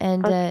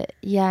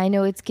I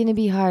know it's gonna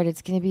be hard.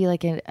 It's gonna be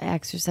like an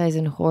exercise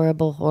in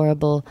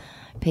horrible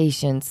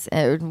patience.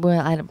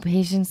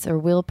 Patience or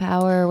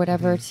willpower or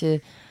whatever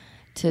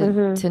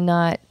to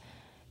not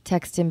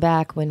text him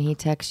back when he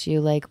texts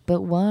you like,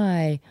 but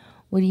why?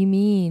 What do you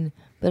mean?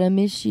 But I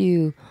miss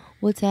you.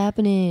 What's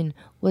happening?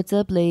 What's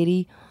up,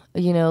 lady?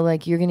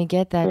 Like you're gonna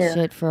get that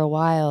shit for a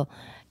while,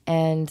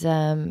 and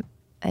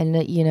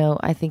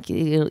I think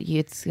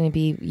it's gonna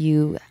be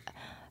you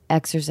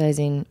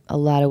exercising a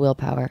lot of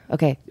willpower.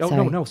 Okay. Oh,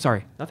 sorry. no,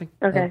 sorry. Nothing.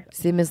 Okay.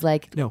 Sim is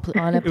like, No.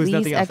 Anna, It was please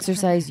nothing else.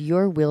 exercise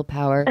your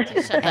willpower.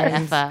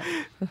 F.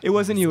 It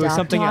wasn't you. It was Stop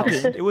something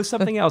else. talking. It was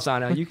something else,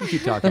 Anna. You can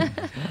keep talking.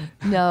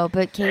 No,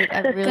 but Kate, I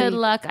really Good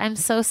luck. I'm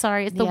so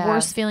sorry. It's the Yeah.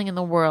 worst feeling in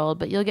the world,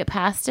 but you'll get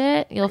past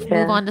it. You'll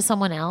move on to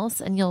someone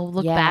else, and you'll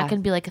look Yeah. back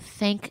and be like,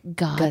 "Thank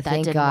God that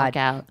thank didn't God. work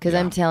out." Because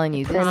I'm telling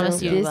you,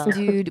 promise you it this will.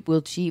 dude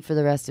will cheat for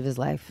the rest of his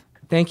life.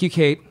 Thank you,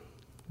 Kate.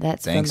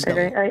 That's Thanks, from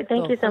Kelly. All right,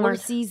 thank the you so much.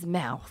 horse's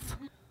mouth.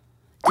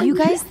 Do you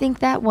guys think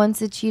that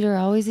once a cheater,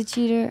 always a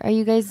cheater? Are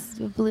you guys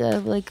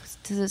like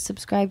to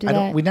subscribe to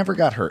that? we never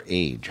got her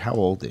age. How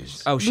old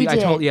is Oh, We I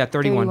told did.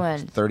 31.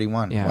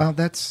 31? Yeah. Well,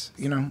 that's,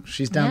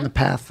 she's down Yeah. the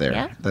path there.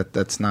 Yeah.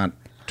 That's not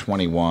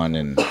 21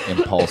 and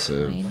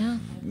impulsive. I know.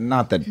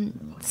 Not that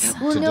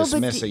Well, to no, but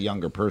dismiss do- a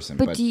younger person,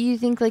 But do you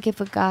think like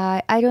if a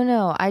guy, I don't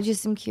know, I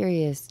just am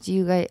curious. Do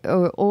you guys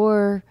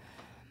or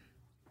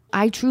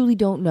I truly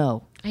don't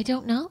know. I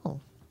don't know.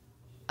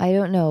 I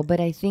don't know,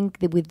 but I think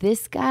that with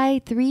this guy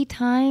 3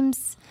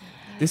 times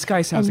This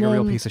guy sounds And like a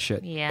real then- piece of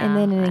shit. Yeah, and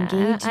then an I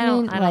engagement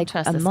don't like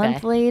trust a this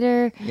month guy.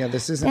 later. yeah,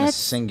 this isn't a That's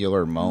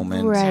singular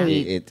moment. right.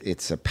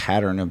 It's a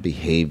pattern of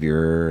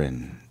behavior,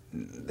 and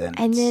then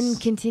And then it's-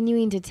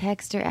 continuing to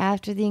text her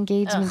after the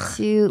engagement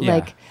too. Yeah.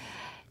 Like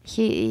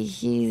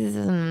he's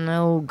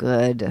no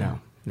good.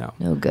 No.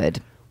 No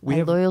good. We My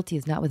have- loyalty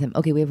is not with him.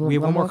 Okay, we have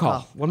one more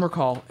call. One more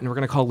call, and we're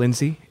going to call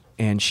Lindsay,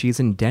 and she's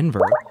in Denver.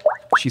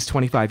 She's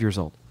 25 years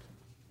old.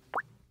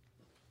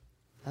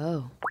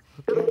 Oh,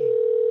 okay.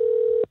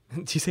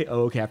 Did you say,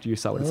 oh, okay, after you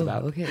saw what it's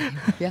about? Okay.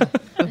 Yeah.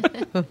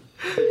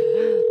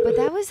 But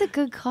that was a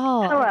good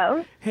call.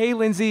 Hello. Hey,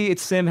 Lindsay,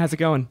 it's Sim. How's it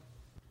going?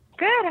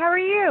 Good. How are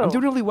you? I'm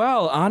doing really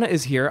well. Anna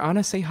is here.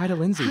 Anna, say hi to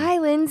Lindsay. Hi,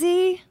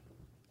 Lindsay.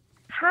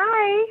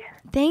 Hi.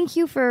 Thank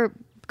you for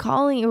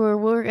calling,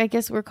 or I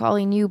guess we're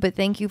calling you, but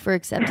thank you for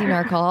accepting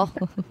our call.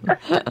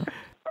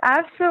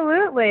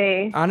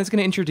 Absolutely. Anna's going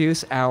to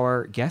introduce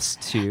our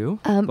guests to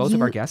both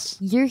of our guests.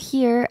 You're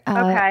here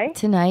Okay.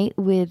 tonight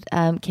with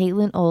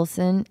Caitlin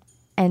Olsen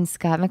and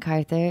Scott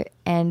MacArthur,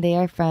 and they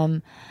are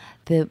from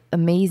the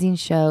amazing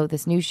show,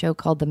 this new show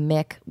called The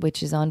Mick,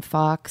 which is on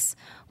Fox.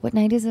 What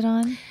night is it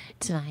on?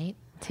 Tonight.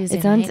 Tuesday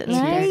It's on night.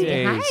 tonight?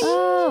 Tuesday. Tuesdays.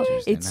 Oh,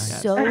 Tuesday it's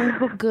night.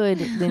 so good,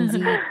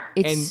 Lindsay.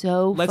 It's And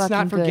so let's fucking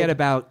not forget good.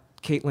 about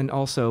Caitlin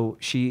also.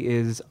 She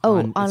is Oh,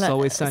 on on It's a-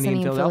 Always Sunny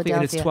in Philadelphia,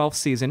 and it's 12th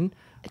season.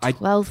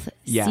 12th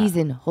yeah,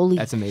 season. Holy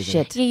that's amazing.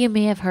 shit. Yeah, you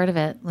may have heard of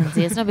it,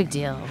 Lindsay. It's no big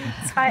deal.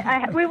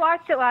 We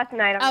watched it last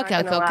night. I'm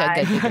Okay, not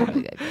gonna cool, lie.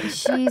 good.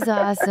 She's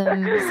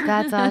awesome.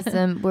 Scott's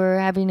awesome. We're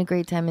having a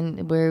great time,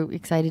 and we're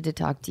excited to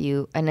talk to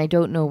you. And I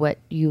don't know what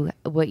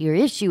your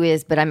issue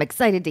is, but I'm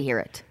excited to hear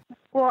it.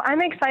 Well,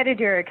 I'm excited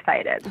you're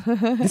excited.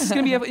 This is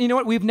going to be, you know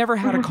what? We've never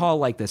had a call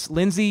like this.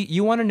 Lindsay,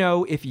 you want to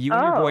know if you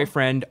and your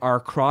boyfriend are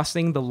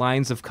crossing the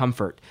lines of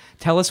comfort.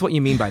 Tell us what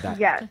you mean by that.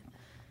 Yes.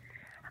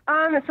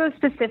 So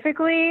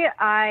specifically,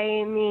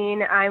 I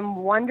mean, I'm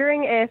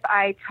wondering if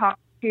I talk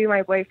to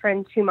my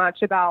boyfriend too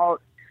much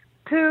about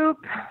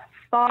poop,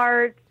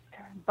 farts,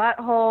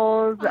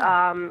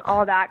 buttholes,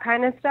 all that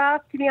kind of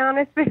stuff, to be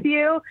honest with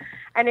you.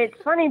 And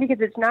it's funny because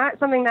it's not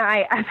something that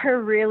I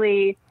ever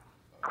really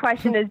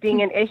questioned as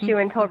being an issue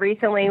until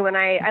recently when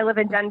I live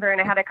in Denver and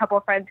I had a couple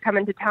of friends come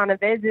into town to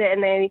visit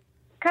and they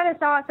kind of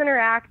saw us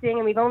interacting,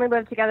 and we've only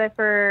lived together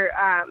for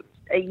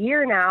a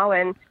year now,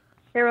 and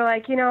they were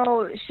like,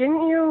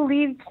 shouldn't you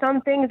leave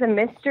some things a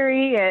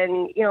mystery?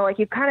 And, like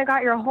you've kind of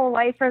got your whole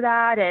life for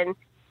that. And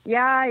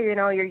yeah,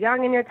 you're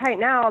young and you're tight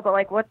now, but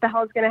like what the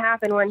hell's going to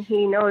happen when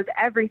he knows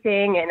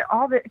everything and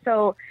all that?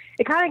 So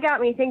it kind of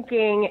got me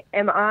thinking,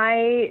 am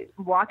I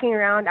walking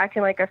around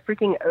acting like a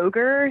freaking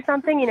ogre or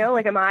something?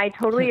 Like, am I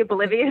totally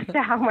oblivious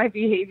to how my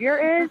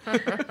behavior is?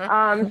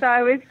 So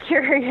I was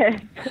curious.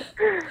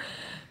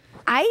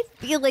 I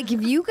feel like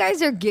if you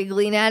guys are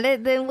giggling at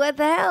it, then what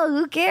the hell?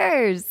 Who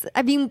cares?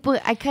 I mean, but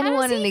I kind of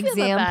want an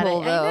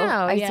example, though.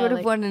 I sort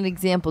of want an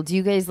example. Do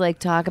you guys like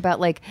talk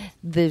about like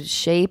the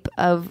shape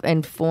of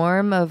and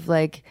form of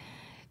like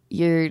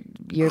your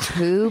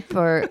poop,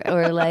 or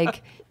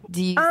like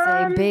do you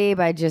say,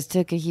 "Babe, I just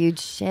took a huge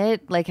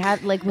shit"? Like how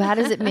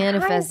does it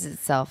manifest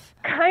itself?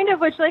 Kind of,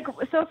 which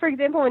so for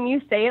example, when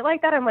you say it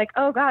like that, I'm like,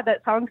 oh God,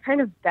 that sounds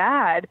kind of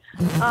bad.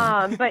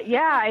 But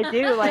yeah, I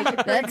do.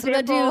 Like that's what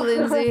I do,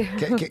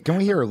 Lindsay. Can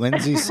we hear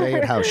Lindsay say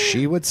it how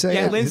she would say it?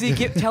 Yeah, Lindsay,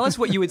 tell us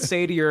what you would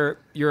say to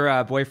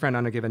your boyfriend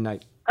on a given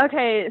night.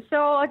 Okay, so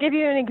I'll give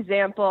you an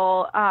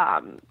example.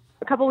 A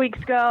couple weeks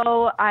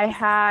ago, I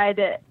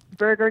had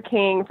Burger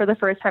King for the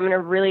first time in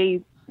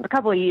a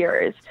couple of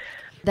years.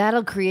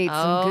 That'll create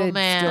some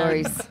good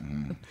stories.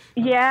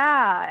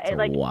 Yeah,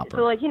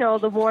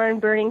 the warm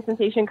burning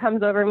sensation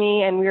comes over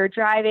me, and we were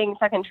driving,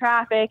 stuck in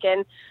traffic,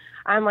 and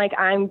I'm like,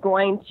 I'm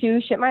going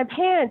to shit my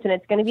pants, and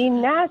it's going to be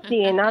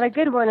nasty and not a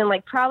good one, and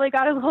like probably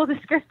got a little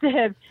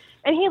descriptive.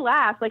 And he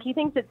laughs, like he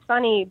thinks it's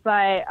funny,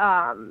 but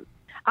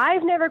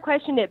I've never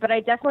questioned it. But I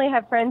definitely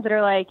have friends that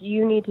are like,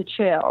 you need to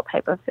chill,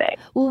 type of thing.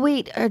 Well,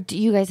 wait, do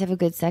you guys have a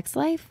good sex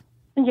life?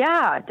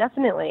 Yeah,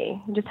 definitely.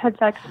 Just had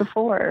sex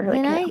before, like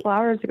a couple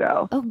hours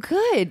ago. Oh,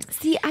 good.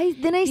 See, I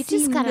you see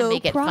just gotta no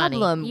make it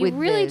problem funny. with You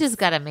really this. just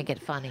gotta make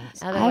it funny.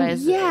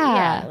 Otherwise,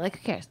 yeah, like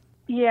who cares?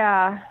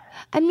 Yeah.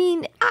 I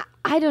mean,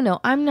 I don't know.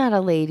 I'm not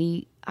a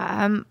lady.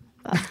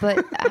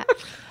 But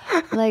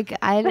like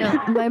I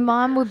don't. My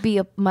mom would be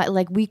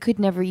we could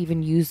never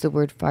even use the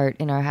word fart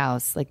in our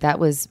house. Like that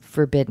was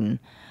forbidden.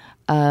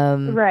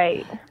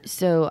 Right.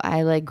 So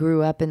I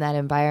grew up in that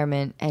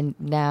environment, and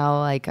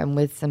now I'm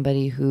with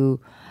somebody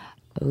who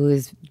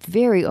is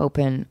very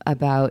open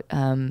about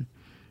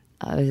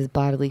his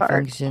bodily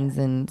functions,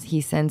 and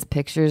he sends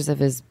pictures of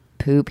his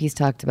poop. He's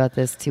talked about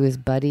this to his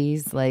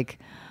buddies. Like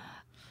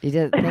he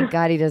does. Thank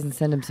God he doesn't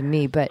send them to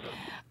me. But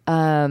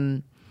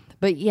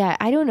yeah,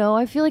 I don't know.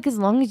 I feel like as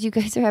long as you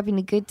guys are having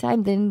a good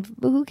time, then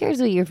who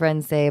cares what your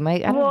friends say? I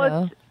don't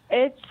know.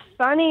 It's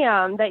funny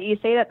that you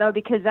say that, though,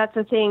 because that's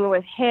the thing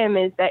with him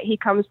is that he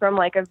comes from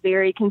a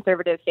very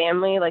conservative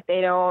family. Like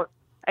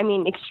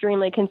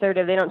extremely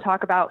conservative. They don't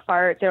talk about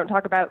farts. They don't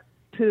talk about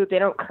poop. They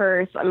don't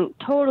curse. I'm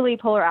totally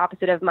polar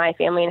opposite of my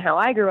family and how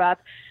I grew up.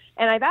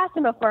 And I've asked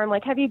him before, I'm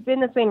like, have you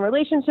been this way in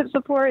relationships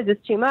before? Is this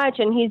too much?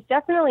 And he's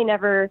definitely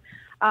never,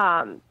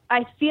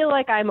 I feel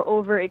like I'm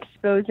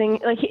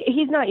overexposing. Like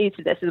he's not used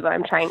to this is what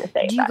I'm trying to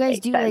say. Do you guys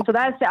do So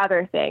that's the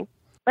other thing.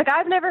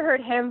 I've never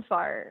heard him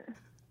fart.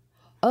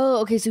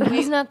 Oh, okay. So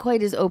he's not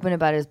quite as open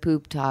about his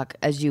poop talk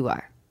as you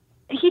are.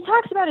 He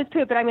talks about his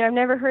poop, but I've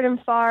never heard him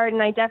fart,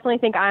 and I definitely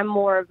think I'm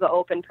more of the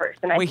open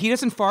person. Wait, he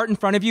doesn't fart in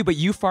front of you, but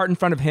you fart in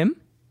front of him?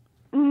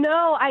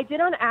 No, I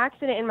did on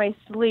accident in my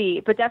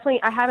sleep, but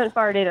definitely I haven't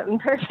farted in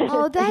person.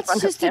 Oh,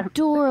 that's just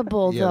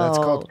adorable, though. Yeah, that's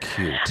called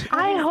cute.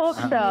 I hope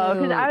so,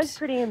 because I was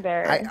pretty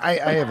embarrassed.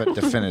 I have a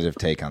definitive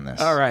take on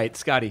this. All right,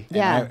 Scotty.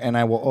 Yeah. And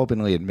I will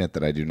openly admit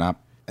that I do not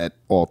at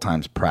all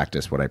times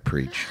practice what I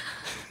preach.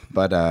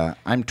 But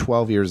I'm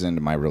 12 years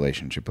into my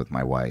relationship with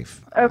my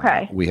wife.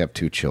 Okay. We have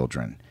 2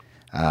 children.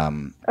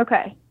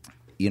 Okay.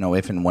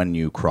 If and when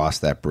you cross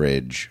that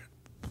bridge,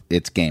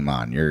 it's game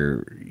on.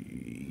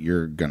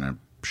 You're going to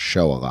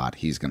show a lot.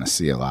 He's going to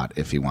see a lot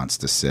if he wants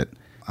to sit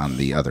on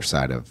the other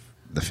side of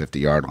the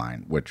 50-yard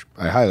line, which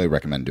I highly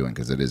recommend doing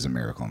because it is a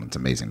miracle and it's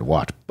amazing to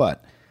watch.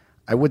 But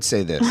I would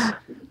say this.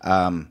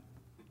 I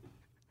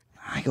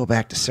go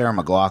back to Sarah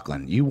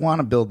McLachlan. You want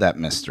to build that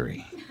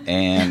mystery.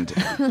 And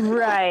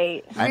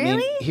right. I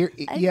mean,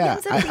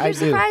 you're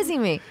surprising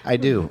me. I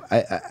do.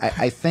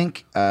 I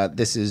think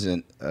this is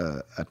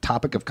a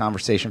topic of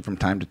conversation from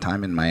time to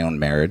time in my own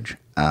marriage.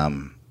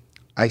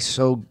 I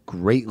so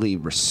greatly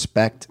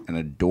respect and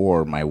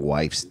adore my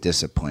wife's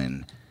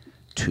discipline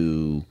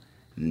to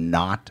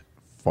not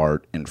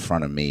fart in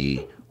front of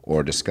me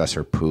or discuss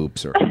her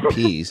poops or her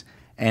pees.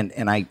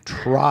 And I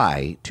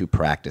try to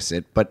practice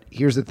it, but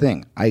here's the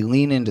thing. I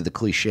lean into the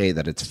cliche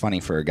that it's funny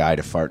for a guy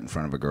to fart in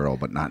front of a girl,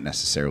 but not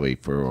necessarily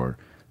for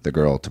the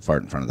girl to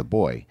fart in front of the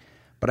boy.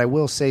 But I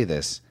will say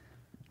this.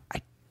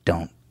 I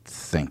don't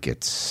think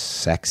it's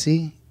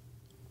sexy,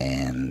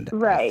 And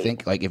Right. I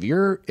think like if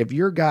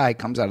your guy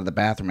comes out of the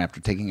bathroom after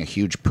taking a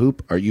huge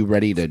poop, are you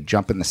ready to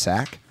jump in the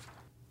sack?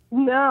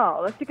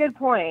 No, that's a good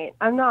point.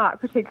 I'm not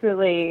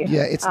particularly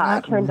It's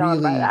not turned really,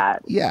 on by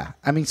that. Yeah,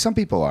 I mean some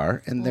people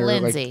are, and they're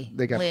Lindsay, like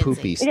they got Lindsay.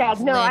 poopy stuff.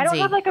 Yeah, no, I don't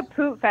Lindsay. have like a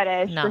poop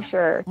fetish for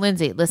sure.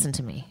 Lindsay, listen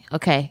to me.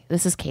 Okay,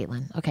 this is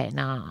Caitlin. Okay,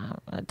 now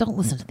don't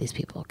listen to these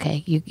people.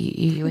 Okay,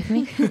 you with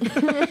me?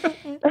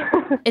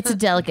 It's a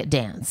delicate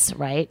dance,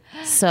 right?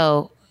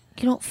 So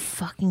you don't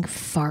fucking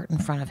fart in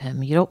front of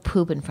him. You don't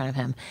poop in front of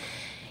him.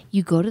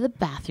 You go to the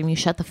bathroom. You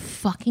shut the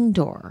fucking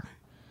door.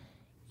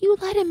 You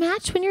light a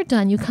match when you're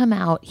done. You come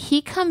out.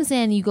 He comes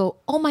in. You go,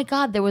 oh my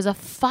God, there was a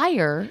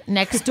fire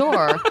next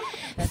door.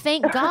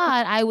 Thank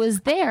God I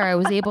was there. I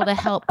was able to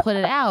help put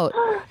it out.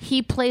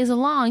 He plays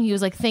along. He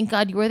was like, thank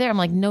God you were there. I'm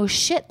like, no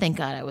shit, thank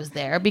God I was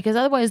there. Because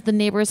otherwise the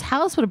neighbor's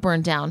house would have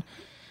burned down.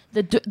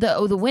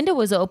 The window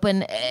was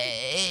open.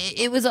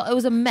 It was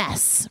a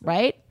mess,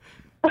 right?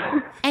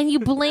 And you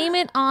blame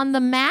it on the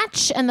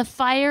match and the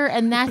fire,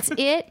 and that's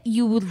it.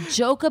 You will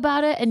joke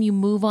about it and you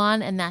move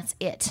on, and that's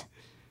it.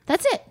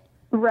 That's it.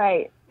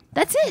 Right.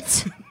 That's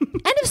it.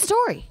 End of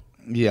story.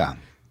 Yeah,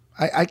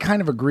 I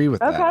kind of agree with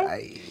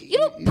that. You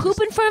don't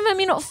poop in front of him.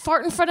 You don't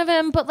fart in front of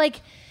him. But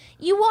like,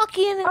 you walk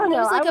in and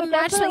there's like a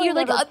match that you're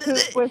like,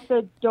 poop with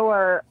the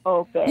door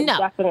open. No,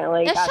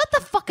 Definitely. Now shut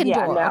the fucking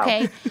door. No.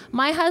 Okay.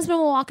 My husband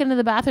will walk into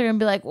the bathroom and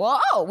be like,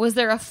 "Whoa, was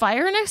there a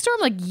fire next door?"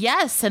 I'm like,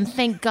 "Yes," and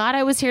thank God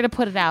I was here to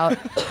put it out.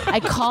 I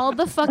called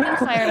the fucking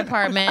fire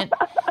department.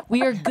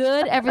 We are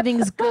good.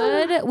 Everything's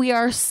good. We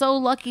are so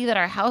lucky that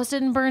our house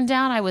didn't burn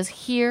down. I was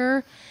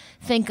here.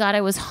 Thank God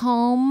I was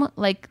home.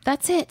 Like,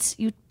 that's it.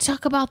 You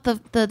talk about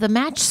the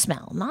match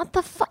smell, not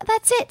the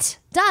that's it.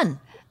 Done.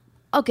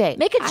 Okay.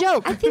 Make a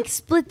joke. I think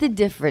split the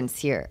difference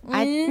here.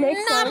 I'm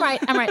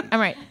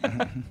right.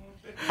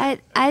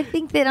 I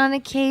think that on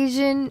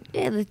occasion,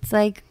 it's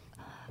like,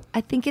 I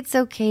think it's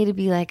okay to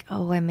be like,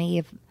 oh,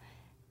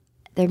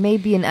 there may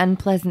be an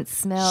unpleasant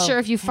smell. Sure,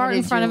 if you fart in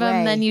headed front of your him,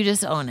 way. then you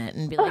just own it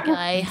and be like,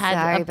 I Sorry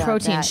had a about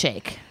protein that.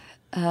 shake.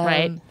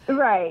 Right?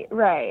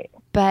 Right.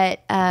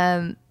 But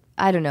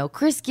I don't know.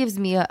 Chris gives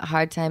me a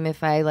hard time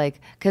if I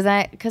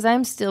because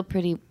I'm still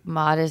pretty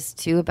modest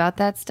too about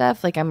that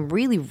stuff. Like I'm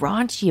really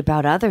raunchy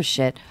about other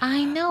shit.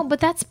 I know, but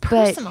that's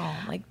personal.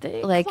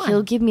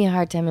 He'll give me a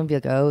hard time and be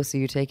like, "Oh, so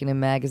you're taking a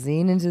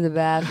magazine into the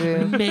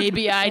bathroom?"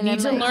 Maybe I need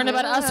to learn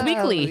about Us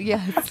Weekly.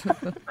 Yes,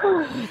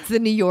 it's the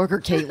New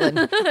Yorker,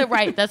 Caitlin.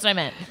 Right, that's what I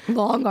meant.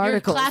 Long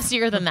article. You're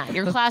classier than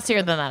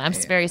that. I'm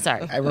very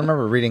sorry. I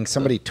remember reading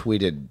somebody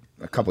tweeted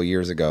a couple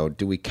years ago,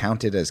 do we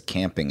count it as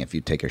camping if you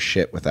take a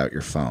shit without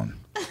your phone?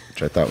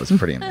 Which I thought was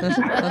pretty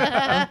amazing.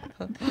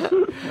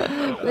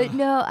 But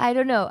no, I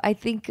don't know. I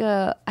think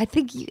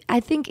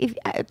if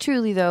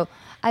truly though,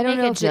 I don't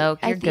Make know. a joke.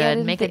 You're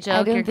good. Make a joke. I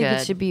don't You're think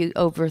good. it should be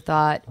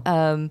overthought.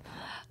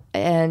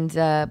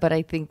 But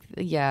I think,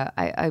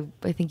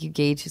 I think you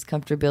gauge his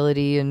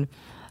comfortability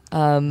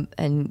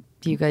and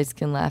you guys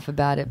can laugh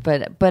about it.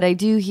 But I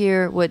do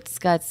hear what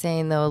Scott's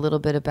saying though a little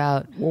bit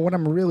about. Well, what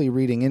I'm really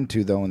reading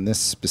into though in this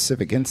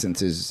specific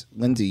instance is,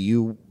 Lindsay,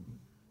 you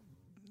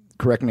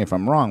correct me if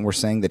I'm wrong, we're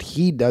saying that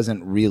he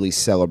doesn't really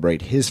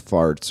celebrate his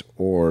farts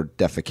or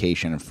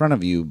defecation in front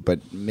of you, but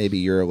maybe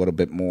you're a little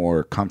bit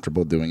more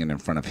comfortable doing it in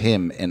front of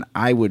him. And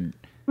I would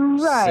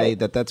say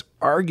that that's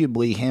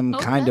arguably him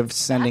kind of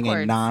sending a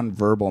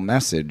nonverbal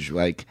message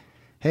like,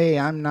 hey,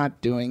 I'm not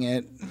doing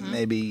it. Mm-hmm.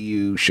 Maybe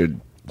you should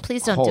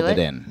Please don't hold do it.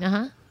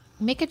 in.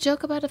 Make a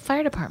joke about a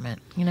fire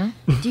department,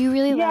 Do you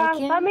really like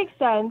him? Yeah, that makes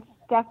sense.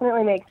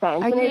 Definitely makes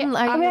sense. Are you in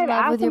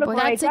love with your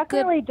boyfriend? I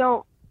definitely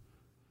don't.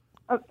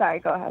 Oh, sorry.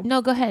 Go ahead.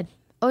 No, go ahead.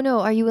 Oh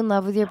no, are you in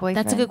love with your boyfriend?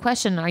 That's a good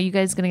question. Are you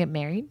guys going to get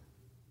married?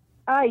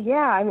 Yeah,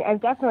 I'm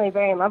definitely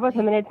very in love with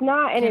him, and it's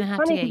not. And it's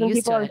funny because when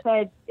people have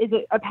said, "Is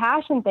it a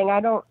passion thing?" I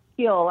don't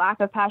feel a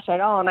lack of passion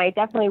at all, and I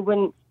definitely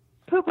wouldn't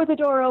poop with the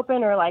door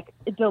open or like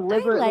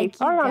deliberately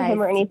fart on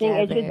him or anything.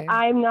 together. It's just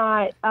I'm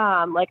not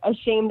like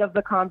ashamed of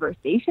the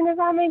conversation, if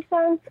that makes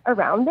sense,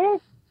 around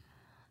it.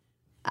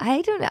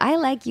 I don't know. I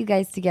like you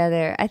guys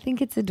together. I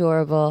think it's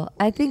adorable.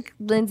 I think,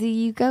 Lindsay,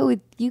 you go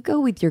with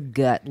your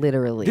gut,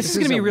 literally. This is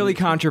going to be really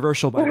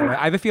controversial, by the way.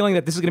 I have a feeling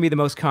that this is going to be the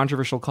most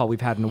controversial call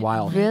we've had in a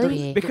while.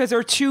 Really? Because there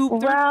are two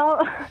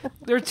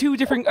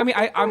different. I mean,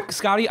 I'm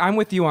Scotty. I'm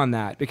with you on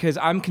that because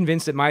I'm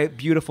convinced that my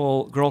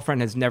beautiful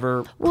girlfriend has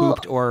never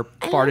pooped or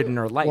farted in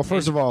her life. Well,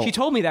 first of all, she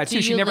told me that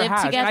too. She never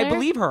has, and I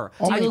believe her.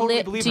 I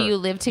totally believe her. Do you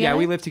live together? Yeah,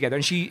 we live together,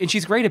 and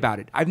she's great about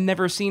it. I've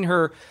never seen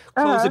her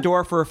close the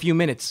door for a few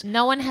minutes.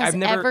 No one has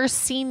ever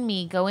seen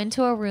me go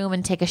into a room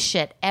and take a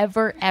shit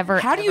ever.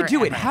 How do you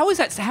do it? How is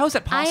that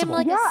possible? I am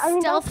like a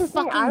stealth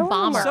fucking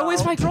bomber. So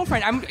is my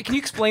girlfriend. Can you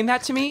explain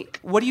that to me?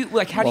 What do you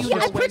like? How do you?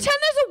 I pretend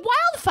there's a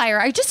wildfire.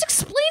 I just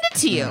explained it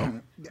to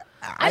you.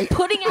 I'm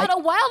putting out a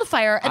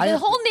wildfire, and the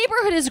whole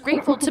neighborhood is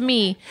grateful to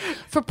me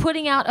for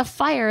putting out a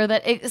fire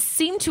that it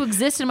seemed to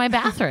exist in my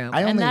bathroom.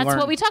 And that's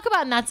what we talk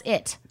about, and that's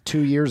it.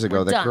 2 years ago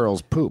We're that done.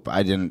 girls poop.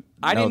 I didn't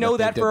I didn't know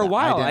that they for a did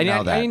while. I didn't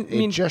know that. I mean,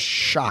 it just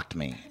shocked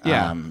me.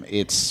 Yeah.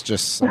 It's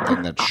just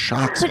something that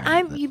shocks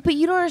me. But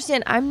you don't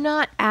understand. I'm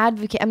not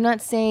advocate. I'm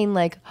not saying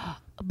like,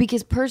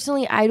 because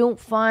personally, I don't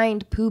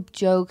find poop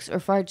jokes or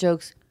fart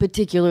jokes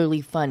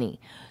particularly funny.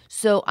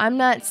 So I'm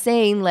not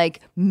saying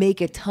like make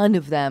a ton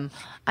of them.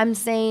 I'm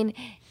saying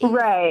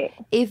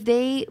if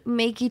they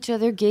make each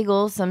other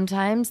giggle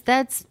sometimes,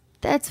 that's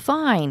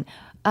fine.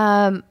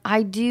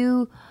 I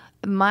do.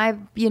 My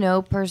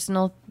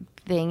personal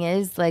thing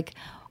is like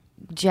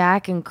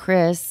Jack and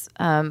Chris,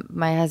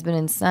 my husband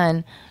and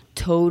son,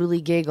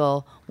 totally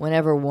giggle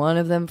whenever one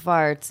of them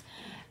farts,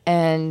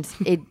 and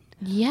it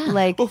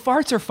like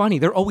farts are funny.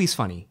 They're always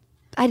funny.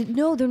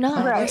 No, they're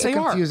not. It's a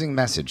confusing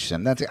message,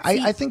 Sim.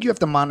 I think you have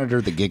to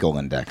monitor the giggle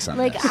index on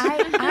like this.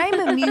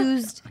 I'm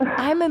amused.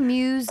 I'm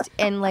amused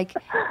and like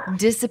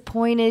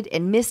disappointed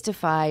and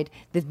mystified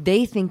that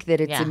they think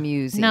that it's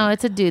amusing. No,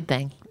 it's a dude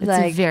thing.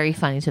 It's very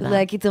funny to them.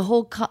 Like it's a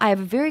whole. I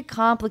have a very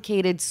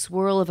complicated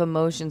swirl of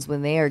emotions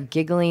when they are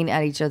giggling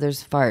at each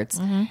other's farts,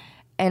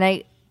 and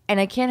I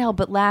can't help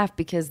but laugh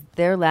because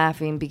they're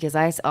laughing because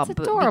I. It's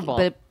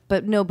adorable.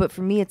 But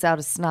for me, it's out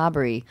of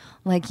snobbery.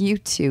 Like you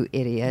two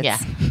idiots. Yeah.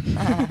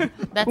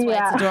 That's why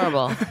it's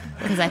adorable.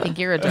 Because I think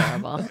you're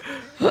adorable.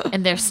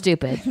 And they're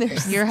stupid.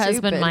 Your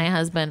husband, my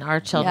husband, our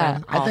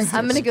children. I think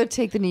I'm going to go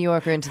take the New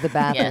Yorker into the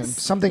bathroom.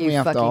 Something we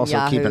have to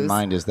also keep in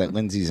mind is that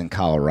Lindsay's in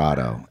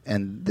Colorado.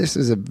 And this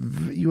is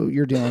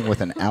you're dealing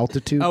with an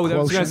altitude quotient.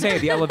 I was going to say,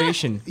 the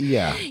elevation.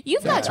 Yeah.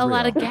 You've got a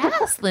lot of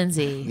gas,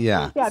 Lindsay.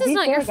 Yeah. This is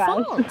not your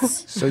fault.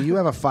 So you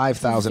have a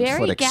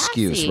 5,000-foot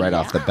excuse right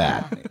off the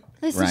bat.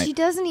 Listen, she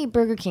doesn't eat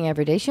Burger King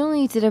every day. She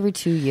only eats it every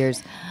 2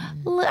 years.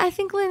 I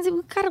think, Lindsay,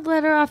 we gotta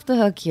let her off the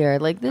hook here.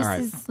 Like this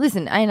is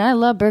listen, I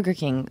love Burger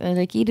King.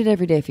 Like eat it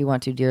every day if you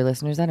want to, dear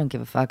listeners. I don't give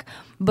a fuck.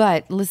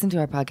 But listen to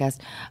our podcast.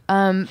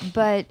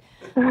 But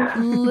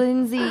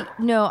Lindsay,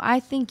 no, I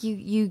think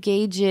you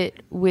gauge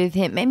it with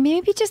him, and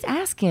maybe just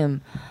ask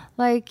him,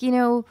 like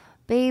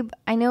babe.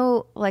 I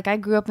know, like I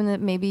grew up in I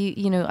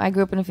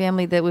grew up in a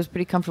family that was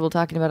pretty comfortable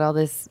talking about all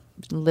this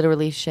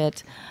literally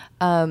shit.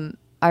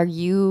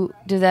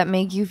 Does that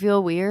make you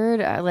feel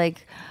weird?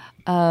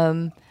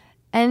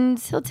 And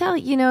he'll tell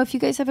if you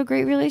guys have a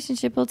great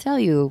relationship, he'll tell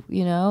you,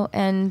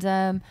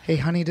 and hey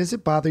honey, does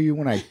it bother you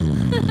when I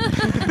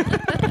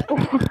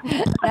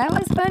that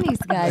was funny,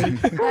 Scotty.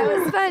 That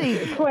was funny.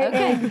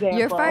 Okay.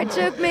 Your fart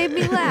joke made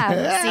me laugh.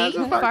 See,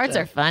 farts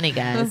are funny,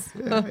 guys.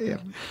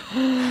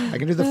 I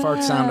can do the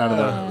fart sound out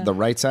of the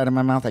right side of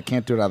my mouth. I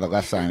can't do it out of the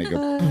left side. I go.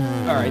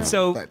 All right,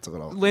 so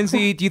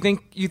Lindsay, do you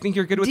think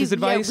you're good with this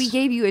advice? Yeah, we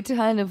gave you a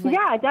ton of.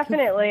 Yeah,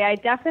 definitely. I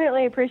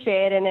definitely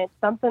appreciate it, and it's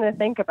something to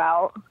think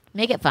about.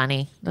 Make it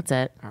funny. That's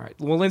it. All right.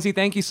 Well, Lindsay,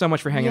 thank you so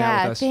much for hanging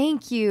out with us. Yeah,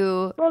 thank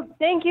you. Well,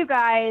 thank you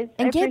guys.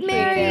 And get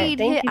married.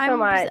 Thank you so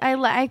much.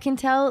 I can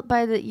tell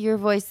by your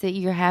voice that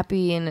you're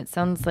happy, and it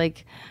sounds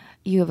like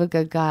you have a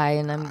good guy.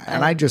 And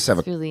I just have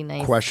a really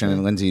nice question,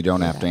 and Lindsay, you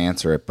don't have to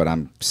answer it, but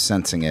I'm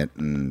sensing it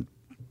and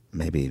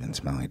maybe even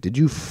smelling it. Did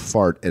you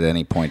fart at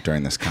any point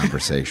during this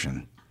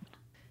conversation?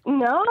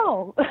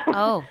 No.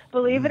 Oh.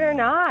 Believe it or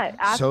not.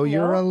 So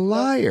you're a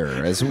liar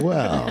as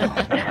well.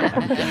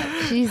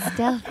 She's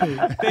stealthy.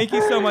 Thank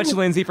you so much,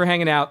 Lindsay, for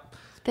hanging out.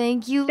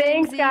 Thank you,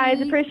 Thanks, Lindsay.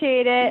 guys.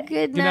 Appreciate it.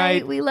 Good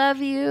night. We love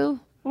you.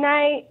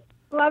 Night.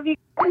 Love you.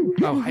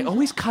 Oh, I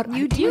always cut.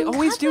 I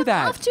always do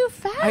that. Off too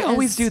fast. I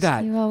always do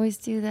that. You always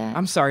do that.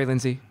 I'm sorry,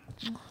 Lindsay.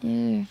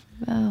 Yeah.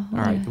 Oh, all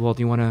right. Well,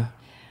 do you want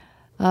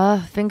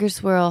to? Finger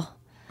swirl.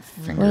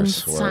 Finger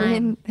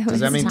swirl. Does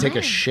that mean take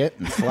a shit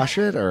and flush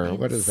it, or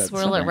what is that?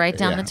 Swirl it right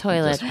down the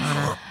toilet.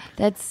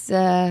 That's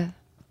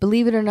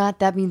believe it or not,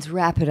 that means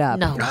wrap it up.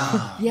 No.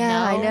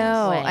 Yeah,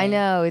 No I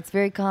know. It's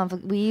very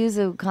complicated. We use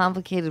a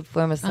complicated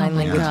form of sign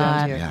language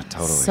around here. Yeah,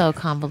 totally. So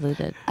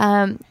convoluted.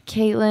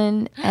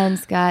 Caitlin and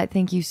Scott,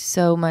 thank you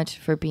so much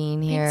for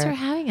being here. Thanks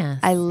for having us.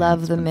 I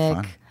love the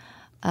Mick.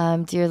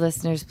 fun. Dear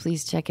listeners,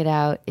 please check it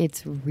out.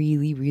 It's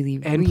really, really,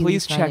 And really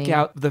please funny. check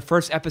out the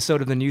first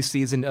episode of the new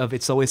season of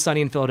It's Always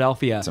Sunny in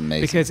Philadelphia. It's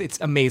amazing. Because it's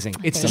amazing.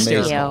 It's Thank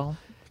hysterical.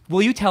 you.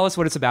 Will you tell us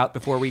what it's about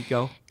before we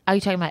go? Are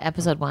you talking about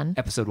episode 1?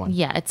 Episode 1.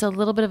 Yeah, it's a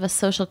little bit of a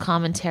social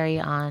commentary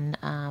on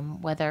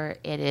whether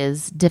it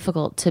is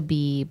difficult to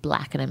be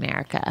black in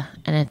America.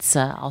 And it's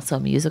also a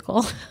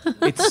musical.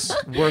 It's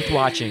worth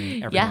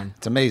watching, everyone. Yeah.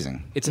 It's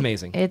amazing. It's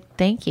amazing.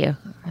 Thank you.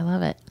 I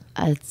love it.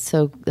 That's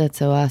so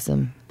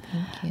awesome.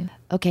 Thank you.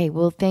 Okay,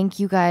 well, thank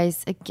you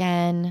guys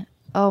again.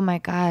 Oh my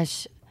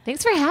gosh.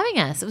 Thanks for having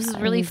us. It was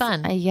really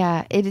fun.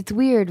 Yeah, it's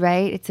weird,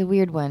 right? It's a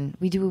weird one.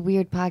 We do a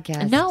weird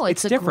podcast. No,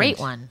 it's a different. great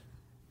one.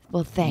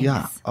 Well, thanks.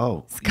 Yeah.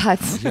 Oh.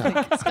 Scott's.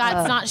 Scott's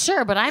not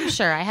sure, but I'm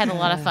sure. I had a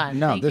lot of fun.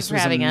 No, Thank this you for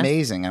was having us.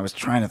 amazing. I was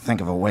trying to think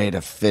of a way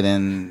to fit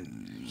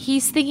in.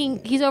 He's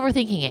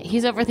overthinking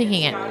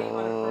it.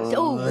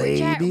 Oh,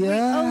 labia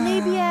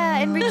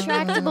and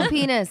retractable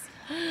penis.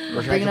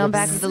 We're bringing on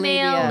back to the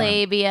Snail labia.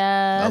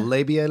 labia. A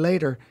labia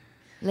later.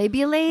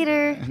 Labia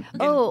later.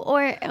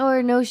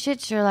 Or no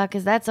shit Sherlock,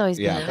 because that's always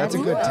been that's a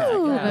good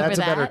tag. That's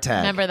a better tag.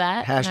 Remember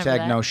that?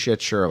 Hashtag no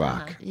shit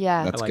Sherlock.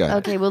 Yeah. That's good.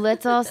 Okay, well,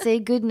 let's all say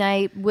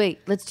goodnight. Wait,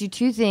 let's do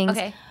two things.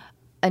 Okay.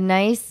 A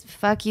nice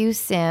fuck you,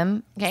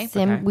 Sim. Okay.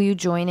 Sim, will you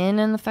join in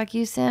on the fuck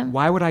you, Sim?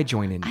 Why would I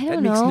join in? I don't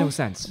that makes know. no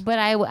sense. But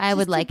I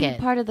would like to be it.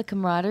 part of the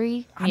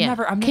camaraderie. I'm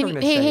never Can going you,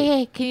 to say.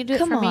 hey, can you do it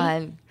Come for me?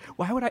 on.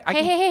 Why would I?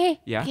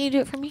 Hey. Yeah. Can you do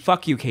it for me?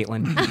 Fuck you,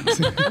 Caitlin.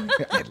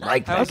 I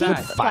like that. How's Good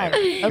that? fire.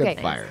 Okay. Good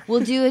fire.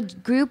 We'll do a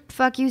group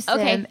fuck you, Sim,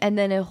 Okay. and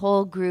then a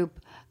whole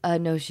group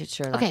no shit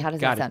Sherlock. Okay. How does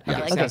Got that it.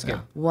 sound? Yeah, sounds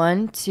good.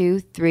 1, 2,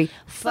 3.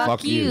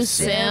 Fuck you,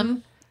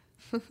 Sim.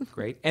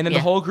 Great. And then the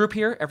whole group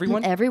here,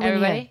 everyone? Everyone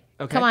Everybody? here.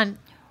 Okay. Come on.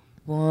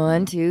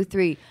 1, 2,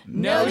 3.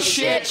 No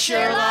shit,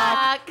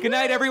 Sherlock. Good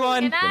night,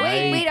 everyone. Good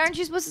night. Wait, aren't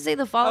you supposed to say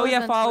the follow? Oh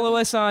yeah, follow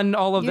us on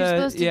all of You're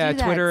supposed to do that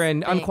Twitter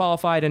and thing.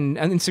 Unqualified and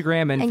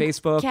Instagram and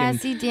Facebook.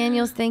 Cassie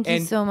Daniels, thank you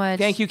and so much.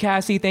 Thank you,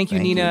 Cassie. Thank you,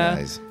 Thank you, Nina.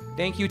 guys.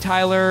 Thank you,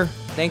 Tyler.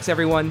 Thanks,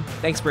 everyone.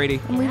 Thanks, Brady.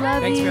 And we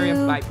love Thanks, you.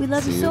 Miriam. Bye. We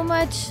love you See so you.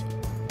 much.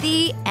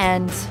 The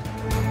end.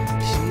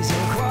 She's